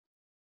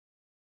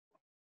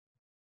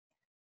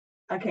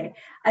 Okay,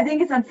 I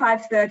think it's on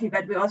 5:30,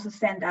 but we also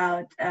send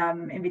out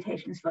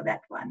invitations for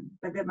that one,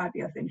 but that might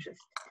be of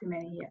interest to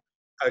many here.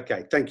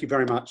 Okay, thank you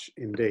very much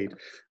indeed.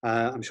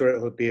 I'm sure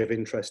it will be of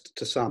interest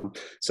to some.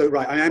 So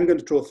right, I am going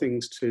to draw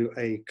things to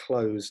a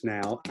close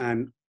now,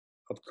 and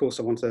of course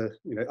I want to,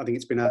 I think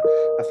it's been a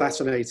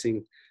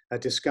fascinating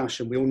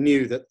discussion. We all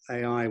knew that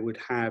AI would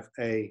have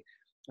a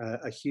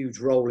huge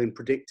role in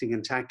predicting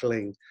and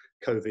tackling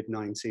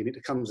COVID-19.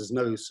 It comes as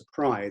no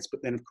surprise,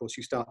 but then of course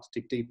you start to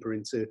dig deeper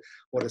into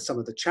what are some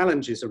of the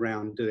challenges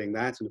around doing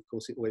that. And of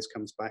course it always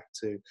comes back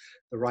to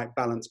the right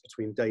balance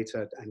between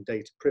data and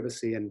data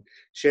privacy and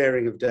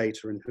sharing of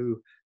data, and who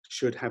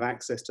should have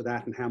access to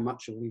that and how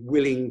much are we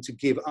willing to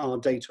give our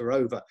data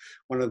over.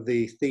 One of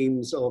the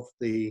themes of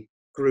the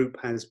group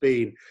has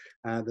been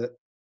that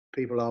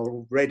people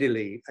are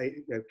readily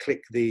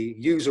click the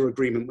user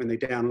agreement when they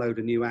download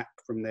a new app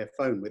from their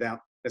phone without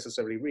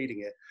necessarily reading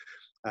it.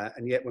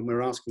 And yet when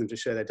we're asking them to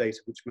share their data,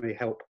 which may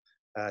help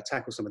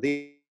tackle some of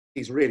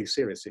these really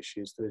serious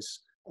issues,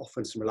 there's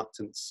often some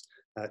reluctance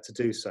to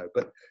do so.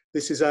 But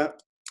this is a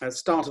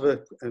start of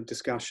a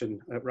discussion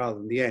rather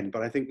than the end,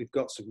 but I think we've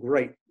got some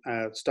great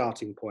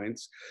starting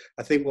points.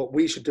 I think what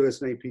we should do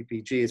as an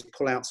APPG is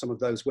pull out some of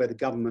those where the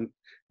government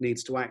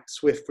needs to act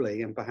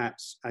swiftly and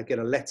perhaps get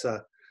a letter.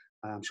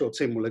 I'm sure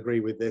Tim will agree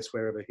with this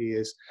wherever he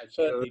is. I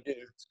certainly do.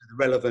 To the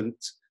relevant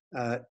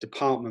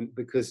department,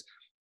 because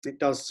it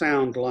does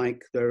sound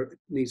like there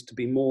needs to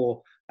be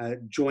more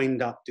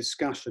joined up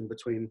discussion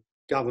between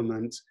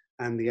government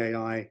and the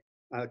AI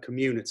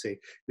community.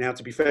 Now,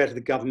 to be fair to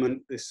the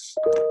government, this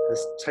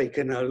has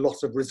taken a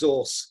lot of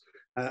resource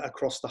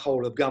across the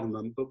whole of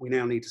government, but we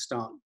now need to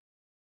start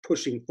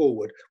pushing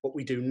forward what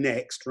we do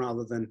next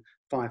rather than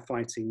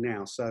firefighting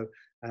now. So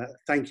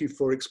thank you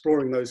for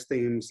exploring those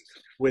themes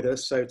with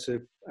us. So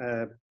to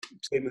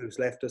Tim, who's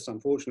left us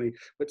unfortunately,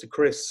 but to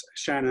Chris,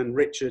 Shannon,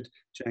 Richard,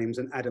 James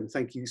and Adam,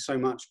 thank you so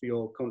much for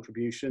your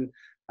contribution.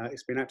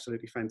 It's been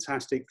absolutely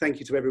fantastic. Thank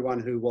you to everyone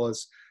who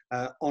was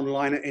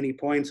online at any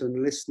point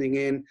and listening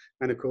in,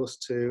 and of course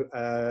to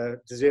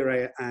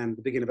Désirée and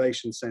the Big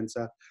Innovation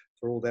Centre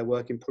for all their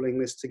work in pulling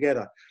this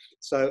together.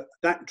 So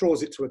that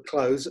draws it to a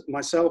close.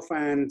 Myself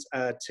and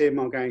Tim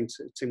are going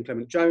to, Tim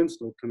Clement-Jones,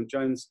 Lord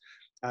Clement-Jones,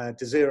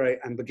 Désirée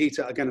and Birgitte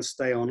are going to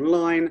stay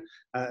online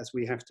as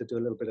we have to do a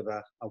little bit of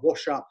a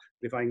wash up.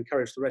 But if I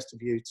encourage the rest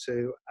of you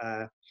to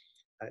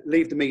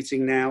leave the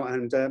meeting now,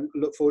 and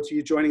look forward to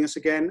you joining us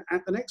again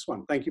at the next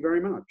one. Thank you very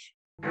much.